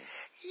kind of thing.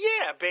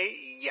 Yeah,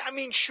 I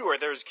mean, sure,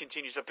 there was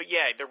continuous stuff, but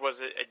yeah, there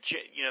was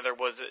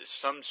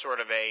some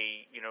sort of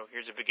a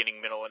here's a beginning,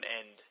 middle, and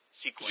end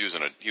sequence.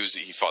 Because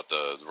he fought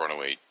the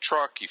runaway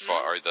truck. He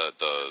fought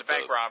the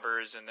bank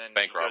robbers, and then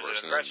the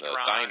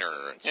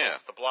diner, and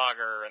the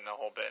blogger, and the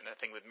whole bit, and the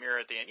thing with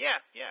Mira at the end. Yeah,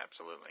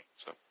 absolutely.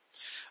 So,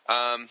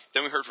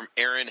 then we heard from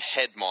Aaron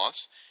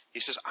Headmoss. He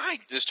says,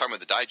 this is talking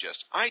about the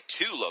digest. I,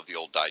 too, love the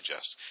old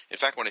digests. In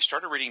fact, when I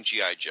started reading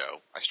G.I.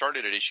 Joe, I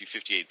started at issue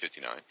 58 and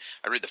 59.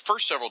 I read the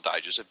first several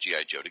digests of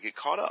G.I. Joe to get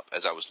caught up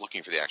as I was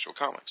looking for the actual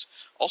comics.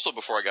 Also,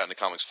 before I got into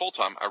comics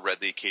full-time, I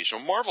read the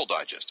occasional Marvel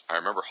digest. I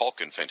remember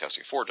Hulk and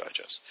Fantastic Four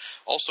digest.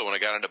 Also, when I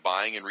got into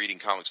buying and reading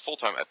comics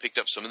full-time, I picked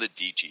up some of the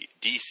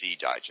DC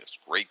digests.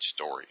 Great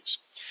stories.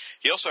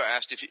 He also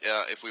asked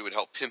if we would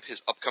help pimp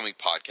his upcoming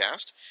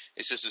podcast.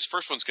 He says his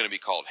first one's going to be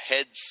called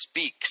Head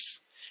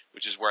Speaks,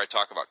 which is where I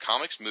talk about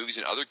comics, movies,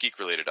 and other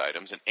geek-related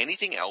items, and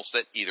anything else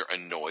that either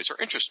annoys or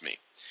interests me.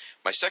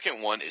 My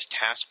second one is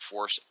Task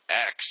Force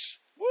X,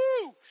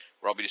 woo!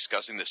 Where I'll be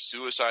discussing the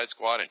Suicide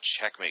Squad and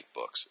Checkmate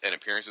books, and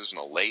appearances in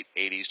the late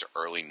 80s to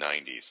early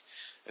 90s.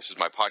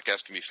 My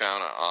podcast can be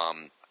found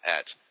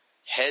at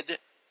Head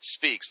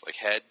Speaks, like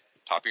head,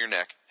 top of your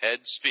neck,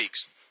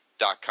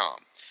 headspeaks.com.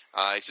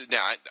 He says,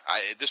 now,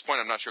 at this point,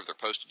 I'm not sure if they're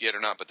posted yet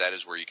or not, but that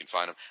is where you can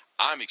find them.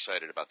 I'm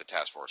excited about the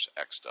Task Force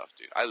X stuff,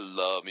 dude. I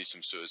love me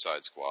some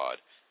Suicide Squad,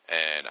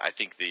 and I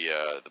think the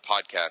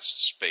podcast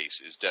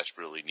space is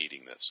desperately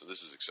needing this, so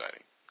this is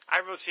exciting.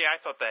 I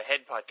thought the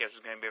Head podcast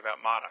was going to be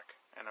about MODOK,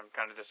 and I'm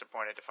kind of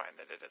disappointed to find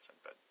that it isn't.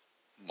 But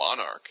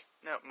Monarch?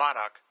 No,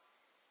 MODOK.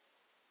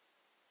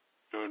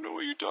 I don't know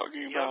what you're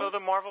talking about. You don't know the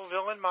Marvel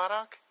villain,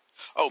 MODOK?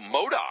 Oh,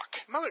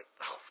 MODOK. Oh,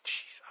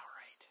 jeez, all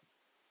right.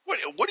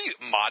 What are you,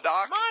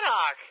 MODOK?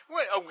 MODOK.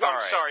 What? Oh, I'm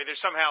right. sorry. There's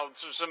some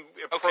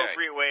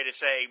appropriate way to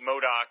say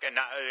MODOK, and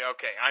not,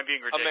 okay, I'm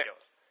being ridiculous.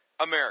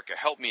 America,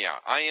 help me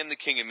out. I am the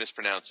king of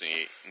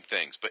mispronouncing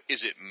things, but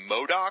is it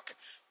MODOK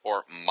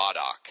or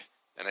MODOK?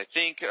 And I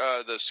think the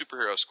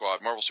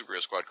Marvel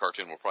Superhero Squad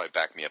cartoon will probably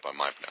back me up on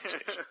my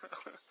pronunciation.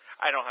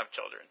 I don't have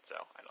children, so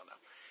I don't know.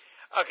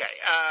 Okay.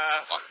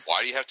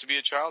 Why do you have to be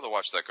a child to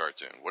watch that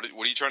cartoon? What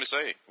are you trying to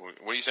say? What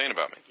are you saying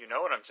about me? You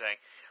know what I'm saying.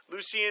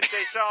 Lucien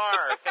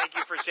Cesar, thank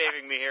you for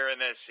saving me here in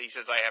this. He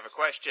says, I have a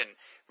question.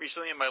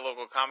 Recently in my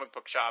local comic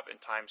book shop in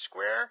Times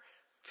Square,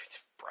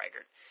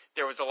 braggart,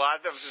 there was a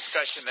lot of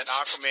discussion that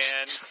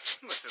Aquaman,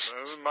 this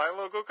is my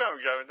local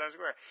comic shop in Times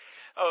Square,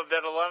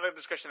 that a lot of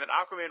discussion that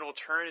Aquaman will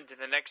turn into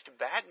the next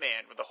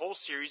Batman with a whole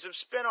series of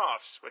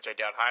spin-offs, which I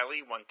doubt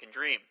highly, one can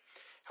dream.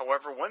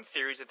 However, one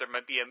theory is that there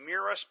might be a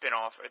Mera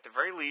spin-off, or at the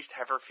very least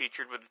have her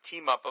featured with a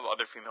team-up of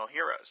other female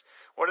heroes.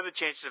 What are the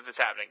chances of this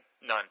happening?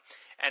 None.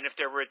 And if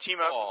there were a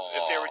team-up,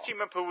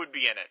 who would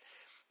be in it?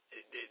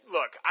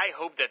 Look, I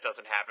hope that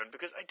doesn't happen,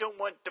 because I don't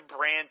want the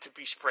brand to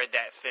be spread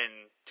that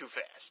thin too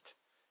fast.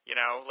 You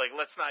know,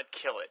 let's not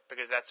kill it,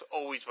 because that's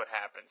always what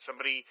happens.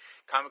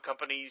 Comic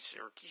companies,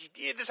 or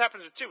this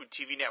happens with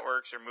TV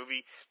networks or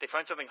movie, they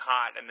find something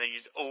hot and they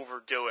just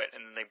overdo it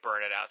and then they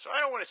burn it out. So I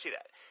don't want to see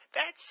that.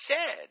 That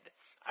said,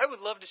 I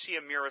would love to see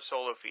a Mera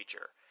solo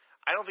feature.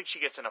 I don't think she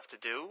gets enough to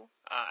do.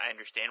 I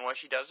understand why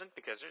she doesn't,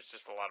 because there's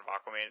just a lot of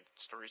Aquaman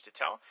stories to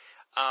tell.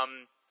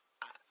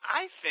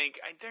 I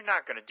think they're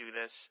not going to do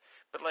this,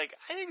 but I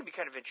think it'd be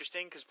kind of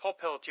interesting, because Paul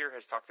Pelletier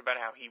has talked about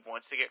how he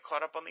wants to get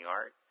caught up on the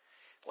art.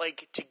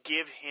 To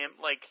give him,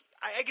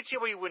 I can see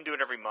why you wouldn't do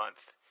it every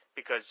month,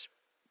 because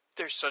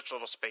there's such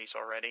little space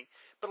already.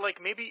 But,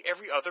 maybe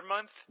every other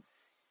month,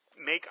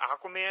 make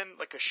Aquaman,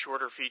 a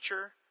shorter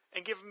feature,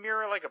 and give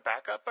Mera, a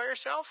backup by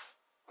herself.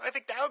 I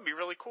think that would be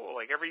really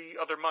cool. Every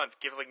other month,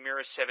 give,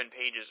 Mera 7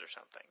 pages or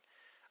something.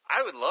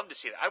 I would love to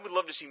see that. I would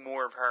love to see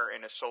more of her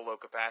in a solo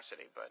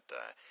capacity, but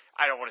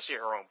I don't want to see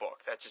her own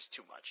book. That's just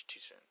too much,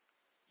 too soon.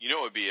 You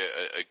know, it would be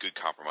a good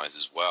compromise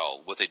as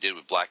well. What they did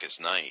with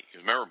Blackest Night.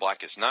 Remember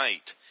Blackest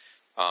Night?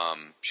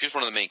 She was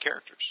one of the main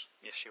characters.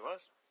 Yes, she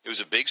was. It was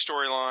a big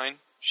storyline.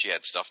 She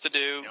had stuff to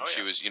do. Oh, yeah.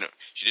 She was,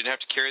 she didn't have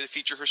to carry the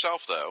feature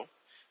herself, though.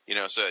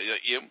 So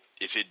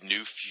if it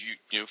knew,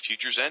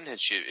 Future's End,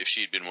 if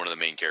she had been one of the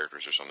main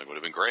characters or something, would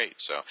have been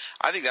great. So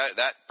I think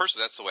that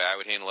personally, that's the way I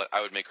would handle it.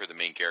 I would make her the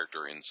main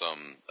character in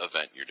some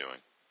event you're doing.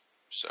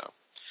 So.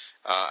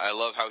 I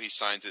love how he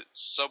signs it,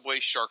 Subway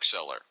Shark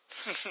Seller.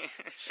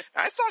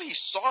 I thought he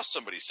saw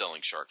somebody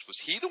selling sharks. Was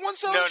he the one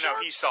selling sharks?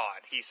 No, he saw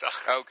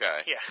it. Okay.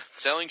 Yeah.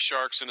 Selling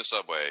sharks in a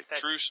Subway.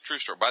 True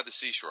story. By the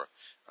seashore.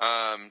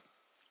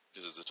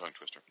 This is a tongue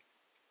twister.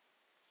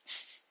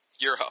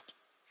 You're up.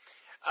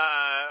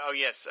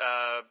 Yes.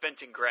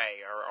 Benton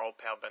Gray, our old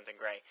pal Benton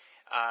Gray.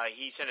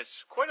 He sent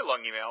us quite a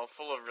long email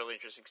full of really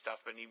interesting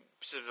stuff, but he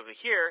specifically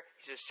here,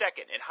 he says,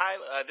 second,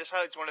 this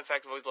highlights one of the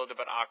facts I've always loved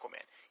about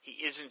Aquaman.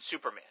 He isn't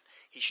Superman.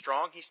 He's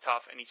strong, he's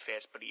tough, and he's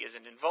fast, but he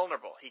isn't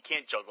invulnerable. He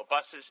can't juggle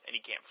buses, and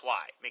he can't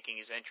fly, making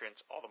his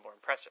entrance all the more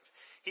impressive.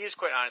 He is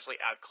quite honestly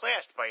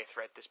outclassed by a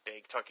threat this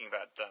big, talking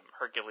about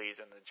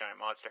Hercules and the giant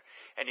monster,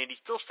 and yet he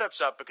still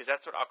steps up because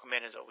that's what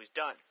Aquaman has always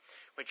done.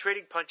 When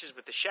trading punches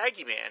with the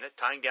Shaggy Man,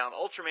 tying down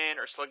Ultraman,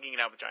 or slugging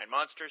it out with giant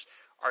monsters,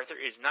 Arthur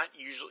is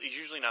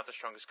usually not the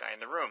strongest guy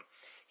in the room.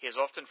 He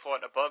has often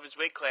fought above his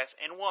weight class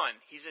and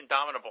won. He's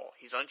indomitable,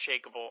 he's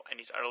unshakable,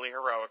 and he's utterly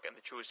heroic in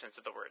the truest sense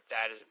of the word.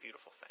 That is a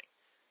beautiful thing.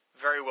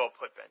 Very well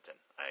put, Benton.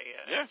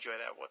 I enjoy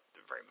that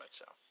very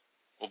much so.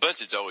 Well,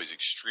 Benton's always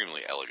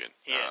extremely elegant.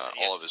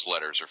 All of his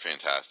letters are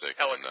fantastic.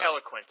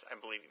 Eloquent, I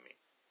believe you mean.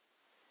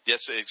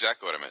 That's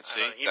exactly what I meant.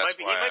 See, he might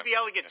be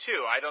elegant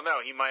too. I don't know.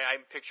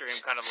 I'm picturing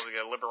him kind of like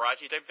a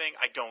Liberace type thing.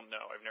 I don't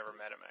know. I've never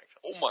met him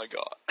actually. Oh my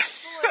god.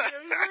 Well,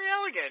 he's very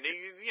elegant.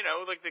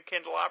 Like the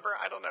candelabra.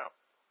 I don't know.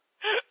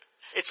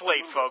 It's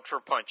late, folks. We're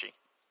punchy.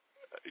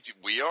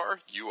 We are?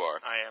 You are.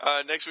 I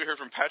am. Next we heard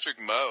from Patrick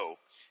Moe.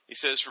 He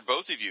says, for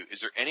both of you,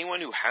 is there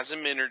anyone who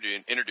hasn't been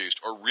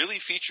introduced or really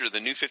featured in the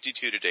New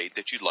 52 to date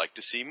that you'd like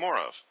to see more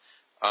of?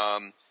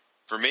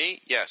 For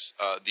me, yes,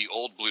 the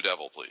old Blue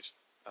Devil, please.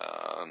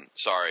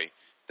 Sorry,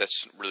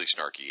 that's really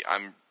snarky.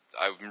 I'm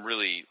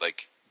really,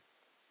 like,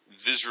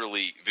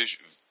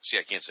 see,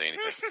 I can't say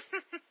anything.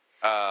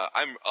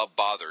 I'm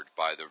bothered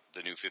by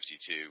the new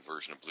 52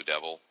 version of Blue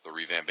Devil, the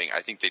revamping.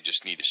 I think they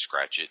just need to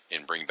scratch it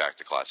and bring back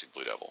the classic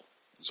Blue Devil.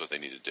 That's what they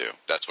need to do.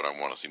 That's what I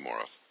want to see more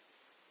of.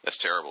 That's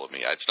terrible of me.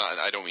 It's not.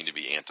 I don't mean to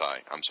be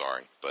anti. I'm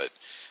sorry, but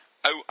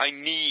I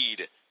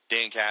need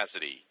Dan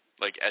Cassidy,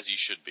 like, as he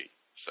should be.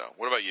 So,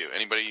 what about you?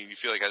 Anybody you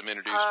feel like hasn't been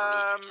introduced?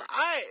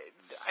 I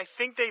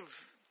think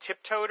they've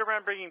tiptoed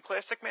around bringing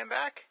Plastic Man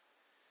back,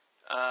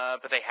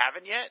 but they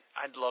haven't yet.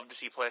 I'd love to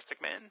see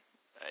Plastic Man,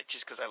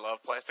 just because I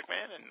love Plastic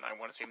Man and I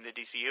want to see him in the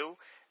DCU.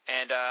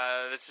 And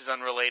this is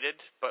unrelated,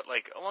 but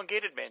like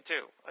Elongated Man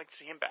too. I'd like to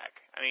see him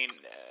back. I mean,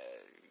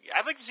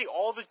 I'd like to see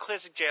all the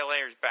classic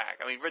JLAers back.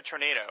 I mean, Red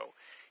Tornado.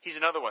 He's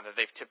another one that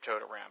they've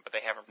tiptoed around, but they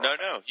haven't. No,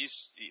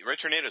 Red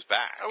Tornado's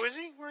back. Oh, is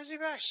he? Where is he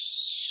back?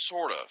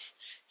 Sort of.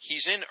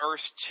 He's in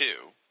Earth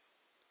 2.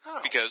 Oh,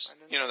 because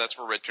that's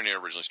where Red Tornado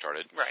originally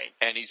started. Right.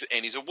 And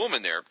he's a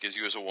woman there because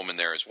he was a woman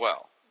there as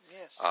well.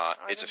 Yes.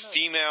 It's a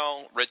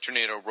female Red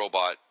Tornado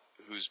robot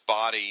whose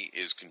body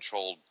is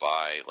controlled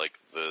by like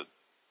the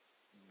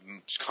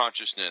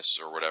consciousness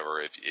or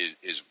whatever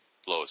is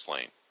Lois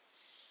Lane.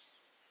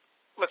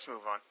 Let's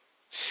move on.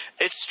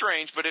 It's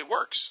strange, but it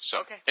works.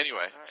 So okay. Anyway,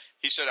 right.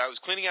 He said, I was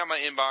cleaning out my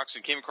inbox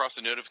and came across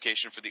the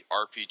notification for the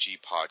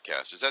RPG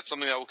podcast. Is that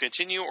something that will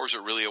continue, or is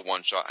it really a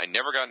one-shot? I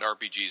never got into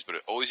RPGs, but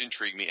it always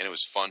intrigued me, and it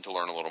was fun to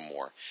learn a little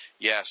more.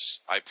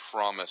 Yes, I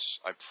promise.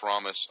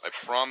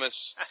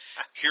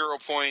 Hero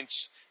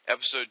Points,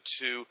 Episode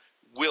 2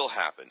 will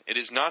happen. It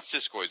is not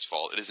Siskoid's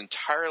fault. It is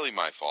entirely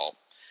my fault.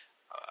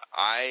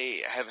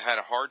 I have had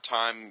a hard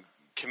time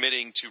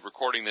committing to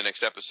recording the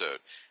next episode,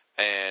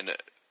 and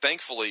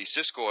thankfully,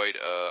 Siskoid,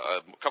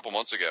 a couple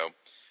months ago,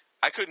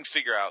 I couldn't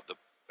figure out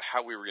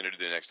how we were going to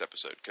do the next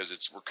episode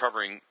because we're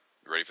covering,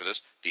 you ready for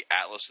this? The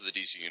Atlas of the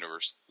DC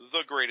Universe,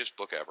 the greatest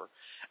book ever.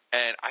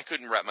 And I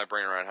couldn't wrap my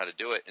brain around how to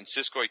do it. And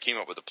Siskoid came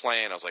up with a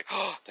plan. I was like,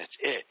 oh, that's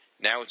it.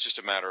 Now it's just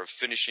a matter of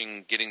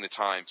finishing, getting the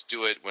time to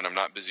do it when I'm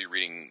not busy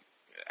reading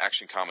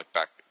action comic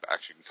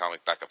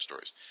backup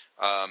stories.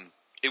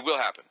 It will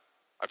happen.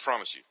 I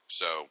promise you.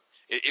 So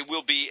it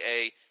will be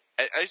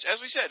as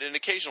we said, an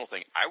occasional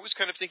thing. I was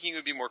kind of thinking it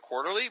would be more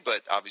quarterly,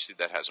 but obviously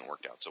that hasn't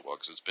worked out so well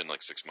because it's been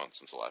like 6 months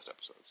since the last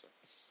episode. So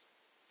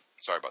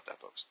sorry about that,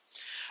 folks.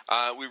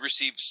 We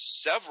received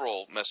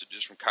several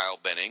messages from Kyle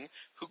Benning,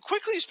 who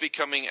quickly is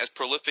becoming as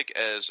prolific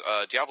as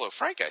Diablo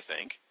Frank, I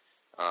think.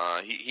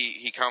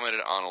 He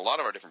commented on a lot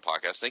of our different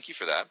podcasts. Thank you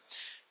for that.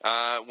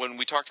 When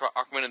we talked about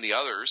Aquaman and the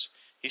Others,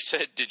 he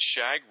said, did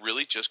Shag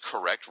really just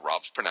correct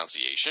Rob's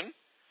pronunciation?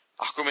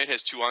 Aquaman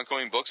has 2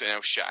 ongoing books, and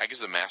now Shag is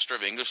the master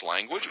of English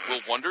language.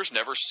 Will wonders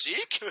never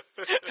cease?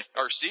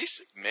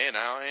 Man,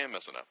 now I am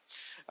messing up.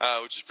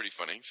 Which is pretty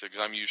funny, because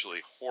I'm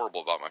usually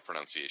horrible about my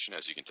pronunciation,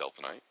 as you can tell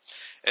tonight.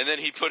 And then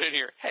he put in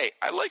here, hey,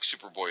 I like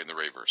Superboy and the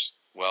Ravers.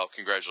 Well,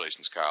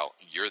 congratulations, Kyle.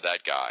 You're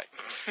that guy.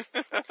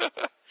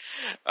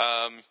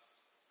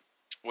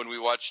 When we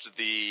watched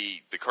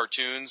the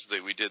cartoons,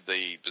 we did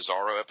the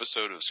Bizarro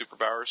episode of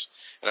Superpowers,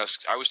 and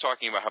I was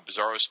talking about how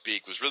Bizarro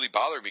speak was really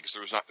bothering me because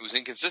it was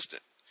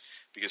inconsistent.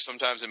 Because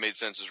sometimes it made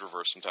sense as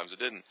reverse, sometimes it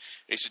didn't. And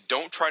he said,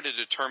 don't try to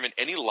determine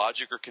any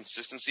logic or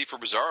consistency for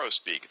Bizarro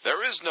speak.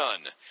 There is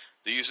none.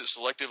 They use it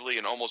selectively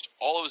in almost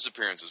all of his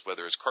appearances,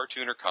 whether it's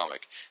cartoon or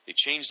comic. They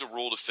change the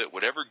rule to fit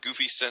whatever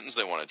goofy sentence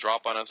they want to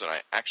drop on us, and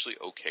I'm actually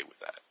okay with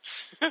that.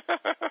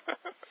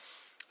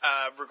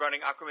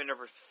 Regarding Aquaman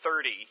number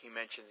 30, he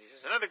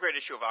says, another great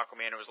issue of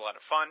Aquaman. It was a lot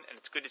of fun, and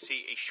it's good to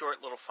see a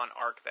short little fun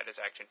arc that is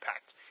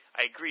action-packed.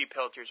 I agree,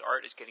 Pelletier's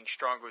art is getting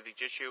stronger with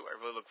each issue. I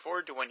really look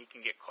forward to when he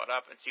can get caught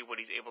up and see what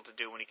he's able to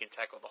do when he can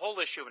tackle the whole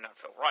issue and not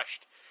feel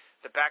rushed.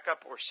 The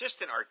backup or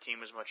assistant art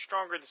team is much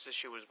stronger this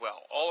issue as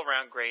well. All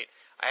around great.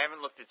 I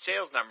haven't looked at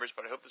sales numbers,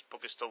 but I hope this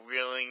book is still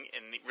really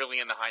in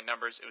the high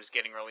numbers it was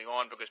getting early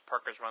on because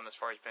Parker's run this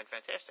far has been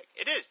fantastic.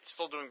 It is. It's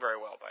still doing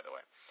very well, by the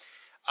way.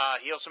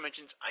 He also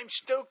mentions, I'm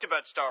stoked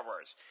about Star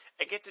Wars.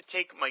 I get to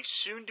take my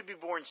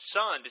soon-to-be-born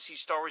son to see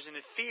Star Wars in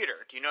the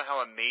theater. Do you know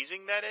how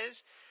amazing that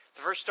is?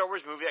 The first Star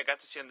Wars movie I got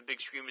to see on the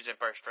big screen was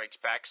Empire Strikes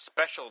Back,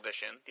 Special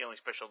Edition, the only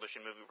Special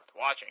Edition movie worth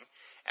watching,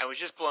 and was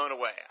just blown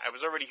away. I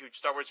was already a huge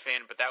Star Wars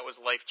fan, but that was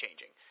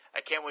life-changing.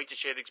 I can't wait to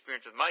share the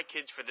experience with my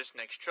kids for this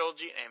next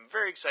trilogy, and I'm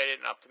very excited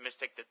and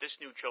optimistic that this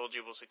new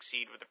trilogy will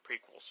succeed where the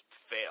prequels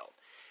failed.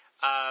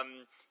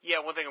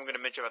 One thing I'm going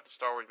to mention about the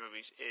Star Wars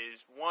movies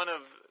is one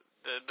of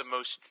the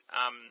most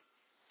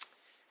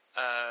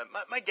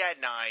my dad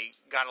and I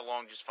got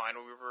along just fine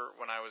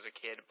when I was a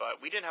kid,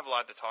 but we didn't have a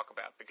lot to talk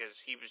about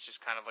because he was just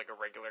kind of like a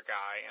regular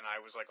guy, and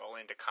I was like all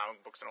into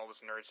comic books and all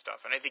this nerd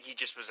stuff, and I think he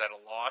just was at a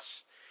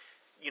loss,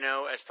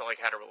 as to like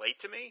how to relate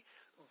to me.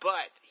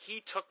 But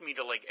he took me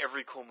to like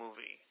every cool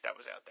movie that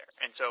was out there,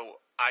 and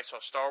so I saw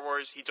Star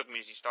Wars. He took me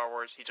to see Star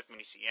Wars. He took me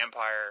to see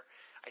Empire.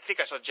 I think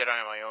I saw Jedi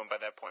on my own by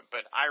that point,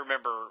 but I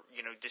remember,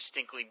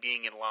 distinctly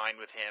being in line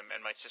with him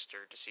and my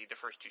sister to see the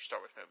first two Star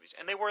Wars movies,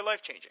 and they were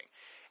life-changing.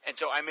 And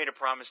so I made a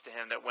promise to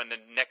him that when the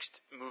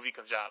next movie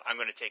comes out, I'm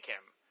going to take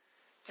him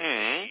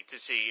to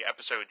see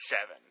Episode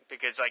 7,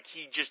 because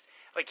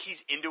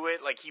he's into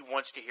it, like he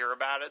wants to hear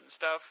about it and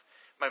stuff.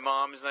 My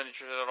mom is not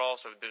interested at all,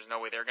 so there's no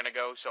way they're going to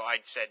go. So I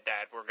said,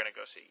 Dad, we're going to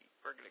go see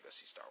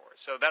Star Wars.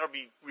 So that'll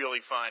be really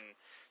fun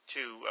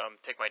to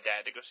take my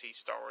dad to go see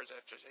Star Wars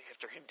after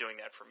him doing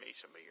that for me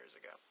so many years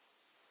ago.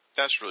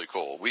 That's really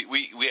cool.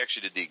 We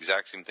actually did the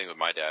exact same thing with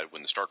my dad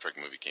when the Star Trek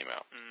movie came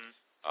out.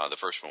 Mm-hmm. The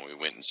first one, we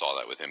went and saw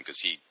that with him because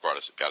he got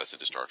us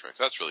into Star Trek.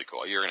 That's really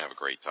cool. You're going to have a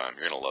great time.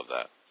 You're going to love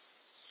that.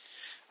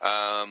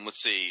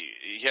 Let's see.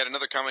 He had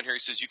another comment here. He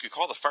says, you could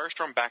call the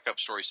Firestorm backup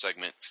story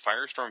segment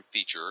Firestorm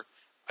feature,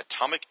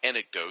 atomic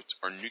anecdotes,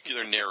 or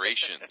nuclear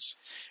narrations,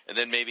 and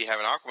then maybe have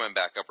an Aquaman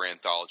backup or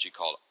anthology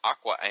called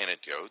Aqua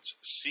Anecdotes,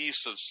 Sea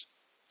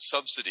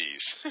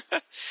Subsidies. He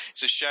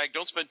says, Shag,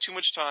 don't spend too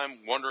much time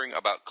wondering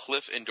about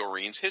Cliff and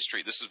Doreen's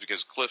history. This is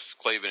because Cliff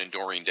Clavin and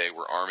Doreen Day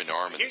were arm in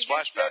arm in this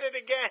flashback. You said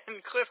it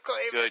again, Cliff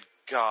Clavin. Good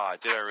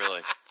God, did I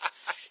really?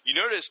 You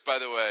notice, by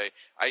the way,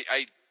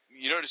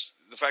 you notice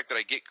the fact that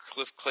I get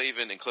Cliff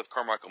Clavin and Cliff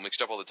Carmichael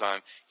mixed up all the time.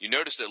 You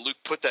notice that Luke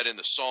put that in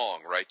the song,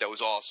 right? That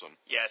was awesome.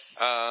 Yes.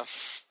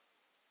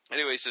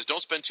 Anyway, he says,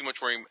 don't spend too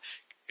much worrying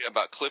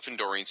about Cliff and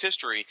Doreen's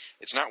history.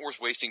 It's not worth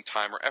wasting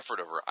time or effort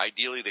over.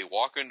 Ideally, they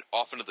walk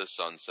off into the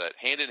sunset,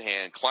 hand in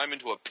hand, climb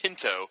into a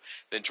Pinto,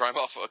 then drive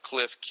off a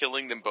cliff,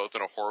 killing them both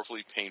in a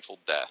horribly painful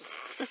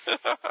death.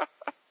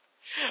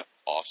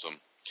 Awesome.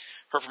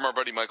 Heard from our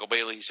buddy Michael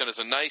Bailey. He sent us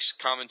a nice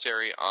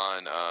commentary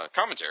on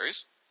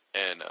commentaries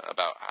and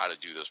about how to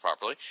do those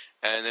properly.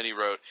 And then he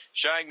wrote,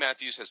 Shag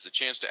Matthews has the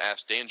chance to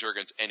ask Dan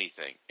Jurgens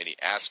anything, and he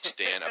asks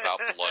Dan about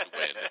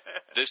Bloodwind.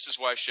 This is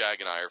why Shag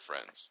and I are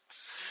friends.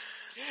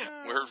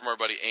 We heard from our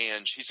buddy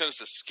Ange. He sent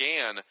us a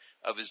scan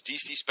of his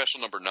DC Special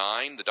number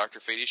 9, the Dr.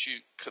 Fate issue,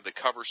 the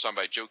cover signed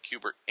by Joe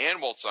Kubert and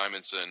Walt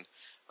Simonson.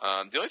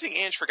 The only thing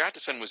Ange forgot to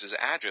send was his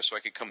address so I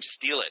could come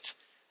steal it,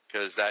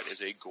 because that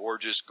is a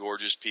gorgeous,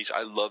 gorgeous piece.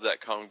 I love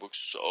that comic book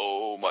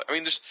so much. I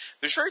mean,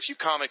 there's very few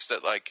comics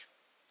that, like,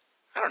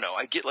 I don't know,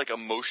 I get, like,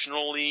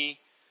 emotionally,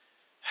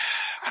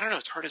 I don't know,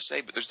 it's hard to say,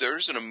 but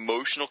there's an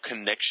emotional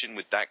connection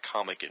with that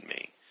comic in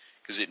me,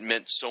 because it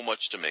meant so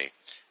much to me,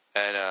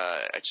 and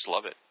I just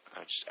love it.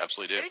 I just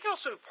absolutely do. I think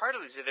also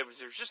partly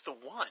there's just the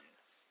one.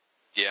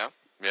 Yeah.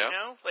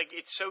 Like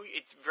it's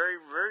very,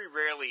 very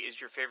rarely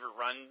is your favorite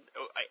run,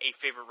 a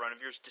favorite run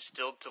of yours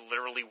distilled to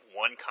literally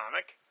one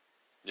comic.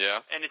 Yeah.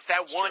 And it's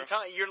that one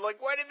time you're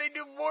like, why did they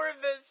do more of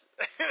this?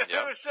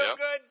 It was so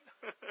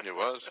good. It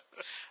was.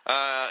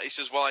 He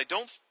says, well, I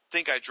don't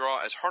think I draw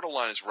as hard a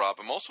line as Rob.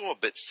 I'm also a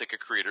bit sick of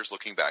creators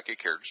looking back at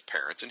characters'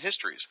 parents and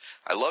histories.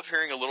 I love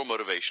hearing a little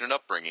motivation and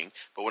upbringing,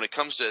 but when it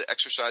comes to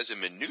exercise in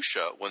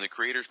minutia, when the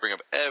creators bring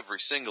up every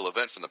single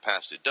event from the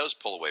past, it does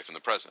pull away from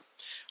the present.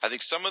 I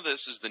think some of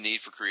this is the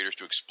need for creators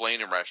to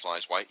explain and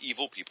rationalize why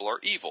evil people are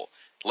evil.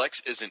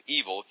 Lex isn't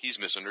evil, he's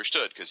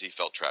misunderstood because he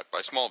felt trapped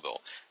by Smallville.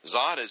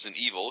 Zod isn't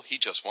evil, he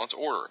just wants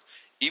order.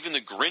 Even the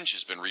Grinch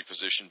has been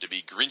repositioned to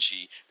be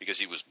Grinchy because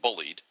he was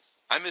bullied.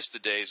 I miss the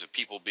days of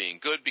people being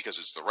good because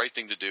it's the right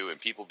thing to do and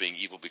people being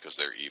evil because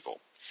they're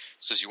evil.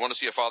 He says, you want to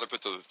see a father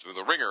put through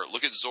the ringer?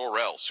 Look at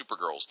Zor-El,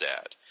 Supergirl's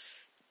dad.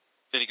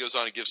 Then he goes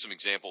on and gives some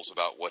examples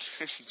about what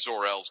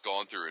Zor-El's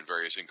gone through in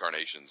various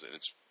incarnations, and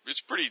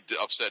it's pretty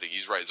upsetting.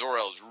 He's right.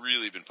 Zor-El's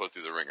really been put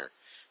through the ringer.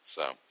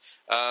 So,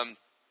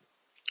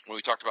 when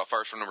we talked about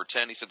Firestorm number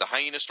 10, he said the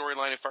hyena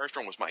storyline in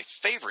Firestorm was my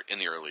favorite in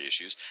the early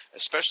issues,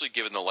 especially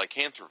given the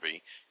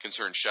lycanthropy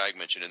concern Shag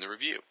mentioned in the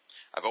review.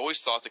 I've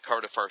always thought the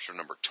cover to Firestorm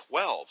number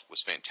 12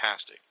 was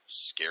fantastic.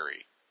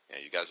 Scary. Yeah,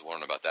 you guys will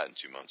learn about that in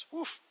 2 months.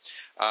 Woof.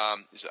 I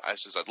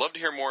says, I'd love to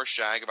hear more,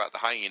 Shag, about the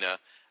hyena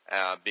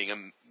being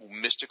a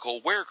mystical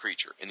were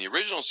creature. In the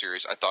original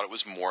series, I thought it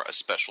was more a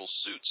special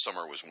suit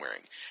Summer was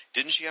wearing.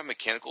 Didn't she have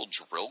mechanical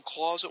drill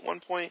claws at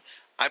one point?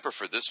 I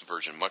prefer this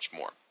version much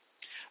more.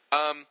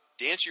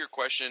 To answer your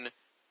question,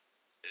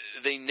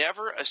 they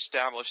never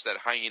established that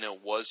hyena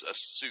was a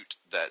suit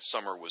that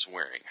Summer was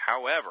wearing.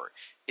 However,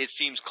 it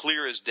seems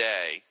clear as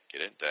day,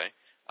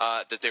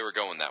 that they were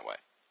going that way.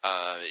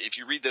 If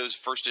you read those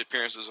first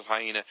appearances of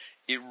hyena,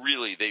 they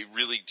really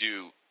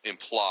do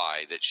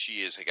imply that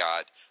she has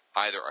got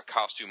either a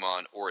costume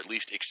on or at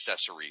least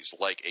accessories,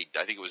 like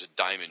I think it was a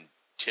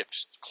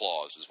diamond-tipped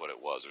claws is what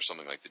it was, or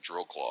something like the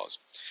drill claws.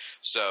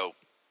 So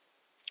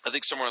I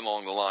think somewhere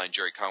along the line,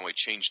 Jerry Conway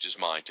changed his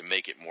mind to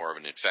make it more of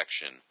an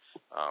infection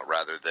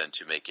rather than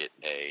to make it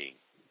a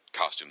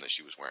costume that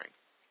she was wearing.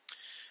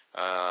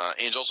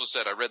 Ange also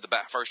said, I read the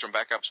Firestorm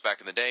backups back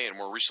in the day, and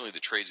more recently the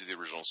trades of the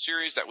original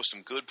series. That was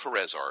some good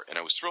Perez art, and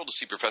I was thrilled to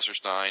see Professor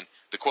Stein,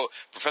 the quote,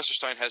 Professor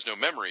Stein has no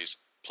memories,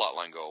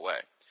 plotline go away.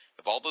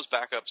 Of all those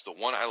backups, the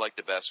one I liked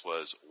the best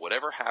was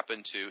Whatever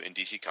Happened to in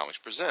DC Comics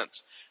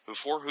Presents.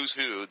 Before Who's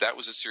Who, that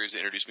was a series that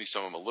introduced me to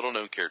some of the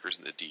little-known characters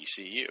in the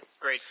DCU.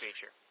 Great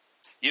feature.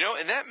 You know,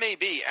 and that may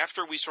be,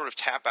 after we sort of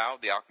tap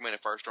out the Aquaman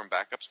and Firestorm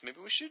backups, maybe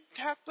we should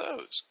tap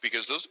those,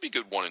 because those would be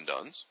good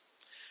one-and-dones.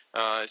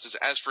 It says,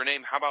 as for a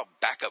name, how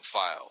about backup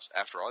files?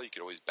 After all, you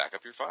could always back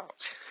up your files.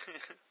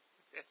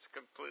 It's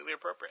completely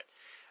appropriate.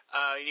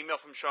 An email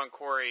from Sean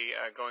Corey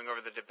going over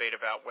the debate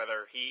about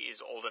whether he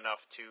is old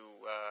enough to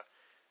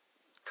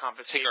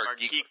confiscate our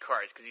geek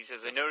cards, because he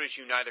says, I notice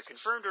you neither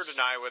confirmed or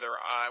deny whether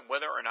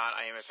or not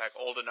I am in fact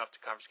old enough to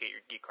confiscate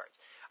your geek cards.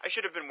 I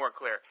should have been more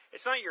clear.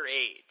 It's not your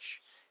age.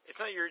 It's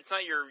not your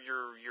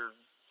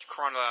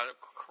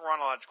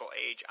chronological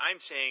age. I'm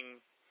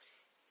saying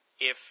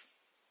if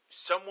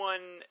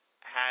someone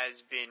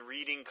has been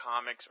reading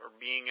comics or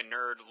being a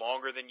nerd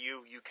longer than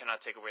you, you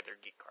cannot take away their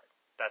geek card.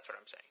 That's what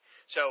I'm saying.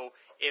 So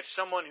if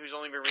someone who's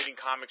only been reading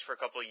comics for a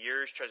couple of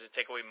years tries to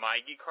take away my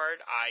geek card,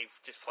 I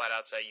just flat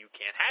out say you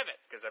can't have it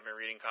because I've been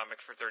reading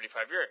comics for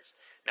 35 years.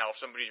 Now, if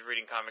somebody's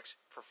reading comics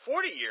for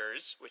 40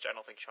 years, which I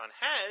don't think Sean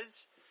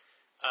has,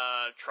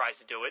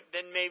 tries to do it,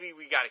 then maybe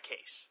we got a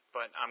case.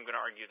 But I'm going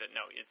to argue that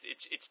no,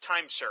 it's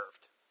time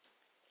served.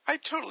 I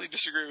totally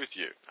disagree with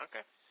you.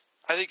 Okay.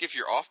 I think if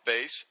you're off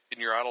base and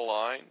you're out of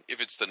line,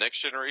 if it's the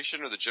next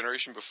generation or the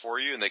generation before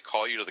you and they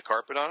call you to the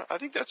carpet on it, I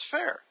think that's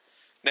fair.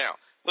 Now,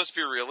 let's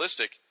be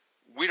realistic.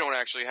 We don't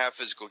actually have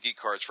physical geek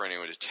cards for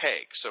anyone to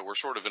take, so we're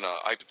sort of in a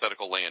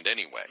hypothetical land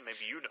anyway.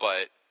 Maybe you don't.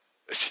 But,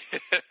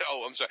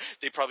 oh, I'm sorry.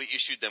 They probably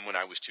issued them when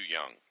I was too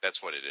young.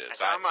 That's what it is.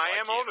 I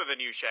am older than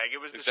you, Shag. It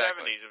was the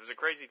 70s. It was a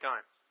crazy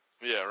time.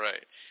 Yeah,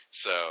 right.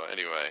 So,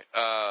 anyway,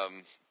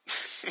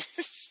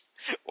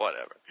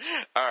 whatever.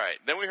 All right.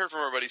 Then we heard from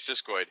our buddy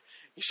Siskoid.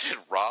 He said,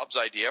 Rob's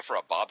idea for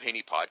a Bob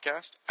Haney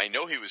podcast? I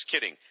know he was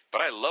kidding,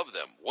 but I love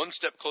them. One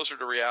step closer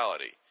to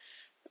reality.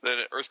 Then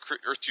Earth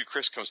 2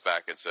 Chris comes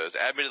back and says,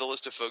 add me to the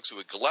list of folks who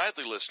would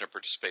gladly listen or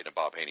participate in a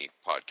Bob Haney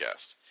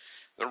podcast.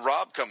 Then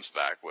Rob comes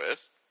back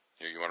with,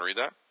 here, you want to read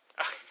that?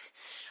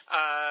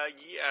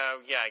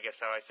 Yeah, I guess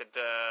so. I said,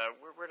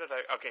 where did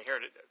I, okay, here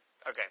it is.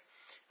 Okay.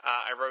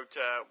 I wrote,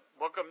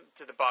 welcome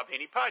to the Bob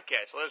Haney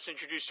podcast. Let us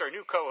introduce our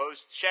new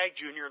co-hosts, Shag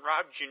Jr. and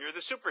Rob Jr.,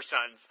 the Super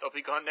Sons. They'll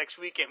be gone next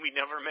week, and we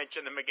never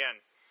mention them again.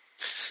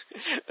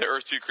 The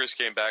Earth 2 Chris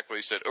came back when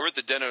he said, over at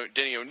the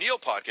Denny O'Neill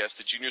podcast,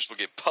 the juniors will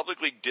get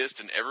publicly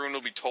dissed and everyone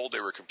will be told they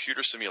were a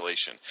computer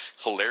simulation.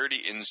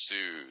 Hilarity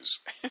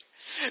ensues.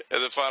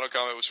 And the final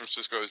comment was from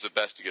Cisco. It was the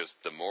best. He goes,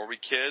 the more we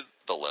kid,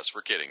 the less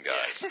we're kidding,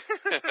 guys. Yes.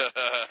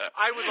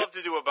 I would love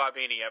to do a Bob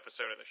Haney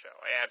episode of the show.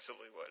 I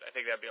absolutely would. I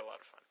think that'd be a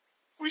lot of fun.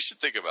 We should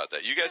think about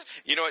that. You guys,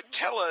 you know what?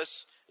 Tell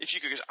us, if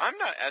you could, because I'm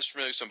not as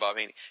familiar with some Bob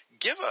Haney.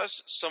 Give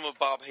us some of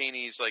Bob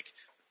Haney's, like,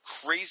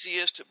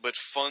 craziest but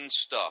fun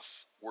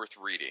stuff worth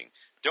reading.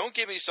 Don't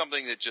give me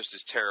something that just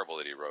is terrible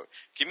that he wrote.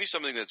 Give me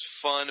something that's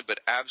fun but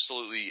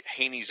absolutely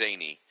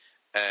Haney-zany,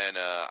 and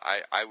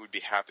I would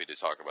be happy to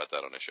talk about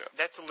that on a show.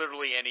 That's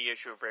literally any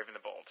issue of Brave and the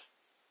Bold.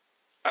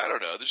 I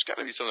don't know. There's got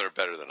to be some that are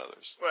better than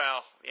others.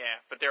 Well,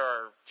 yeah, but there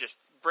are just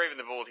Brave and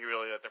the Bold. He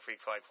really let the freak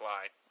flag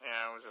fly. You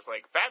know, it was just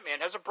like Batman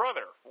has a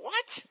brother.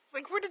 What?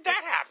 Like, where did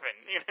that happen?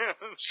 You know,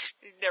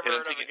 you never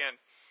heard of him again.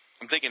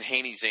 I'm thinking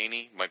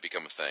Haney-zany might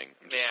become a thing.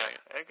 I'm just saying.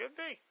 It could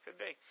be. Could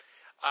be.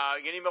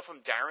 You get an email from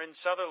Darren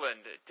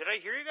Sutherland. Did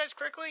I hear you guys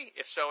correctly?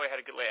 If so, I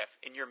had a good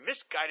laugh. In your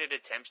misguided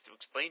attempts to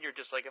explain your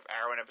dislike of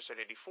Arrow in episode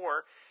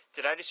 84,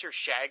 did I just hear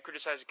Shag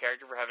criticize a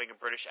character for having a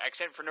British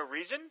accent for no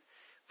reason?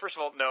 First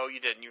of all, no,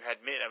 you didn't. You had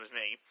me. That was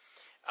me.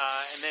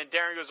 And then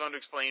Darren goes on to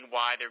explain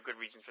why there are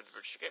good reasons for the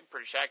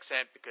British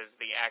accent,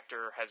 because the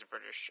actor has a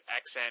British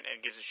accent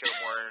and gives the show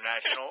more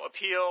international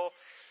appeal.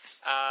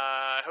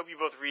 I hope you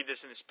both read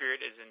this in the spirit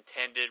as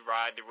intended.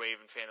 Ride the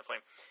wave and fan the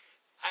flame.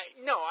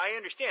 I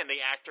understand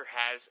the actor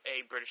has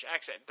a British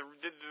accent. The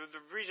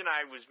reason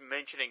I was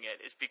mentioning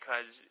it is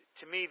because,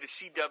 to me, the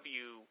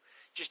CW,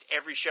 just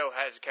every show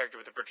has a character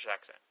with a British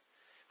accent.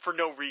 For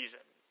no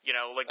reason. You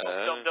know, like,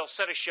 they'll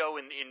set a show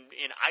in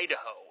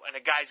Idaho, and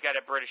a guy's got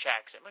a British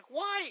accent. Like,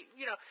 why?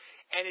 You know,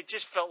 and it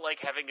just felt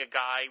like having a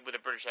guy with a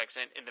British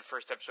accent in the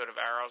first episode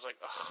of Arrow. I was like,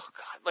 oh,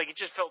 God. Like, it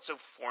just felt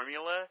so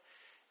formula.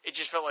 It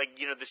just felt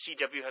like, you know, the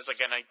CW has,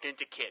 like, an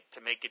identikit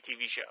to make a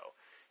TV show.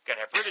 Got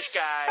to have British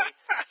guy,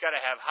 got to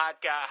have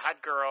hot guy,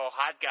 hot girl,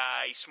 hot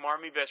guy,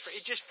 smarmy best friend.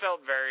 It just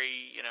felt very,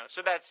 you know.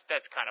 So that's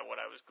kind of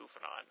what I was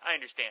goofing on. I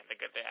understand the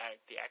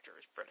actor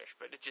is British,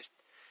 but it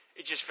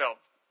just felt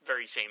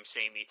very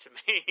samey to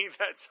me.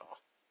 That's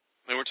all.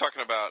 And we're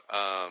talking about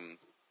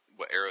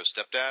what, Arrow's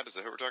stepdad? Is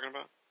that who we're talking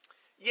about?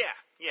 Yeah,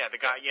 the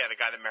guy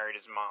that married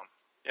his mom.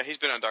 Yeah, he's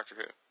been on Doctor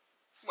Who.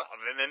 Well,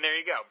 then there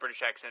you go.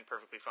 British accent,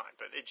 perfectly fine.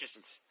 But it just,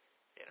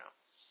 you know.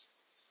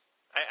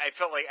 I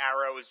felt like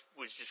Arrow was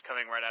just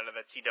coming right out of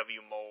that CW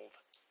mold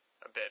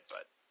a bit,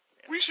 but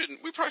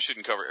We probably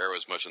shouldn't cover Arrow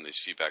as much on these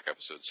feedback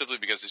episodes, simply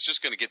because it's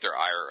just going to get their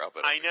ire up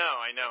at us. I know.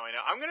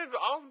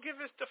 I'll give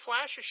the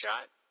Flash a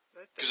shot.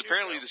 Because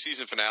apparently the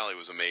season finale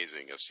was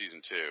amazing of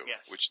season 2.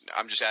 Yes. Which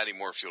I'm just adding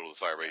more fuel to the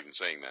fire by even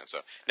saying that.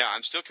 So now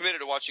I'm still committed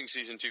to watching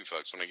season 2,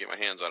 folks, when I get my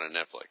hands on it on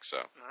Netflix. So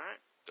all right.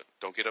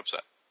 Don't get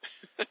upset.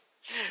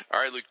 All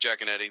right, Luke,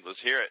 Jack, and Eddie,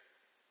 let's hear it.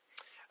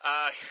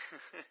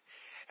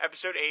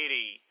 Episode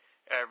 80.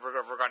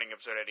 Regarding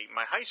episode 80,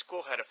 my high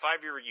school had a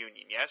 5-year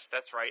reunion. Yes,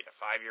 that's right, a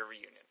 5-year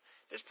reunion.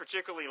 This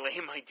particularly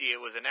lame idea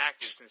was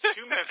enacted since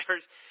two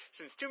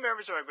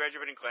members of my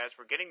graduating class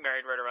were getting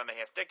married right around the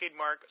half-decade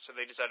mark, so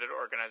they decided to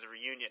organize a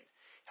reunion.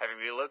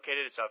 Having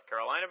relocated to South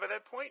Carolina by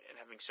that point, and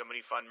having so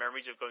many fond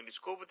memories of going to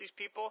school with these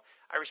people,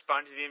 I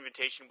responded to the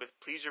invitation with,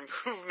 "Please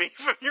remove me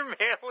from your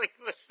mailing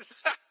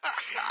list."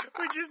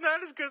 Which is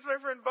not as good as my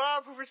friend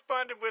Bob, who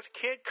responded with,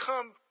 "Can't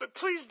come, but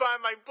please buy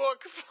my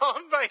book,"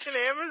 followed by an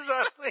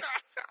Amazon link.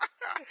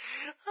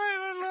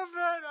 I love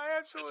that. I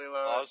absolutely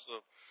love it.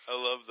 Awesome. I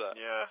love that.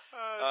 Yeah.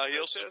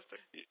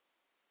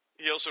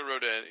 He also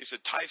wrote in, he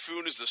said,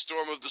 "Typhoon is the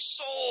storm of the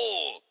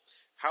soul.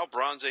 How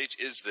Bronze Age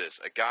is this?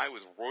 A guy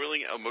with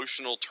roiling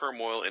emotional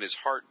turmoil in his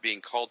heart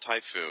being called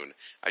Typhoon.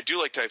 I do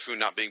like Typhoon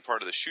not being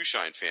part of the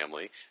Shoeshine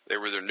family.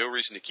 There no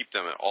reason to keep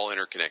them at all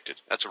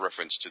interconnected." That's a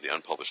reference to the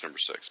unpublished number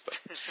 6. But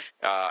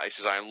he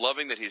says, "I am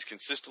loving that he's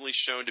consistently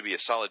shown to be a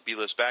solid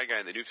B-list bad guy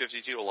in the New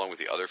 52, along with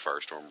the other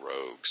Firestorm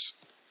rogues."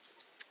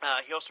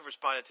 He also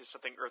responded to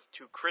something Earth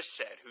 2 Chris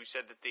said, who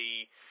said that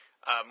the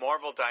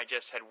Marvel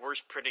Digest had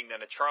worse printing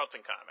than a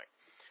Charlton comic.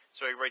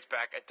 So he writes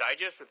back, "A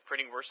digest with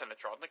printing worse than a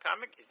Charlton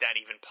comic? Is that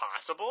even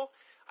possible?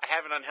 I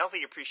have an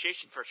unhealthy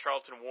appreciation for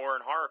Charlton war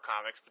and horror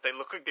comics, but they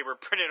look like they were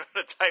printed on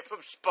a type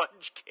of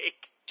sponge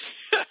cake."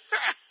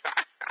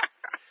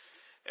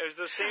 It was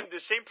the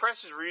same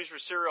presses were used for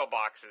cereal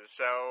boxes,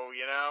 so,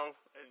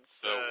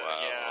 it's...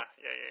 wow.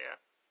 Yeah.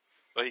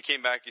 Well, he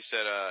came back, he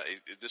said,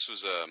 this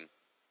was...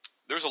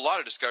 there was a lot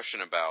of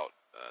discussion about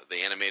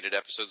the animated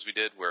episodes we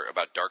did,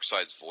 about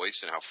Darkseid's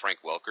voice and how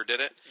Frank Welker did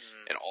it,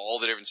 and all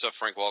the different stuff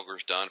Frank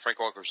Welker's done. Frank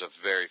Welker's a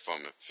very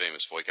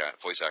famous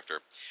voice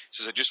actor. He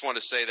says, "I just want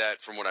to say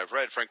that from what I've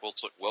read, Frank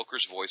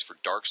Welker's voice for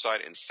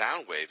Darkseid and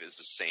Soundwave is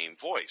the same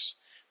voice.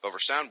 But for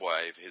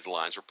Soundwave, his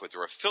lines were put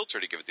through a filter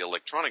to give it the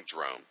electronic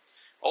drone.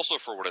 Also,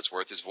 for what it's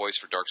worth, his voice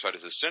for Darkseid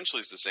is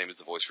essentially the same as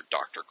the voice for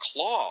Dr.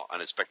 Claw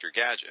on Inspector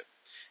Gadget.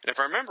 And if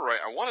I remember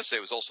right, I want to say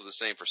it was also the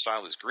same for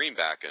Silas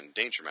Greenback and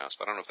Danger Mouse,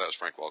 but I don't know if that was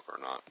Frank Welker or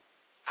not."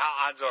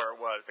 Odds are it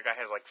was. The guy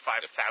has like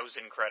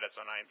 5,000 credits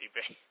on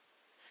IMDb.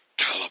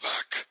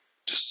 "Calabac,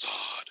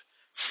 Desaad,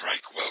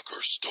 Frank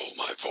Welker stole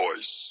my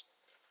voice."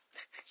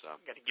 So,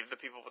 got to give the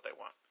people what they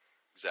want.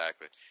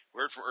 Exactly.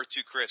 We heard from Earth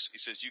 2 Chris. He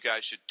says, "You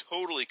guys should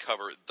totally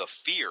cover The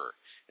Fear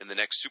in the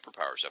next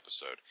Superpowers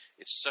episode.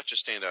 It's such a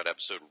standout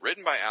episode,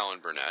 written by Alan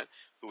Burnett,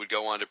 who would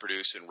go on to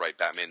produce and write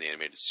Batman the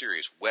Animated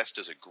Series. Wes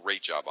does a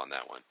great job on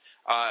that one."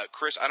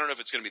 Chris, I don't know if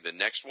it's going to be the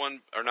next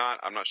one or not.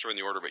 I'm not sure in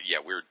the order, but yeah,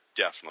 we're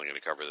definitely going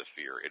to cover The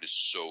Fear. It is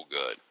so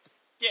good.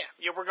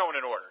 Yeah, we're going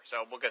in order,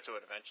 so we'll get to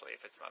it eventually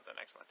if it's not the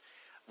next one.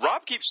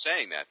 Rob keeps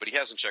saying that, but he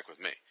hasn't checked with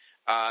me.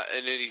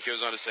 And then he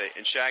goes on to say,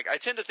 "And Shag, I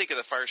tend to think of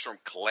the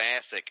Firestorm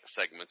classic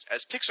segments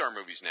as Pixar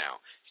movies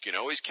now. You can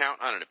always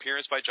count on an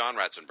appearance by John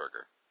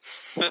Ratzenberger."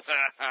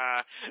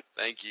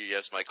 Thank you.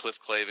 Yes, my Cliff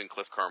Clavin,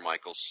 Cliff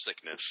Carmichael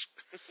sickness.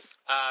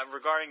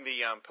 Regarding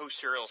the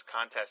post-serials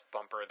contest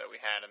bumper that we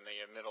had in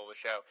the middle of the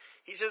show,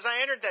 he says, "I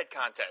entered that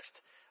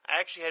contest. I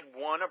actually had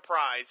won a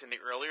prize in the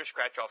earlier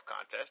scratch-off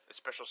contest, a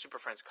special Super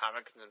Friends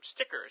comic and some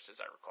stickers,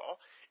 as I recall,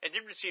 and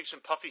did receive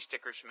some puffy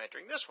stickers from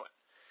entering this one.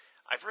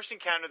 I first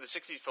encountered the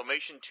 60s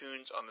Filmation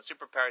tunes on the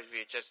Superpowers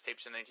VHS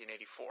tapes in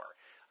 1984.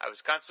 I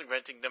was constantly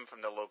renting them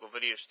from the local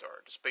video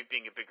store. Despite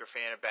being a bigger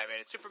fan of Batman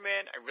and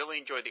Superman, I really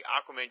enjoyed the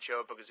Aquaman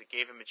show because it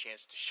gave him a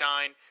chance to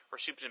shine, where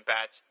Supes and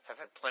Bats have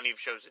had plenty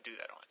of shows to do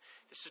that on.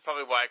 This is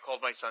probably why I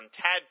called my son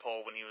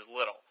Tadpole when he was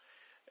little.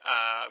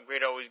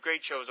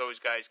 Great shows always,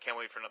 guys. Can't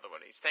wait for another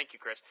one of these." Thank you,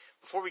 Chris.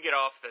 Before we get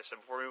off this and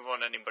before we move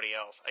on to anybody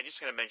else, I'm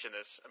just going to mention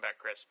this about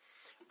Chris.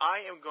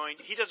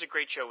 He does a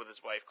great show with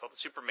his wife called the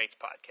Supermates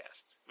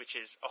Podcast, which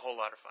is a whole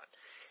lot of fun.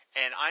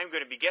 And I'm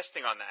going to be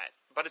guesting on that.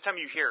 By the time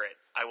you hear it,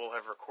 I will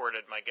have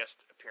recorded my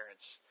guest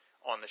appearance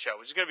on the show,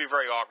 which is going to be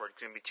very awkward.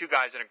 It's going to be 2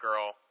 guys and a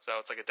girl, so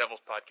it's like a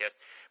devil's podcast.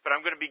 But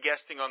I'm going to be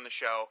guesting on the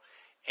show.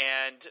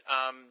 And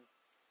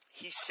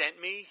he sent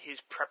me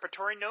his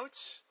preparatory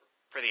notes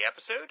for the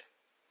episode.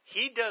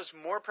 He does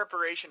more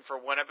preparation for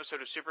one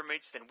episode of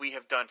Supermates than we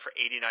have done for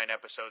 89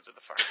 episodes of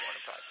the Fire Corner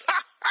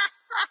podcast.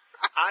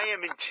 I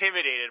am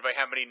intimidated by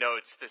how many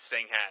notes this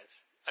thing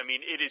has. I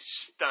mean, it is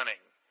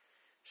stunning.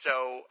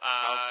 So,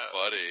 how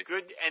funny.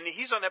 Good. And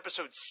he's on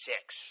episode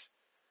 6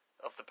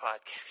 of the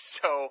podcast.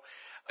 So,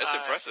 that's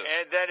impressive.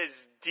 And that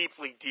is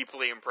deeply,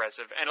 deeply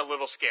impressive and a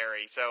little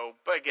scary. So,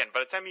 but again,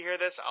 by the time you hear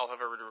this, I'll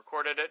have already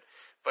recorded it.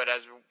 But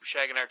as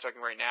Shag and I are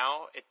talking right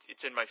now,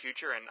 it's in my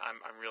future, and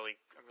I'm really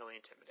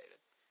intimidated.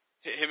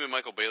 Him and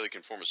Michael Bailey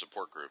can form a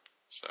support group.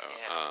 So,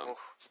 yeah.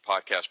 for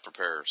podcast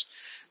preparers.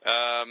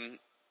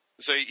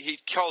 So he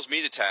calls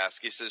me to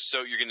task. He says,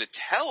 so you're going to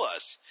tell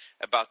us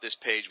about this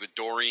page with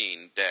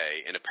Doreen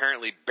Day and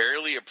apparently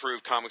barely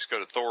approved Comics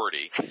Code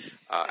Authority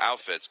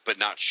outfits, but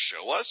not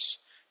show us?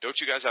 Don't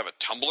you guys have a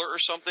Tumblr or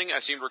something? I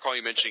seem to recall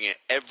you mentioning it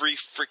every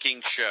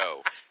freaking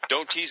show.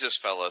 Don't tease us,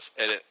 fellas.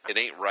 It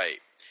ain't right.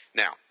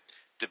 Now,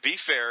 to be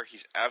fair,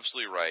 he's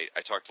absolutely right. I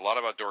talked a lot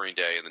about Doreen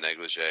Day and the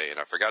negligee, and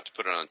I forgot to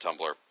put it on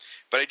Tumblr.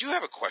 But I do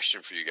have a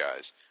question for you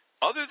guys.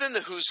 Other than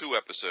the Who's Who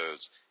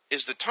episodes,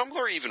 is the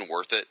Tumblr even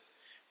worth it?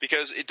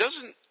 Because it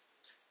doesn't,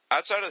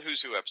 outside of the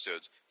Who's Who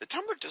episodes, the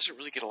Tumblr doesn't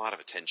really get a lot of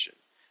attention.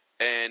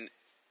 And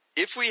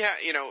if we have,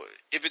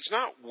 if it's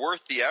not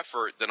worth the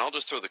effort, then I'll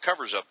just throw the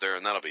covers up there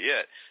and that'll be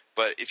it.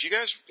 But if you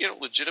guys,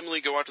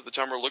 legitimately go out to the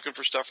Tumblr looking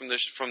for stuff from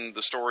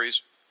the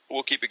stories,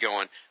 we'll keep it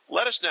going.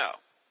 Let us know.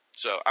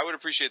 So I would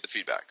appreciate the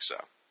feedback. So,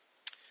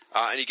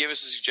 and he gave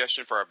us a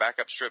suggestion for our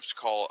backup strips.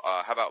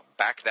 How about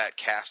Back That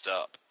Cast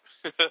Up?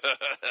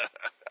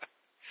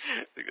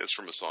 I think that's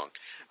from a song.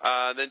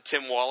 Then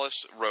Tim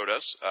Wallace wrote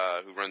us,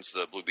 who runs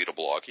the Blue Beetle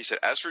blog. He said,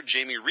 as for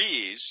Jaime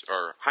Reyes,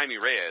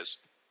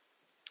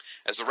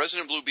 as the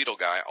resident Blue Beetle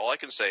guy, all I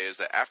can say is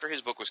that after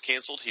his book was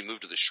canceled, he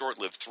moved to the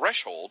short-lived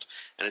Threshold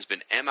and has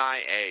been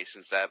MIA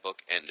since that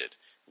book ended,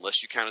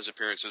 unless you count his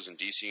appearances in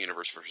DC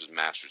Universe versus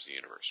Masters of the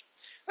Universe.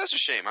 That's a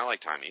shame. I like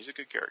Tommy. He's a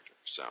good character.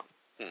 So,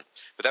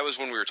 But that was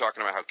when we were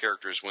talking about how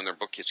characters, when their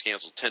book gets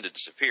canceled, tend to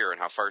disappear, and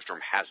how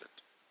Firestorm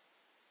hasn't.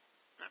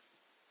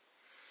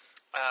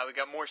 We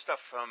got more stuff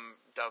from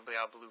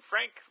W.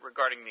 Frank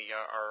regarding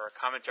our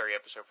commentary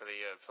episode for the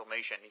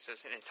Filmation. He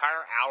says, an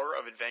entire hour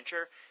of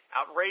adventure?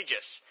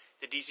 Outrageous.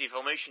 The DC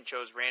Filmation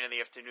shows ran in the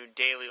afternoon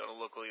daily on a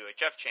local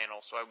UHF channel,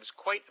 so I was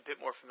quite a bit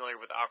more familiar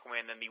with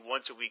Aquaman than the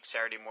once-a-week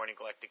Saturday morning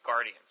Galactic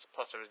Guardians.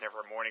 Plus, I was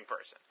never a morning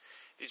person.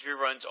 These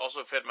reruns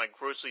also fed my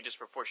grossly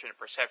disproportionate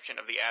perception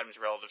of the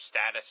Atom's relative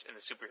status in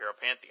the superhero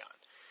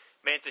pantheon.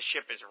 Manta's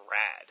ship is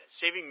rad.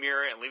 Saving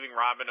Mira and leaving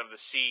Robin of the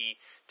Sea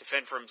to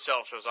fend for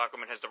himself shows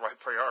Aquaman has the right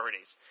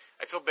priorities.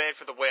 I feel bad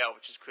for the whale,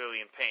 which is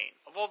clearly in pain.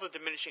 Of all the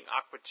diminishing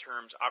Aqua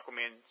terms,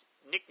 Aquaman's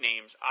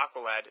nicknames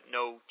Aqualad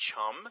no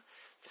chum.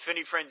 The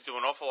Finny friends do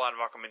an awful lot of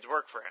Aquaman's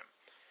work for him.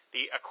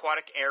 The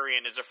aquatic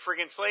Aryan is a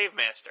friggin' slave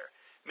master.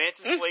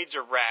 Manta's blades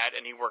are rad,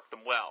 and he worked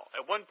them well.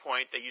 At one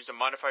point, they used a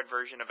modified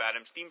version of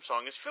Adam's theme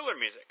song as filler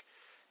music.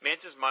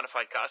 Manta's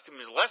modified costume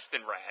is less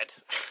than rad.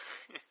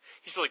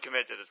 He's really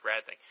committed to this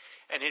rad thing.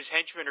 And his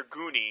henchmen are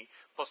goony,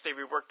 plus they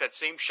reworked that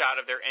same shot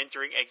of their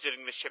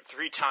exiting the ship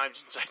 3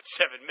 times inside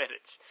 7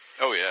 minutes.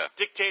 Oh, yeah.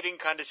 Dictating,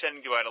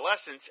 condescending to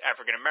adolescents,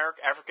 African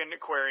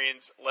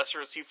Aquarians,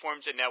 lesser sea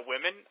forms, and now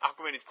women,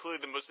 Aquaman is clearly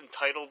the most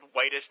entitled,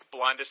 whitest,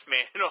 blondest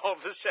man in all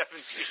of the 7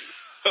 seas.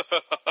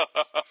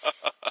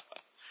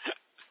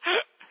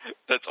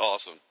 That's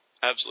awesome.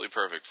 Absolutely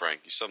perfect,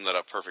 Frank. You summed that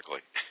up perfectly.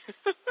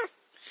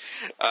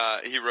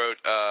 He wrote,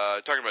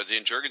 talking about the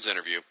Dan Jurgens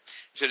interview,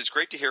 he said, it's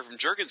great to hear from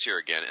Jurgens here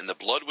again, and the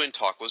Bloodwind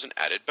talk was an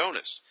added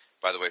bonus.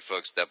 By the way,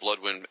 folks, that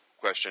Bloodwind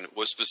question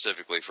was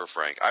specifically for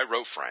Frank. I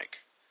wrote Frank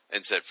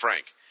and said,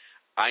 Frank,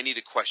 I need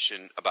a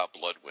question about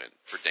Bloodwind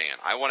for Dan.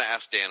 I want to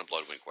ask Dan a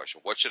Bloodwind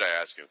question. What should I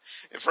ask him?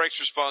 And Frank's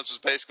response was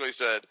basically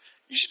said,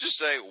 you should just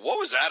say, what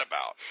was that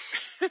about?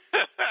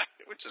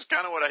 Which is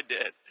kind of what I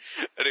did.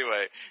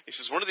 Anyway, he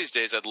says, one of these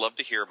days I'd love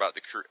to hear about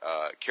the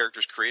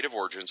character's creative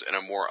origins and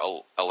a more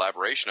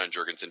elaboration on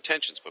Jurgens'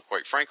 intentions. But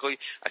quite frankly,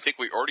 I think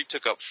we already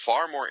took up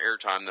far more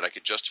airtime than I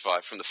could justify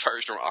from the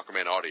Firestorm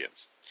Aquaman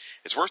audience.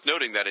 It's worth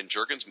noting that in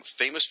Jurgens'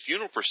 famous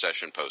funeral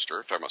procession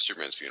poster, talking about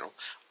Superman's funeral,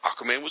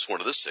 Aquaman was one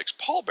of the 6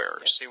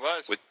 pallbearers. Yes, he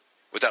was.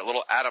 With that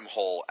little atom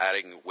hole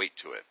adding weight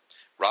to it.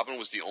 Robin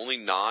was the only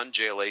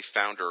non-JLA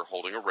founder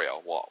holding a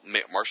rail, while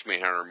Martian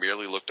Manhunter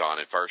merely looked on,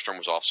 and Firestorm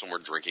was off somewhere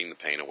drinking the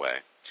pain away.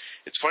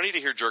 It's funny to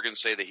hear Jurgens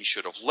say that he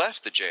should have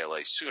left the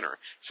JLA sooner,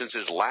 since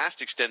his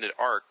last extended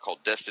arc,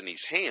 called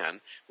Destiny's Hand,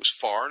 was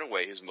far and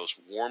away his most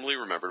warmly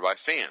remembered by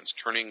fans,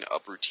 turning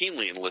up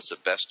routinely in lists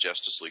of best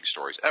Justice League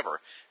stories ever,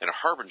 and a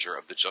harbinger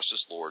of the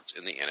Justice Lords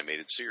in the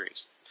animated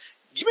series.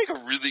 You make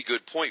a really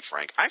good point,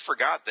 Frank. I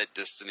forgot that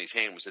Destiny's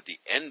Hand was at the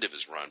end of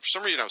his run. For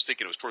some reason, I was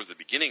thinking it was towards the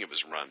beginning of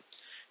his run.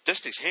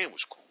 Destiny's Hand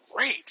was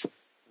great.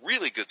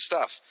 Really good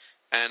stuff.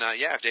 And,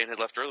 if Dan had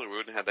left earlier, we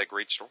wouldn't have had that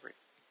great story.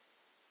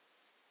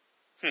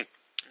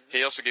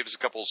 He also gave us a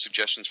couple of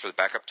suggestions for the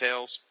backup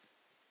tales.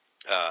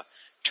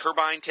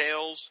 Turbine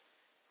Tales,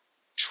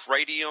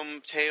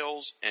 Tritium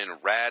Tales, and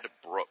Rad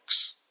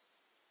Brooks.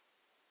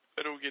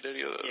 I don't get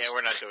any of those. Yeah,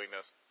 we're not doing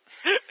those.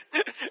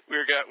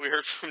 We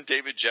heard from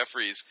David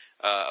Jeffries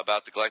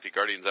about the Galactic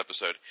Guardians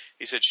episode.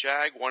 He said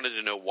Shag wanted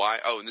to know why.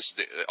 Oh, and this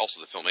is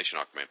also the Filmation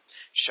Aquaman.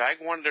 Shag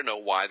wanted to know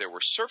why there were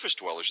surface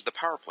dwellers at the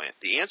power plant.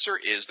 The answer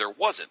is there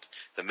wasn't.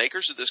 The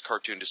makers of this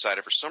cartoon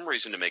decided for some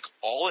reason to make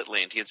all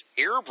Atlanteans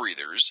air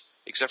breathers,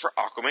 except for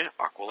Aquaman,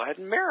 Aqualad,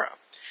 and Mera.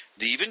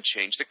 They even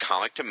changed the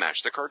comic to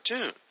match the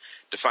cartoon.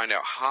 To find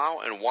out how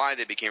and why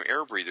they became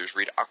air breathers,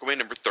 read Aquaman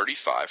number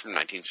 35 from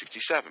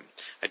 1967.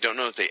 I don't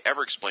know if they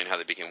ever explain how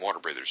they became water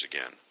breathers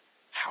again.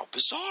 How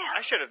bizarre.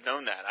 I should have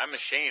known that. I'm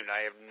ashamed. I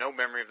have no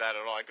memory of that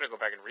at all. I gotta go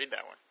back and read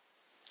that one.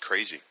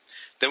 Crazy.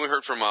 Then we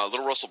heard from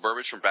Little Russell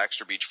Burbage from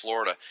Baxter Beach,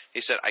 Florida.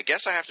 He said, I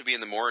guess I have to be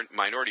in the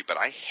minority, but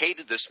I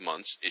hated this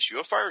month's issue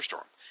of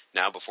Firestorm.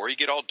 Now, before you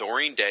get all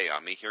Doreen Day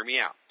on me, hear me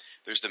out.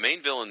 There's the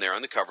main villain there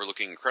on the cover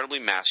looking incredibly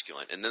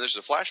masculine, and then there's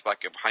a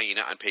flashback of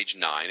Hyena on page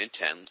 9 and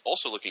 10,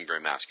 also looking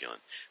very masculine.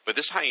 But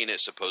this Hyena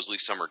is supposedly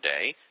Summer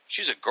Day.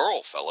 She's a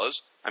girl,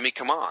 fellas. I mean,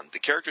 come on. The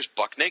character's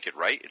buck naked,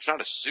 right? It's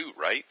not a suit,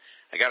 right?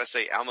 I gotta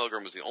say, Al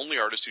Milgrom was the only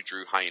artist who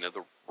drew Hyena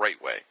the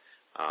right way.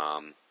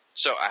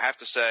 So I have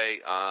to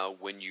say,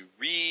 when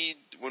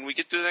we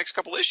get through the next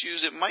couple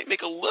issues, it might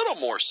make a little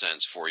more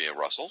sense for you,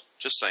 Russell.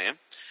 Just saying,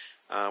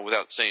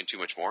 without saying too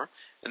much more.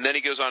 And then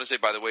he goes on to say,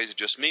 by the way, is it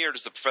just me, or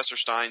does the Professor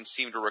Stein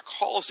seem to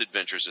recall his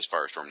adventures as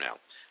Firestorm now?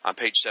 On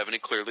page 7, he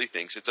clearly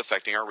thinks it's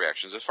affecting our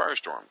reactions as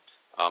Firestorm.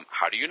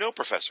 How do you know,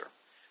 Professor?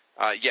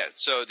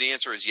 So the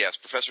answer is yes.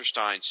 Professor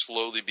Stein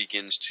slowly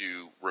begins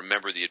to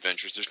remember the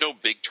adventures. There's no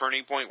big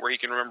turning point where he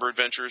can remember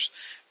adventures,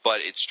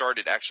 but it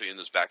started actually in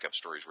those backup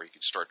stories where he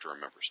could start to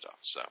remember stuff.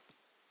 So,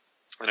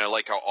 and I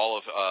like how all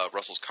of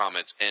Russell's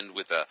comments end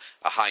with a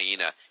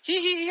hyena.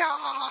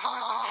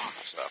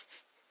 So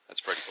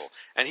that's pretty cool.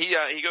 And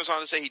he goes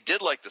on to say he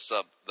did like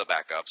the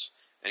backups,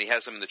 and he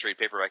has them in the trade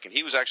paperback. And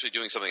he was actually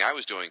doing something I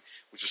was doing,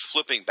 which was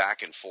flipping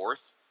back and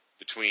forth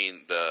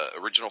between the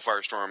original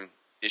Firestorm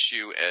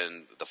issue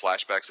and the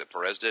flashbacks that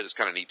Perez did. It's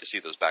kind of neat to see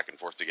those back and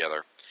forth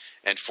together.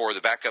 And for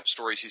the backup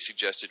stories, he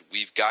suggested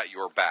We've Got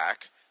Your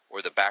Back,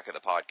 or the back of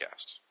the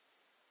podcast.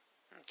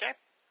 Okay.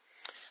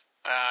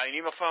 An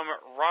email from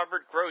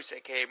Robert Gross,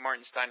 a.k.a.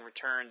 Martin Stein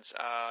Returns.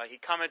 He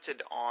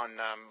commented on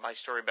my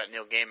story about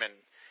Neil Gaiman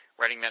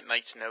writing that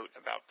night's note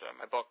about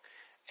my book.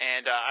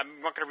 And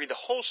I'm not going to read the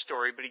whole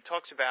story, but he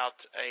talks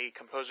about a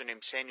composer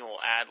named Samuel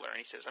Adler. And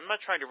he says, I'm not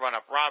trying to run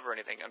up Rob or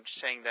anything. I'm just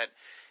saying that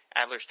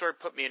Adler's story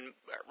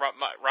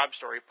Rob's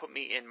story put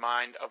me in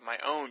mind of my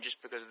own,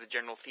 just because of the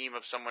general theme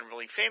of someone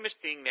really famous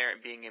being there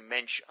and being a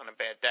mensch on a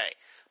bad day.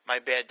 My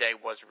bad day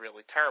was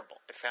really terrible.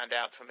 I found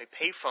out from a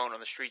payphone on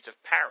the streets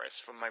of Paris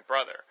from my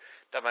brother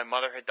that my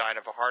mother had died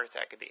of a heart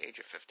attack at the age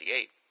of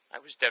 58. I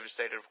was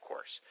devastated, of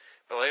course.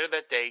 But later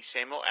that day,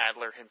 Samuel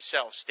Adler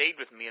himself stayed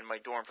with me in my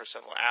dorm for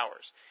several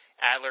hours.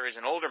 Adler is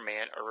an older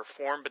man, a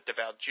reformed but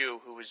devout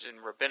Jew who was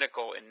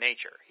rabbinical in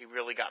nature. He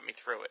really got me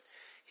through it.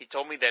 He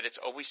told me that it's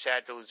always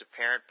sad to lose a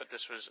parent, but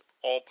this was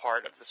all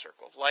part of the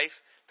circle of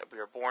life, that we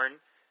were born,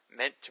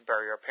 meant to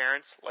bury our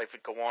parents. Life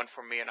would go on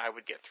for me, and I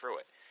would get through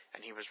it.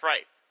 And he was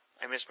right.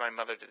 I miss my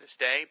mother to this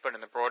day, but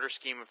in the broader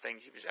scheme of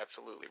things, he was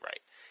absolutely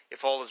right.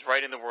 If all is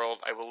right in the world,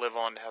 I will live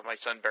on to have my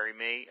son bury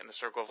me, and the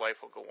circle of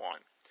life will go on.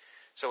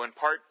 So in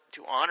part,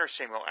 to honor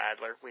Samuel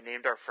Adler, we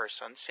named our first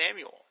son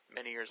Samuel.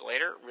 Many years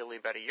later, really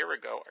about a year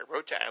ago, I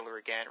wrote to Adler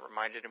again,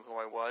 reminded him who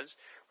I was,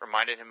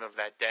 reminded him of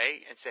that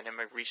day, and sent him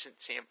a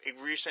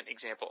recent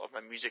example of my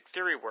music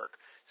theory work,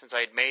 since I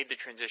had made the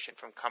transition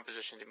from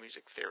composition to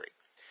music theory.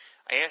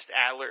 I asked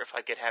Adler if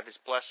I could have his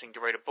blessing to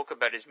write a book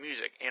about his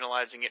music,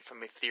 analyzing it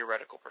from a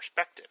theoretical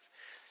perspective.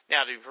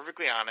 Now, to be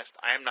perfectly honest,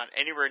 I am not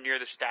anywhere near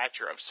the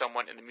stature of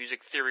someone in the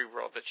music theory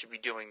world that should be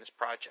doing this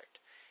project.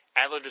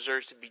 Adler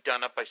deserves to be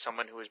done up by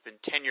someone who has been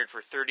tenured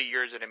for 30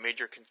 years at a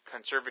major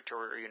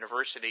conservatory or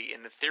university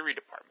in the theory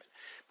department.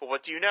 But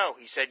what do you know?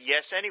 He said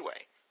yes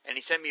anyway, and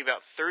he sent me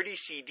about 30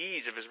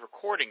 CDs of his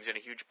recordings in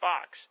a huge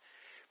box.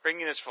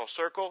 Bringing this full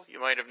circle, you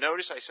might have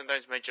noticed I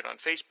sometimes mention on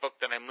Facebook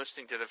that I'm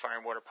listening to the Fire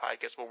and Water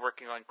podcast while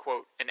working on,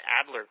 quote, an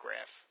Adler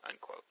graph,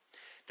 unquote.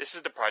 This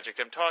is the project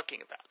I'm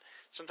talking about.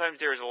 Sometimes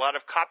there is a lot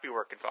of copy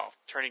work involved,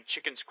 turning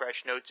chicken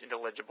scratch notes into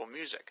legible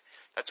music.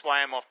 That's what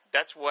I'm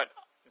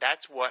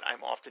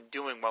often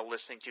doing while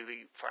listening to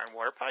the Fire and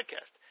Water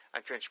podcast.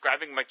 I'm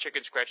transcribing my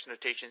chicken scratch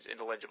notations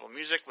into legible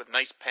music with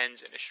nice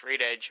pens and a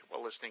straight edge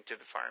while listening to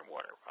the Fire and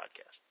Water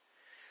podcast.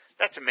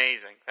 That's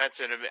amazing. Wow.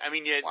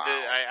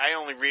 I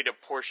only read a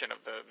portion of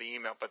the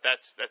email, but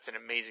that's an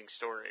amazing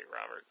story,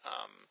 Robert.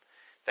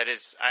 That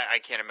is, I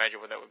can't imagine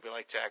what that would be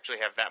like to actually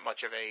have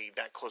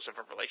that close of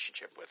a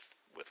relationship with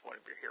one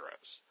of your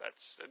heroes.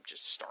 That's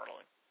just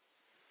startling.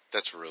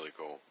 That's really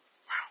cool.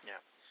 Wow.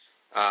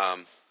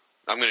 Yeah.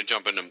 I'm going to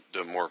jump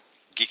into more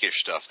geekish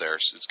stuff there.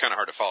 So it's kind of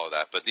hard to follow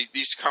that, but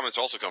these comments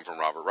also come from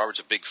Robert.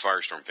 Robert's a big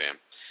Firestorm fan,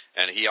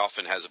 and he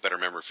often has a better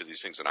memory for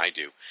these things than I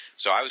do.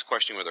 So I was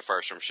questioning whether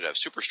Firestorm should have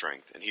super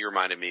strength, and he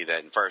reminded me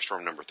that in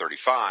Firestorm number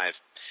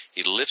 35,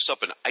 he lifts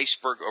up an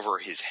iceberg over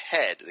his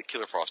head that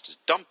Killer Frost has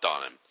dumped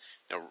on him.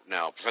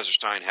 Now Professor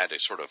Stein had to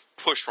sort of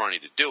push Ronnie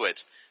to do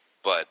it,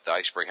 but the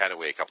iceberg had to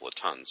weigh a couple of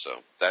tons,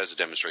 so that is a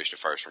demonstration of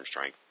Firestorm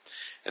strength.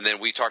 And then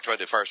we talked about,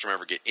 did Firestorm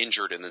ever get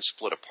injured and then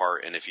split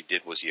apart, and if he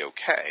did, was he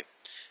okay?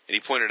 And he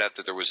pointed out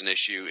that there was an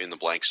issue in the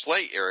Blank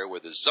Slate area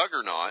where the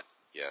Zuggernaut,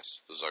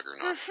 yes, the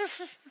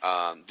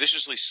Zuggernaut,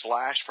 viciously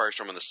slashed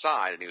Firestorm on the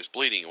side, and he was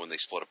bleeding. And when they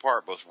split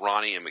apart, both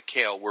Ronnie and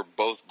Mikhail were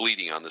both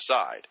bleeding on the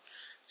side.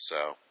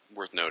 So,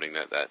 worth noting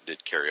that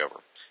did carry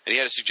over. And he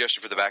had a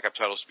suggestion for the backup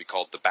titles to be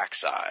called The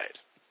Backside.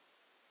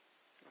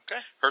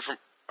 Okay.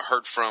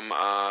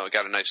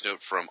 Got a nice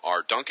note from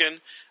R.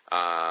 Duncan,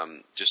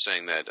 just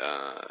saying that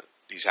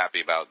he's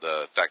happy about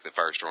the fact that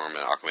Firestorm and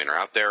Aquaman are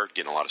out there,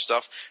 getting a lot of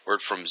stuff.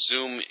 Word from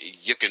Zoom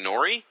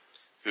Yukinori,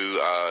 who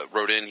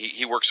wrote in.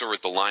 He works over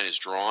at The Line is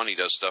Drawn. He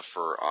does stuff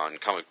on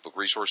Comic Book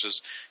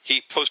Resources.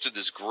 He posted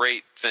this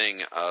great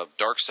thing of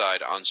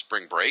Darkseid on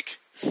spring break,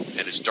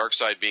 and it's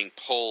Darkseid being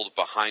pulled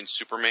behind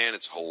Superman.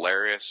 It's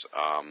hilarious.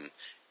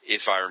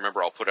 If I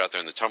remember, I'll put it out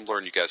there in the Tumblr,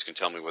 and you guys can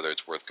tell me whether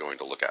it's worth going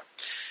to look at.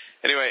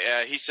 Anyway,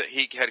 he said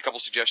he had a couple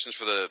suggestions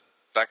for the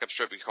backup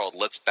strip he called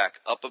 "Let's Back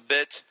Up a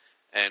Bit,"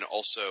 and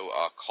also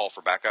 "Call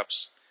for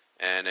Backups."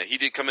 And he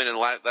did come in, and the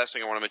last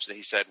thing I want to mention that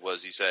he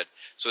said,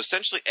 so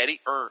essentially Eddie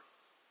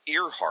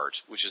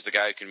Earhart, which is the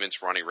guy who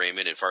convinced Ronnie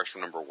Raymond in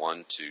Firestorm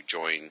 #1 to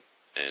join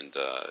and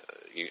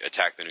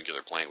attack the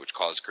nuclear plant, which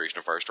caused the creation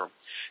of Firestorm.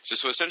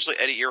 So essentially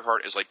Eddie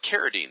Earhart is like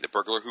Carradine, the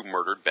burglar who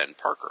murdered Ben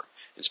Parker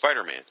in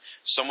Spider-Man,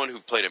 someone who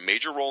played a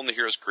major role in the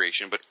hero's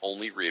creation but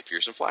only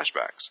reappears in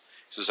flashbacks.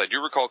 He says, I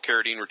do recall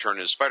Carradine returned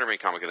in a Spider-Man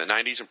comic in the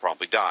 90s and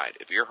promptly died.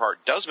 If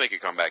Earhart does make a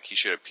comeback, he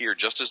should appear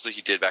just as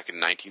he did back in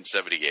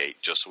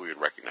 1978, just so we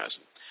would recognize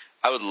him.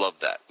 I would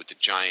love that, with the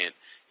giant,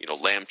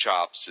 lamb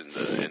chops and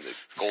the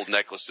gold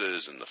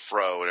necklaces and the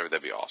fro and everything.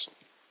 That'd be awesome.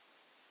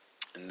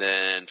 And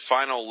then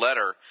final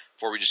letter,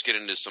 before we just get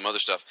into some other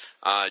stuff,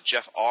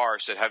 Jeff R.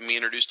 said, having me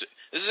introduced to...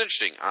 This is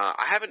interesting.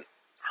 I haven't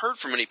heard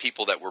from many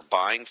people that were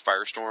buying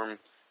Firestorm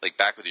like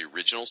back with the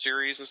original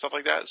series and stuff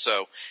like that.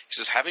 So he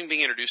says, having been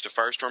introduced to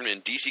Firestorm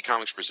in DC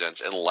Comics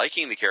Presents and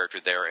liking the character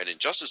there and in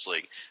Justice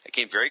League, I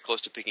came very close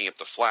to picking up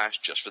the Flash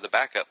just for the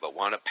backup, but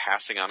wound up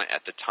passing on it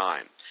at the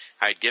time.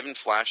 I had given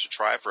Flash a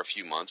try for a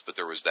few months, but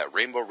there was that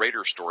Rainbow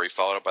Raider story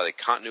followed up by the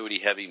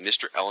continuity-heavy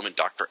Mr. Element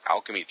Dr.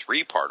 Alchemy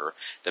 3-parter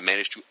that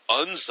managed to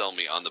unsell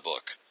me on the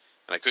book.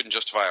 And I couldn't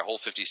justify a whole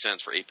 50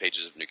 cents for 8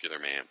 pages of Nuclear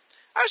Man.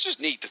 That was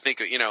just neat to think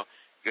of,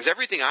 because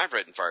everything I've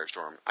read in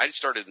Firestorm, I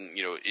started in,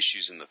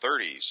 issues in the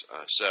 30s.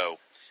 So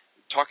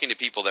talking to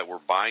people that were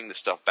buying the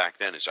stuff back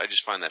then, I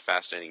just find that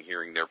fascinating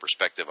hearing their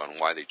perspective on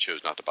why they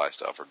chose not to buy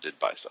stuff or did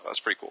buy stuff. That's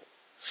pretty cool.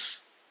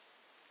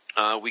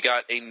 We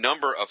got a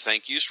number of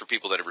thank yous for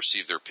people that have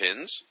received their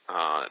pins.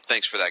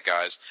 Thanks for that,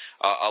 guys.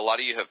 A lot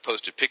of you have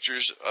posted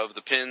pictures of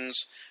the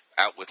pins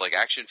out with like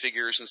action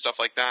figures and stuff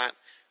like that.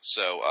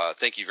 So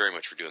thank you very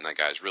much for doing that,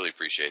 guys. Really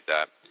appreciate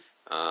that.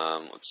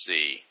 Let's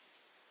see.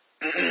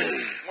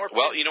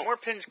 More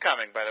pins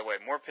coming, by the way.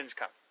 More pins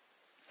coming.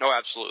 Oh,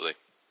 absolutely.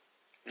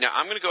 Now,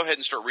 I'm going to go ahead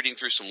and start reading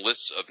through some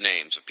lists of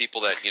names of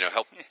people that,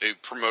 helped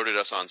promoted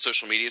us on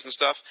social medias and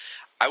stuff.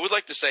 I would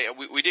like to say,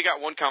 we did got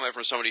one comment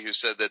from somebody who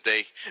said that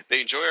they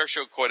enjoy our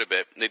show quite a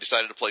bit, and they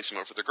decided to play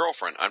someone for their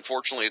girlfriend.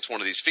 Unfortunately, it's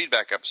one of these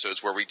feedback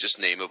episodes where we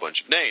just name a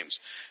bunch of names.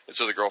 And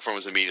so the girlfriend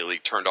was immediately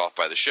turned off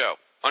by the show,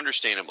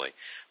 understandably.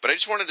 But I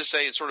just wanted to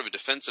say, in sort of a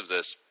defense of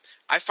this,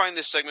 I find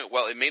this segment,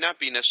 while it may not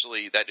be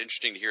necessarily that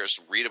interesting to hear us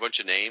read a bunch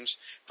of names,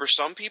 for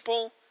some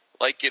people,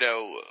 like,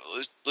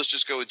 let's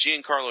just go with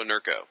Giancarlo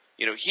Nurko.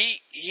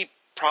 He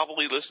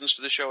probably listens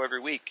to the show every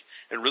week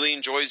and really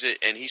enjoys it,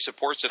 and he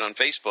supports it on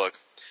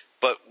Facebook,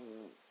 but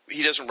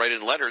he doesn't write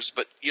in letters,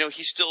 but,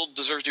 he still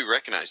deserves to be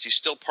recognized. He's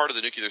still part of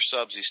the Nuclear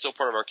Subs. He's still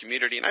part of our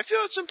community, and I feel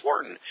it's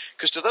important,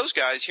 because to those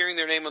guys, hearing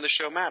their name on the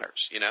show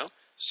matters,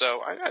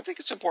 So I think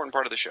it's an important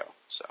part of the show.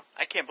 So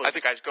I can't believe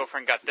the guy's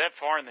girlfriend got that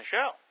far in the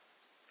show.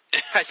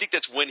 I think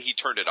that's when he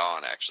turned it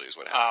on, actually, is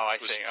what happened. Oh, I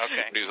see.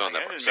 Okay. When he was on that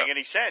That part. doesn't make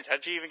any sense.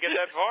 How'd you even get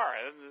that far?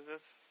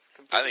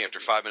 I think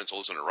after 5 minutes of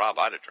listening to Rob,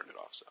 I'd have turned it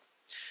off. So,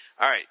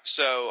 all right.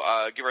 So,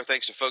 give our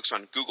thanks to folks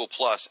on Google+.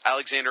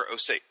 Alexander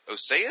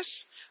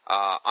Oseas,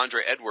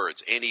 Andre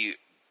Edwards, Andy.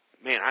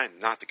 Man, I'm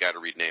not the guy to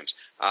read names.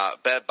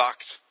 Beb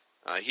Bacht.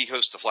 He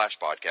hosts the Flash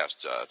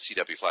podcast,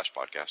 CW Flash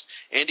podcast.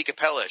 Andy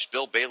Capellish,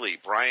 Bill Bailey,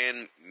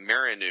 Brian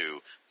Marinu,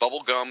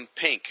 Bubblegum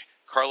Pink,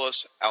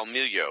 Carlos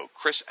Almilio,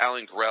 Chris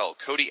Allen Grell,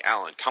 Cody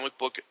Allen, Comic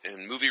Book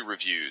and Movie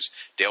Reviews,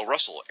 Dale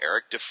Russell,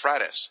 Eric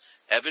DeFratis,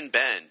 Evan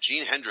Ben,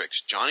 Gene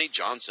Hendricks, Johnny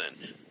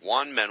Johnson,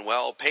 Juan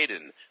Manuel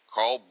Payton,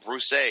 Carl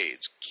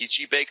Brusades,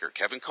 Kichi Baker,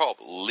 Kevin Culp,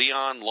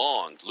 Leon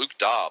Long, Luke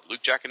Dobb,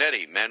 Luke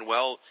Giaconetti,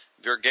 Manuel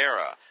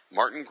Vergara,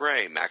 Martin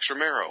Gray, Max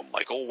Romero,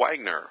 Michael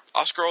Wagner,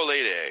 Oscar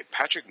Olede,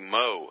 Patrick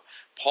Moe,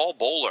 Paul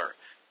Bowler,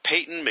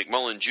 Peyton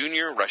McMullen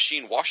Jr.,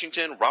 Rasheen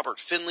Washington, Robert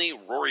Finley,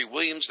 Rory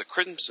Williams, the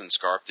Crimson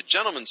Scarf, the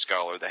Gentleman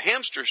Scholar, the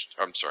Hamster...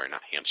 I'm sorry,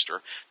 not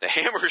Hamster. The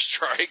Hammer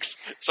Strikes.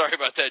 Sorry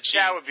about that, Gene.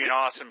 That would be an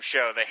awesome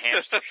show, the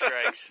Hamster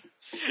Strikes.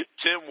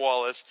 Tim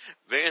Wallace,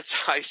 Vance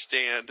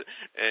Highstand,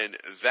 and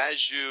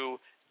Vaju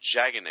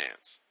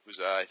Jagannath,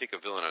 who's, I think, a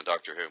villain on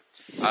Doctor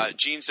Who.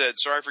 Gene said,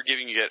 sorry for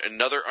giving you yet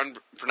another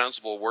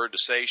unpronounceable word to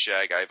say,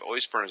 Shag. I've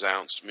always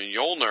pronounced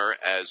Mjolnir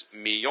as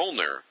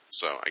Mjolnir,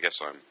 so I guess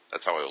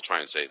that's how I will try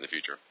and say it in the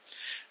future.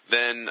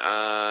 Then,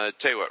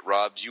 tell you what,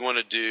 Rob, do you want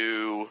to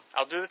do...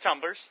 I'll do the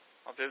tumblers.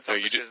 Oh,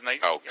 you do?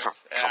 Oh,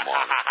 yes. Come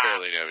on. There's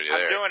barely nobody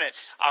there. I'm doing it.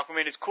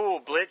 Aquaman is cool.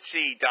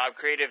 Blitzy, Dob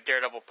Creative,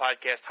 Daredevil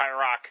Podcast, High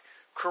Rock,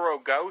 Kuro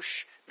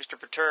Gauche, Mr.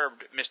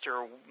 Perturbed,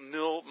 Mr.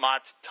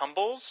 Milmot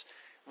Tumbles,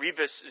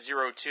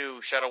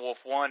 Rebus02, Shadow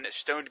Wolf 1,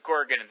 Stoned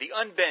Gorgon, The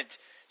Unbent,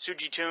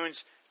 Suji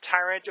Tunes,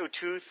 Tyrant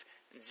O'Tooth,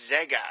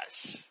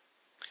 Zegas.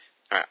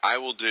 All right, I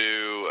will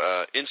do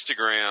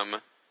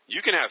Instagram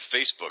You can have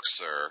Facebook,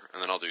 sir,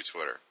 and then I'll do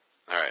Twitter.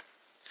 All right.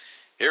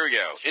 Here we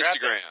go.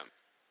 Instagram.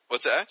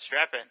 What's that?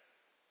 Strap in.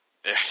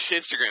 Yeah,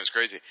 Instagram's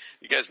crazy.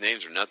 You guys'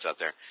 names are nuts out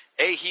there.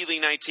 A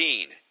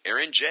Healy19,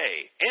 Aaron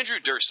J, Andrew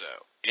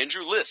Durso,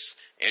 Andrew Liss,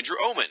 Andrew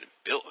Oman,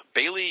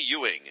 Bailey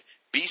Ewing,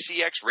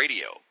 BCX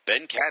Radio,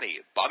 Ben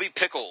Caddy, Bobby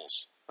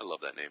Pickles. I love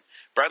that name.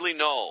 Bradley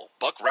Null,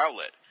 Buck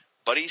Rowlett,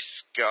 Buddy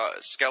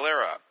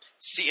Scalera,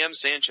 CM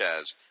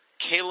Sanchez,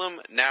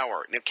 Caleb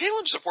Nauer. Now,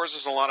 Caleb supports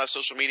us on a lot of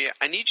social media.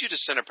 I need you to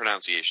send a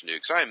pronunciation,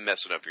 dude, because I am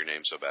messing up your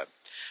name so bad.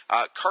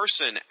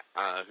 Carson,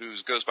 who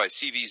goes by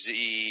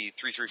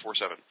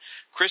CVZ3347.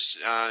 Chris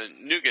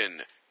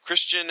Nugan,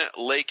 Christian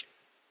Lake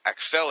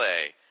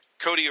Akfele,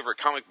 Cody over at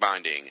Comic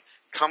Binding,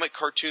 Comic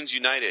Cartoons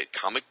United,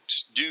 Comic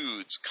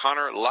Dudes,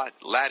 Connor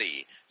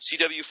Laddie,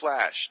 CW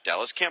Flash,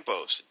 Dallas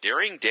Campos,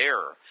 Daring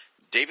Dare,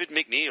 David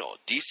McNeil,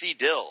 DC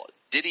Dill,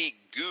 Diddy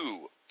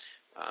Goo,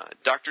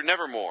 Dr.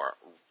 Nevermore,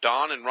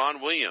 Don and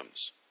Ron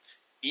Williams,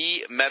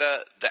 E.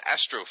 Meta the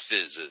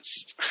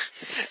Astrophysicist,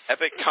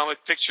 Epic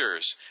Comic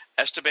Pictures,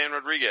 Esteban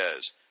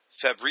Rodriguez,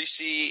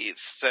 Fabrici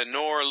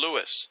Thenor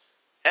Lewis,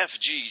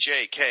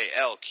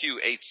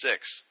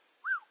 FGJKLQ86.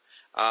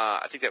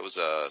 I think that was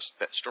a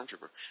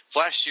Stormtrooper.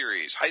 Flash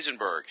Series,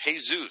 Heisenberg,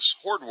 Jesus,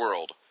 Horde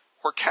World,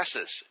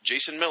 Horcassis,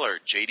 Jason Miller,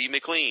 J.D.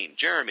 McLean,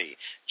 Jeremy,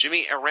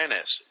 Jimmy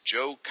Aranis,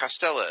 Joe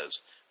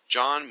Costellas,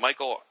 John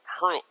Michael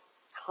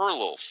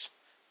Herlulf.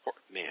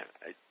 Man,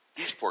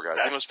 these poor guys,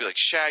 they must be like,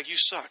 Shag, you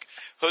suck.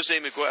 Jose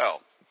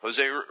Miguel,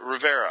 Jose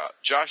Rivera,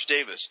 Josh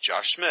Davis,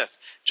 Josh Smith,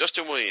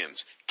 Justin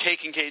Williams, K.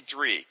 Kincaid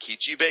 3, Keith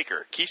G.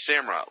 Baker, Keith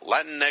Samra,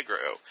 Latin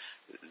Negro,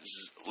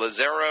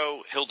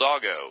 Lazaro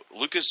Hildago,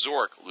 Lucas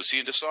Zork,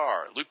 Lucien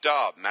Dessar, Luke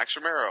Dobb, Max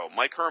Romero,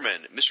 Mike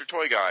Herman, Mr.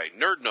 Toy Guy,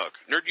 Nerd Nook,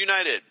 Nerd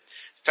United,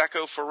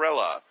 Faco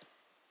Farella,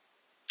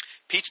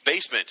 Pete's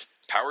Basement,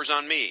 Powers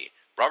on Me,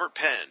 Robert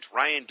Penn,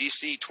 Ryan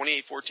DC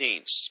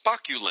 2814,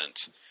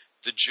 Spoculent,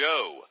 The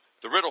Joe,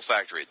 The Riddle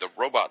Factory, The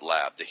Robot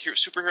Lab, The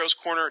Superheroes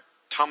Corner,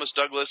 Thomas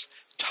Douglas,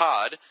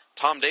 Todd,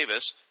 Tom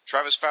Davis,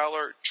 Travis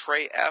Fowler,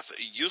 Trey F.,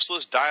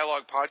 Useless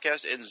Dialogue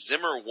Podcast, and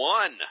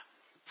Zimmer1.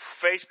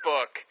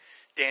 Facebook,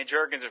 Dan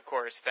Jurgens, of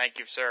course. Thank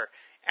you, sir.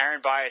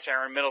 Aaron Bias,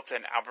 Aaron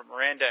Middleton, Albert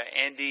Miranda,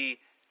 Andy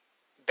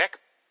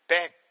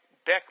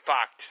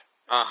Beckbacht.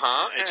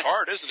 It's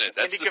hard, isn't it?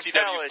 That's Andy the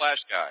CW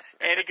Flash guy.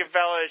 Andy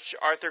Gavelish,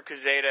 Arthur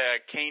Cazeta,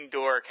 Kane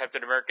Dorr,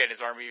 Captain America and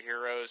his Army of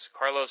Heroes,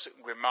 Carlos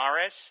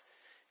Guimares,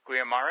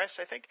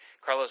 I think,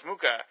 Carlos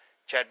Muca,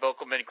 Chad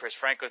Bokelman, Chris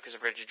Franklin,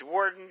 Christopher Richard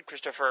Warden,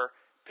 Christopher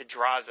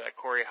Pedraza,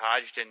 Corey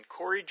Hodgson,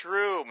 Corey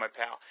Drew, my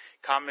pal,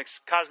 Comics,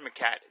 Cosmic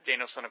Cat,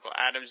 Daniel Cynical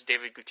Adams,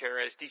 David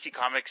Gutierrez, DC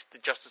Comics, the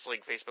Justice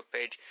League Facebook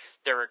page,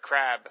 Derek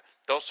Crabb,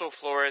 Doso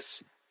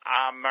Flores,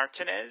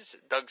 Martinez,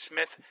 Doug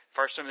Smith,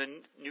 first from the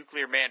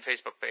Nuclear Man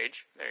Facebook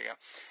page. There you go.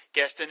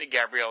 Gaston,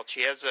 Gabrielle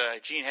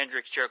Chiesa, Gene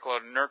Hendricks, Jared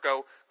Claude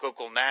Nurko,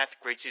 Gokul Nath,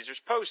 Great Caesar's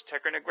Post,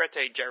 Tecker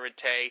Negrete, Jared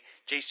Tay,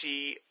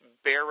 JC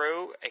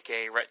Barrow,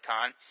 aka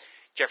Retcon,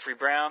 Jeffrey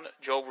Brown,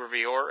 Joel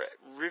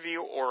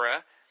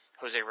Riviora,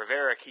 Jose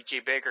Rivera, Keith J.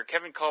 Baker,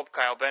 Kevin Culp,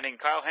 Kyle Benning,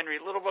 Kyle Henry,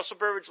 Little Russell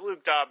Burbage,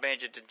 Luke Dobb,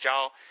 Manja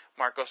Dajal,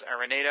 Marcos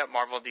Araneda,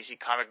 Marvel DC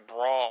Comic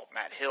Brawl,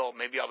 Matt Hill,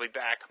 Maybe I'll Be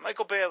Back,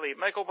 Michael Bailey,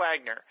 Michael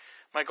Wagner,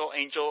 Michael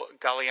Angel,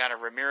 Galeana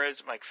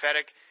Ramirez, Mike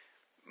Fedek,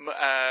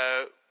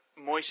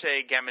 Moise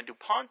Gammon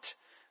DuPont,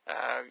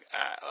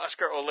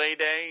 Oscar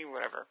Olede,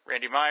 whatever,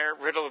 Randy Meyer,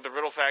 Riddle of the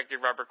Riddle Factory,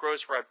 Robert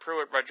Gross, Rod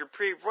Pruitt, Roger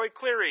Preeve, Roy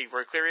Cleary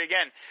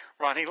again,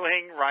 Ronnie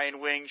Ling, Ryan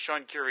Wing,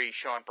 Sean Curie,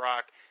 Sean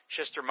Brock,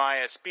 Chester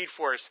Maya, Speed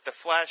Force, The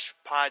Flash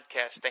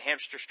Podcast, The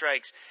Hamster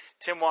Strikes,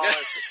 Tim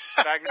Wallace,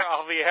 Wagner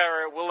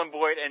Alviera, Willem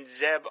Boyd, and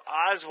Zeb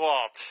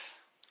Oswalt.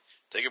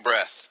 Take a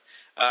breath.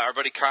 Our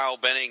buddy Kyle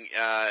Benning,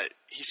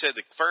 he said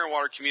the Fire and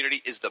Water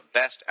community is the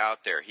best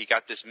out there. He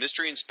got this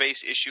Mystery in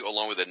Space issue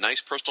along with a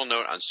nice personal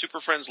note on Super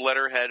Friends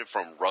letterhead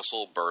from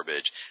Russell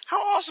Burbage. How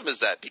awesome is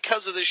that?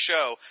 Because of this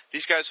show,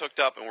 these guys hooked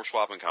up and we're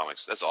swapping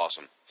comics. That's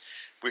awesome.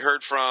 We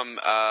heard from,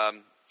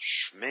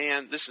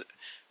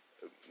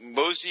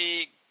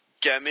 Mosey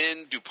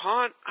Gamin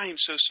DuPont. I am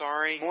so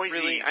sorry. Moises.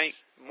 Really?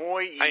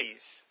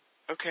 Moises.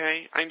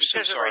 Okay. I'm He so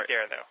says sorry. it right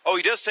there, though. Oh,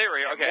 he does say it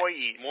right. Okay.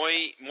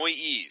 Moises.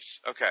 Moises.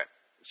 Okay.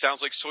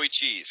 Sounds like soy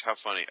cheese. How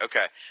funny.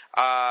 Okay.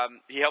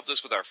 He helped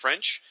us with our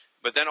French,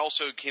 but then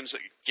also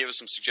gave us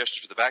some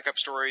suggestions for the backup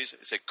stories.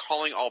 He said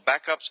calling all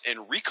backups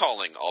and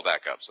recalling all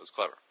backups. That's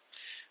clever.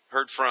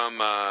 Heard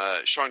from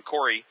Sean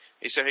Corey.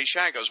 He said, hey,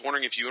 Shag, I was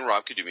wondering if you and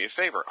Rob could do me a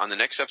favor. On the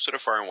next episode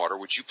of Fire and Water,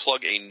 would you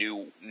plug a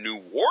new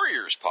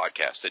Warriors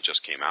podcast that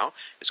just came out?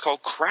 It's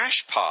called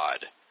Crash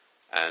Pod.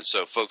 And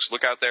so, folks,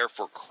 look out there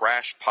for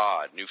Crash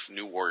Pod,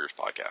 new Warriors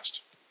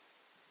podcast.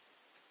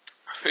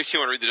 You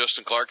want to read the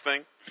Justin Clark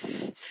thing?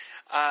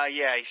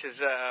 Yeah, he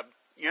says,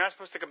 you're not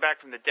supposed to come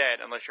back from the dead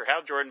unless you're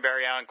Hal Jordan,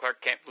 Barry Allen,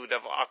 Clark Kent, Blue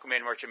Devil,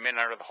 Aquaman, Merchant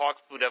Midnight, or the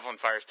Hawks, Blue Devil, and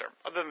Firestorm.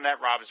 Other than that,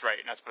 Rob is right.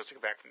 You're not supposed to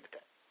come back from the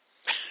dead.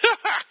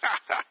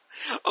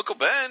 Uncle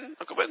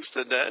Ben's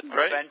still dead,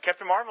 right? Ben,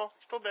 Captain Marvel,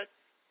 still dead.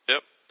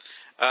 Yep.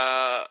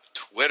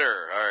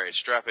 Twitter. All right,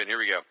 strap in. Here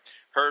we go.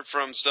 Heard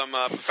from some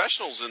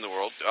professionals in the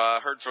world.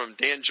 Heard from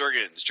Dan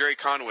Jurgens, Jerry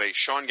Conway,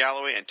 Sean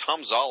Galloway, and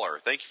Tom Zoller.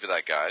 Thank you for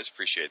that, guys.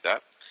 Appreciate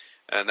that.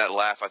 And that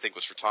laugh, I think,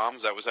 was for Tom.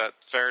 Was that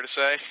fair to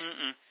say?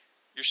 Mm-mm.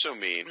 You're so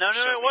mean. No,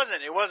 so it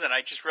wasn't. It wasn't.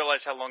 I just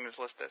realized how long this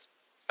list is.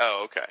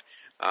 Oh, okay.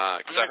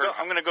 Because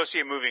I'm going to go see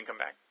a movie and come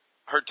back.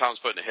 Heard Tom's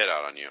putting a hit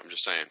out on you. I'm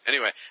just saying.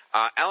 Anyway,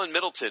 Alan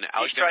Middleton.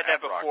 He's tried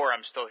that before.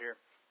 I'm still here.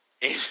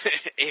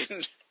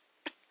 And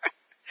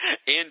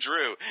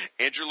Andrew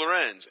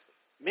Lorenz.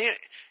 Man,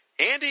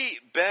 Andy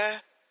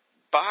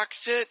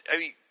Bebachtet. I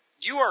mean,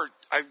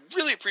 I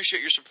really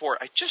appreciate your support.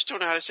 I just don't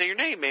know how to say your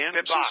name, man.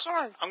 I'm so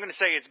sorry. I'm going to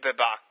say it's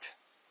Bebacht.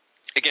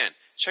 Again,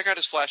 check out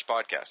his Flash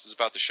podcast. It's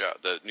about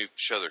the new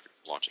show they're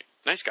launching.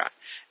 Nice guy.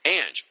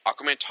 Ange,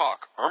 Aquaman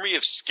Talk, Army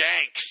of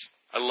Skanks.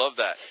 I love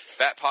that.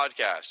 Bat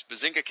Podcast,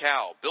 Bazinga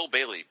Cow, Bill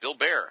Bailey, Bill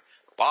Bear,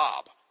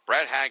 Bob,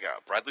 Brad Haga,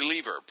 Bradley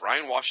Lever,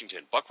 Brian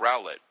Washington, Buck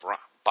Rowlett,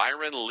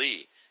 Byron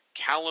Lee,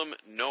 Callum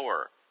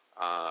Noer,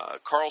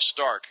 Carl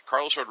Stark,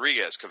 Carlos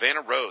Rodriguez,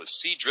 Cavanna Rose,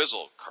 C.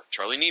 Drizzle,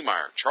 Charlie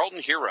Niemeyer,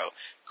 Charlton Hero,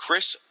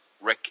 Chris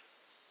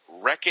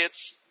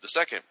Reckitz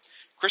II,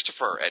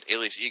 Christopher at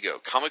Alias Ego,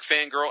 Comic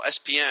Fangirl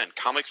SPN,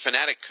 Comic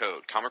Fanatic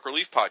Code, Comic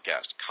Relief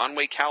Podcast,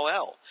 Conway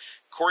Kal-El,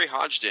 Corey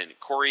Hodgson,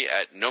 Corey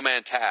at No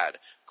Man Tad,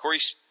 Corey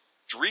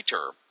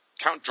Streeter,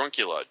 Count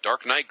Druncula,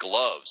 Dark Knight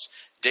Gloves,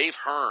 Dave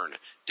Hearn,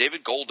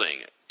 David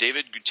Golding,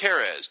 David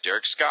Gutierrez,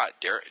 Derek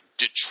Scott,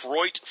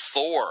 Detroit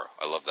Thor,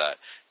 I love that,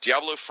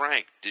 Diablo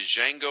Frank,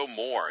 Django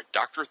Moore,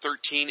 Dr.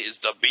 13 is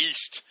the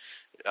Beast,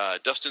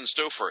 Dustin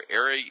Stouffer,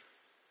 Eric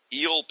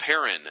Eel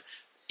Perrin,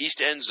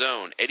 East End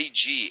Zone, Eddie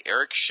G,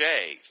 Eric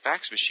Shea,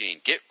 Fax Machine,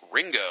 Get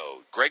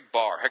Ringo, Greg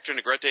Barr, Hector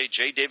Negrete,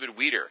 J. David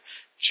Weeder,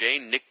 J.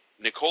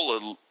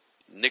 Nicola,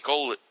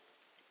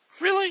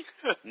 really?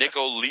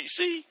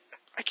 Nicolisi?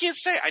 I can't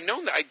say.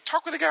 I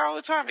talk with the guy all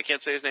the time. I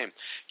can't say his name.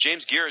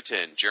 James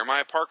Garreton,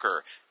 Jeremiah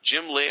Parker,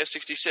 Jim Leia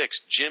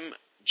 66,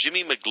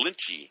 Jimmy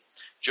McGlinty,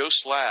 Joe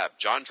Slab,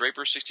 John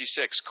Draper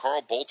 66,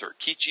 Carl Bolter,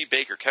 Kichi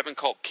Baker, Kevin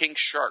Culp, King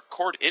Shark,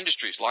 Cord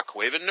Industries, La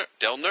Cueva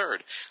Del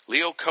Nerd,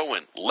 Leo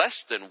Cohen,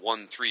 Less Than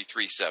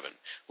 1337,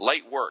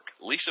 Light Work,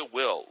 Lisa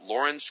Will,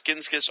 Lauren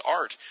Skinskis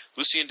Art,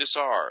 Lucien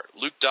Dessar,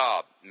 Luke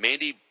Dobb,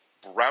 Mandy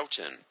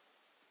Broughton,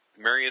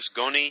 Marius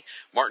Goni,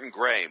 Martin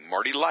Gray,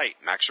 Marty Light,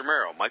 Max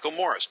Romero, Michael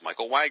Morris,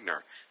 Michael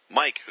Wagner,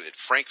 Mike Hood,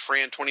 Frank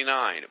Fran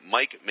 29,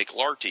 Mike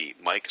McLarty,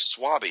 Mike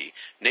Swabby,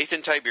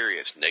 Nathan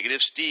Tiberius,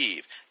 Negative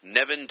Steve,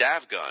 Nevin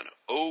Davgun,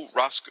 O.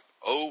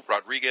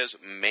 Rodriguez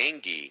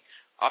Mangi,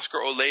 Oscar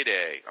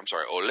Olede,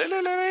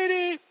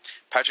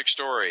 Patrick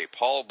Story,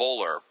 Paul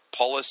Bowler,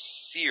 Paula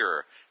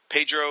Sear,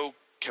 Pedro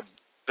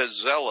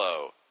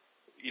Cabezzello.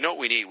 You know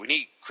what we need? We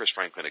need Chris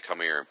Franklin to come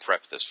here and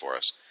prep this for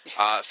us.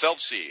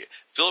 Phelpsy,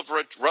 Philip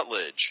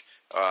Rutledge,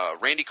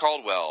 Randy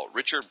Caldwell,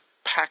 Richard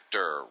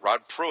Pachter,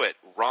 Rod Pruitt,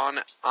 Ron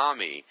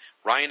Ami,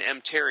 Ryan M.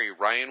 Terry,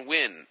 Ryan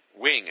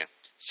Wing,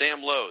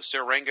 Sam Lowe,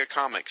 Saranga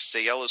Comics,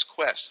 Sayella's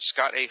Quest,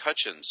 Scott A.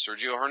 Hutchins,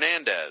 Sergio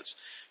Hernandez,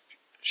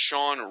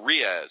 Sean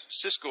Riaz,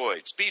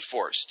 Siskoid,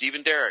 Speedforce,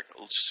 Stephen Derrick,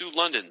 Sue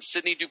London,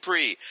 Sidney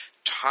Dupree,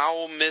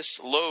 Thomas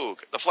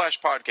Logue, The Flash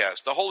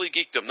Podcast, The Holy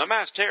Geekdom, The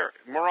Masked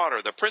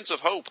Marauder, The Prince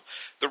of Hope,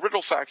 The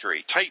Riddle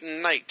Factory,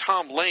 Titan Knight,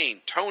 Tom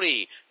Lane,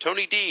 Tony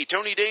D,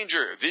 Tony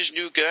Danger,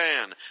 Vishnu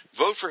Gan,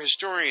 Vote for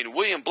Historian,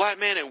 William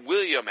Blattman, and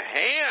William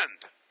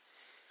Hand.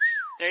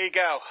 There you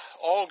go.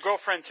 All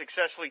girlfriends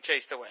successfully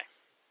chased away.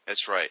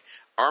 That's right.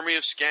 Army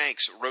of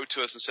Skanks wrote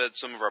to us and said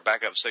some of our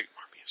backup segments.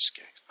 Army of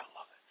Skanks, I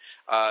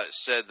love it.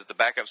 Said that the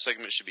backup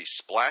segment should be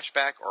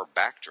Splashback or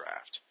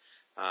Backdraft.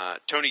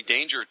 Tony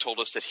Danger told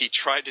us that he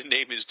tried to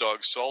name his dog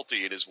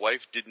Salty and his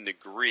wife didn't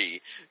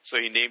agree, so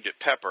he named it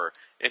Pepper,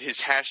 and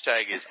his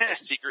hashtag is I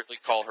secretly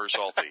call her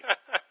Salty.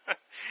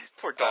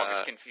 Poor dog is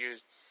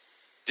confused.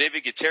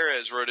 David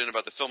Gutierrez wrote in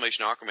about the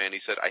Filmation Aquaman. He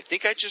said, I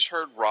think I just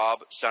heard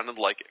Rob sounded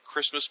like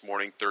Christmas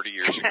morning 30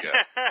 years ago.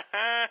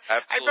 I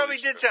probably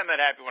did sound that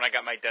happy when I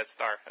got my Death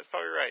Star. That's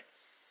probably right.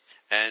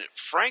 And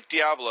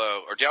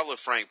Diablo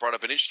Frank brought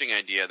up an interesting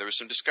idea. There was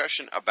some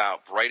discussion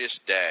about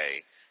Brightest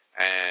Day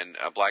and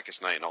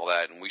Blackest Night and all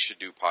that, and we should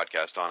do a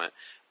podcast on it.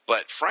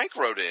 But Frank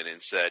wrote in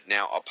and said,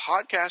 now, a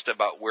podcast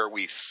about where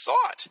we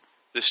thought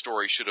the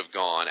story should have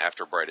gone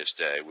after Brightest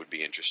Day would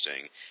be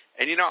interesting.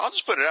 And, I'll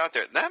just put it out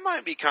there. That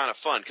might be kind of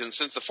fun, because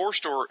since the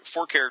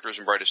four characters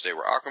in Brightest Day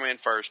were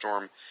Aquaman,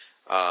 Firestorm,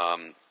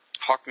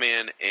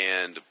 Hawkman,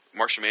 and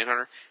Martian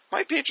Manhunter,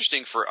 might be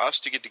interesting for us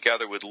to get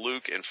together with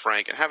Luke and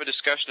Frank and have a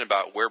discussion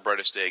about where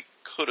Brightest Day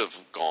could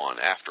have gone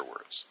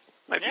afterwards.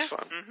 Might be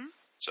fun. Mm-hmm.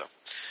 So,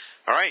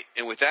 all right.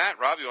 And with that,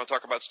 Rob, you want to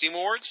talk about Steam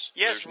Awards?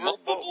 Yes,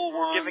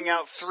 we're giving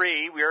out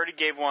 3. We already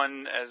gave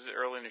one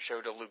early in the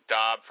show to Luke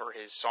Dobb for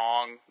his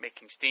song,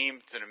 Making Steam.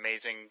 It's an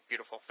amazing,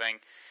 beautiful thing.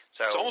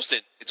 So it's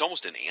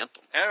almost an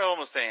anthem. And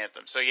almost an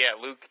anthem. So, yeah,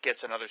 Luke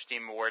gets another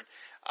Steam Award.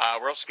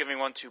 We're also giving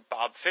one to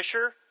Bob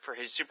Fisher for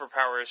his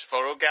Superpowers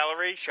photo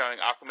gallery showing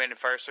Aquaman and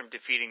Firestorm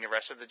defeating the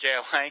rest of the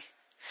JLA.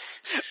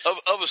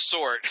 Of a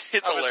sort.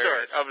 It's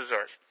hilarious. Of a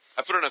sort.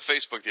 I put it on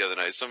Facebook the other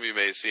night. Some of you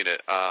may have seen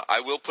it.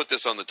 I will put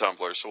this on the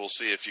Tumblr, so we'll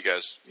see if you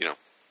guys,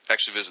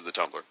 actually visit the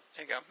Tumblr.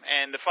 There you go.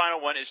 And the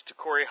final one is to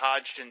Corey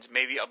Hodgson's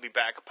Maybe I'll Be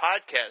Back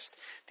podcast.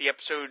 The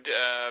episode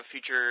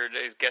featured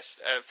a guest,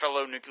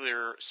 fellow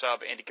nuclear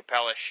sub, Andy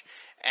Kapelish,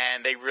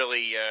 and they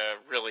really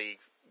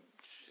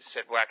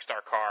said waxed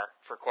our car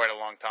for quite a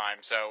long time.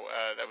 So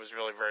that was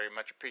really very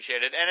much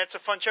appreciated. And it's a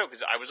fun show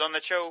because I was on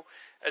that show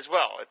as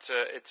well. It's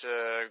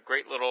a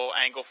great little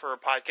angle for a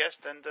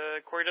podcast, and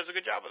Corey does a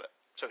good job with it.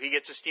 So he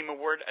gets a Steam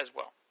Award as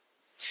well.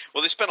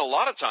 Well, they spent a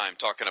lot of time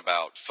talking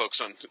about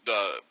folks on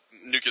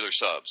nuclear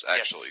subs,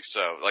 actually. Yes.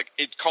 So,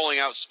 calling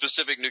out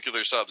specific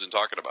nuclear subs and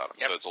talking about them.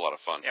 Yep. So it's a lot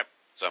of fun. Yep.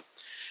 So,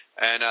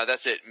 and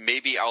that's it.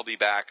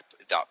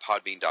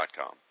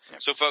 Maybe'I'll-be-back.podbean.com.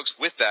 Yep. So, folks,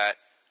 with that,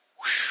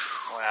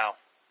 Wow.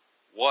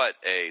 what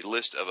a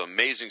list of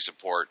amazing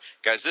support.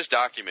 Guys, this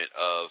document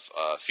of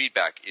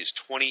feedback is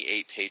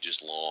 28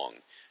 pages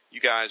long. You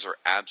guys are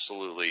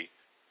absolutely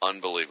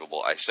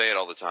unbelievable. I say it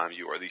all the time.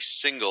 You are the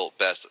single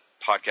best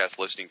podcast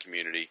listening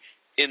community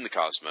in the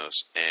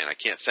cosmos, and I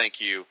can't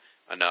thank you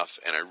enough,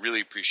 and I really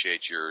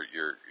appreciate your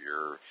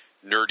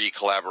nerdy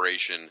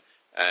collaboration,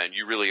 and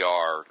you really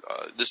are,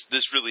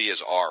 this really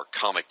is our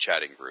comic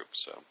chatting group,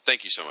 so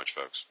thank you so much,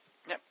 folks.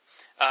 Yep.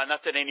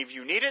 Not that any of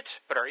you need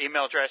it, but our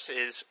email address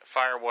is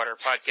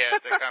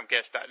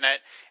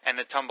firewaterpodcast@comcast.net, and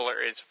the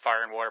Tumblr is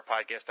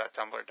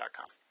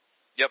fireandwaterpodcast.tumblr.com.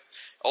 Yep.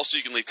 Also,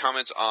 you can leave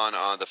comments on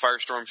the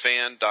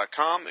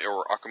firestormfan.com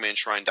or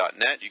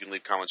aquamanshrine.net. You can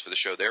leave comments for the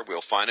show there.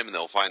 We'll find them, and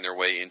they'll find their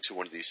way into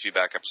one of these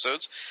feedback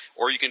episodes.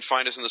 Or you can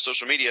find us on the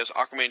social medias.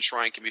 Aquaman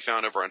Shrine can be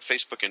found over on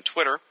Facebook and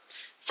Twitter.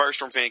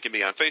 Firestorm Fan can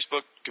be on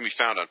Facebook, can be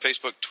found on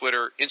Facebook,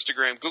 Twitter,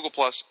 Instagram, Google+,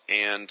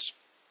 and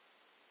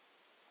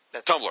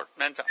Tumblr.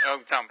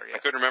 Tumblr, yeah. I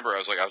couldn't remember. I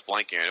was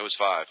blanking. It was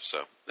 5.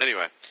 So,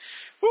 anyway.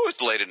 Woo,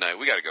 it's late at night.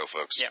 We got to go,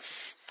 folks. Yeah.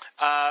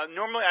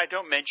 Normally, I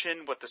don't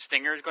mention what the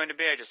stinger is going to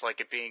be. I just like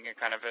it being a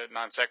kind of a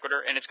non sequitur,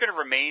 and it's going to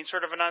remain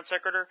sort of a non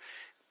sequitur.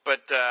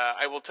 But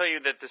I will tell you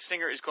that the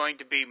stinger is going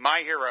to be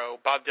my hero,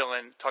 Bob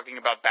Dylan, talking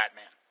about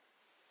Batman.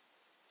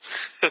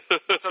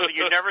 Something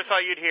you never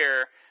thought you'd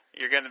hear.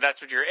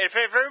 That's what you're. If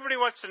everybody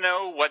wants to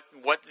know what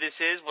this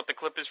is, what the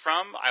clip is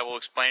from, I will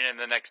explain it in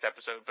the next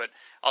episode. But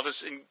I'll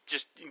just in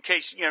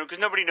case because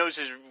nobody knows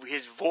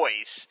his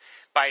voice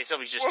by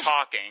itself. He's just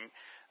talking.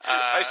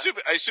 I assume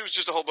it's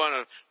just a whole bunch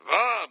of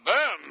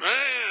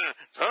Batman,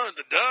 from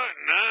the Dark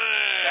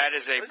Knight. That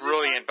is a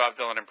brilliant Bob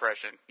Dylan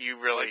impression. You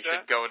really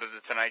should go to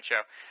the Tonight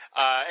Show.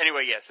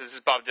 Anyway, yes, this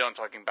is Bob Dylan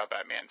talking about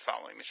Batman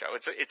following the show.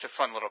 It's a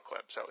fun little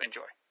clip, so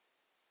enjoy.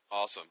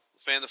 Awesome.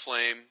 Fan the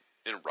flame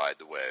and ride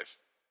the wave.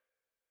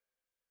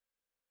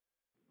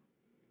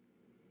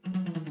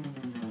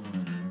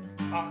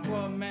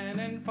 Aquaman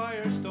and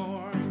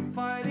Firestorm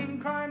fighting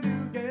crime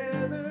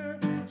together.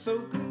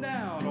 Soak 'em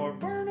down or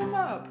burn 'em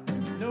up.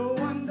 No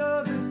one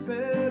does it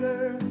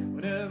better.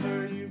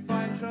 Whenever you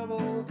find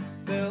trouble,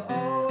 they'll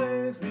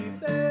always be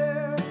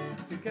there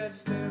to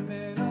catch them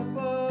in a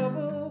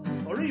bubble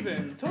or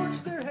even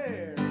torch their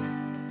hair.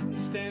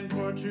 They stand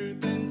for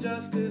truth and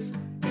justice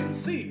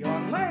in sea,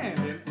 on land,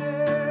 and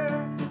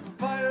air.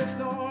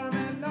 Firestorm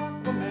and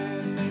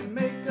Aquaman, they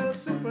make a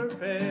super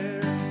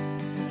pair.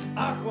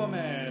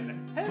 Aquaman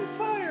and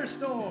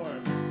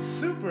Firestorm,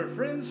 super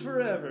friends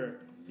forever.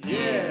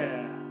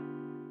 Yeah!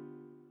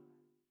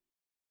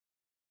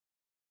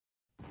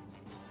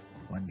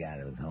 One guy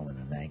that was home in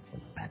the night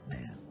was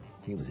Batman.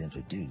 He was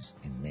introduced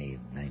in May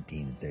of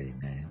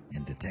 1939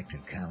 in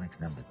Detective Comics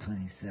number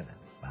 27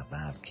 by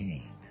Bob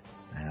Kane.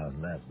 I always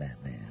loved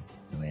Batman.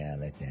 The way I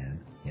looked at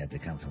it, you had to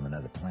come from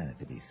another planet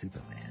to be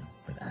Superman,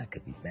 but I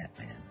could be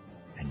Batman.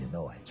 And you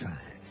know I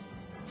tried.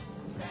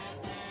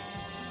 Batman.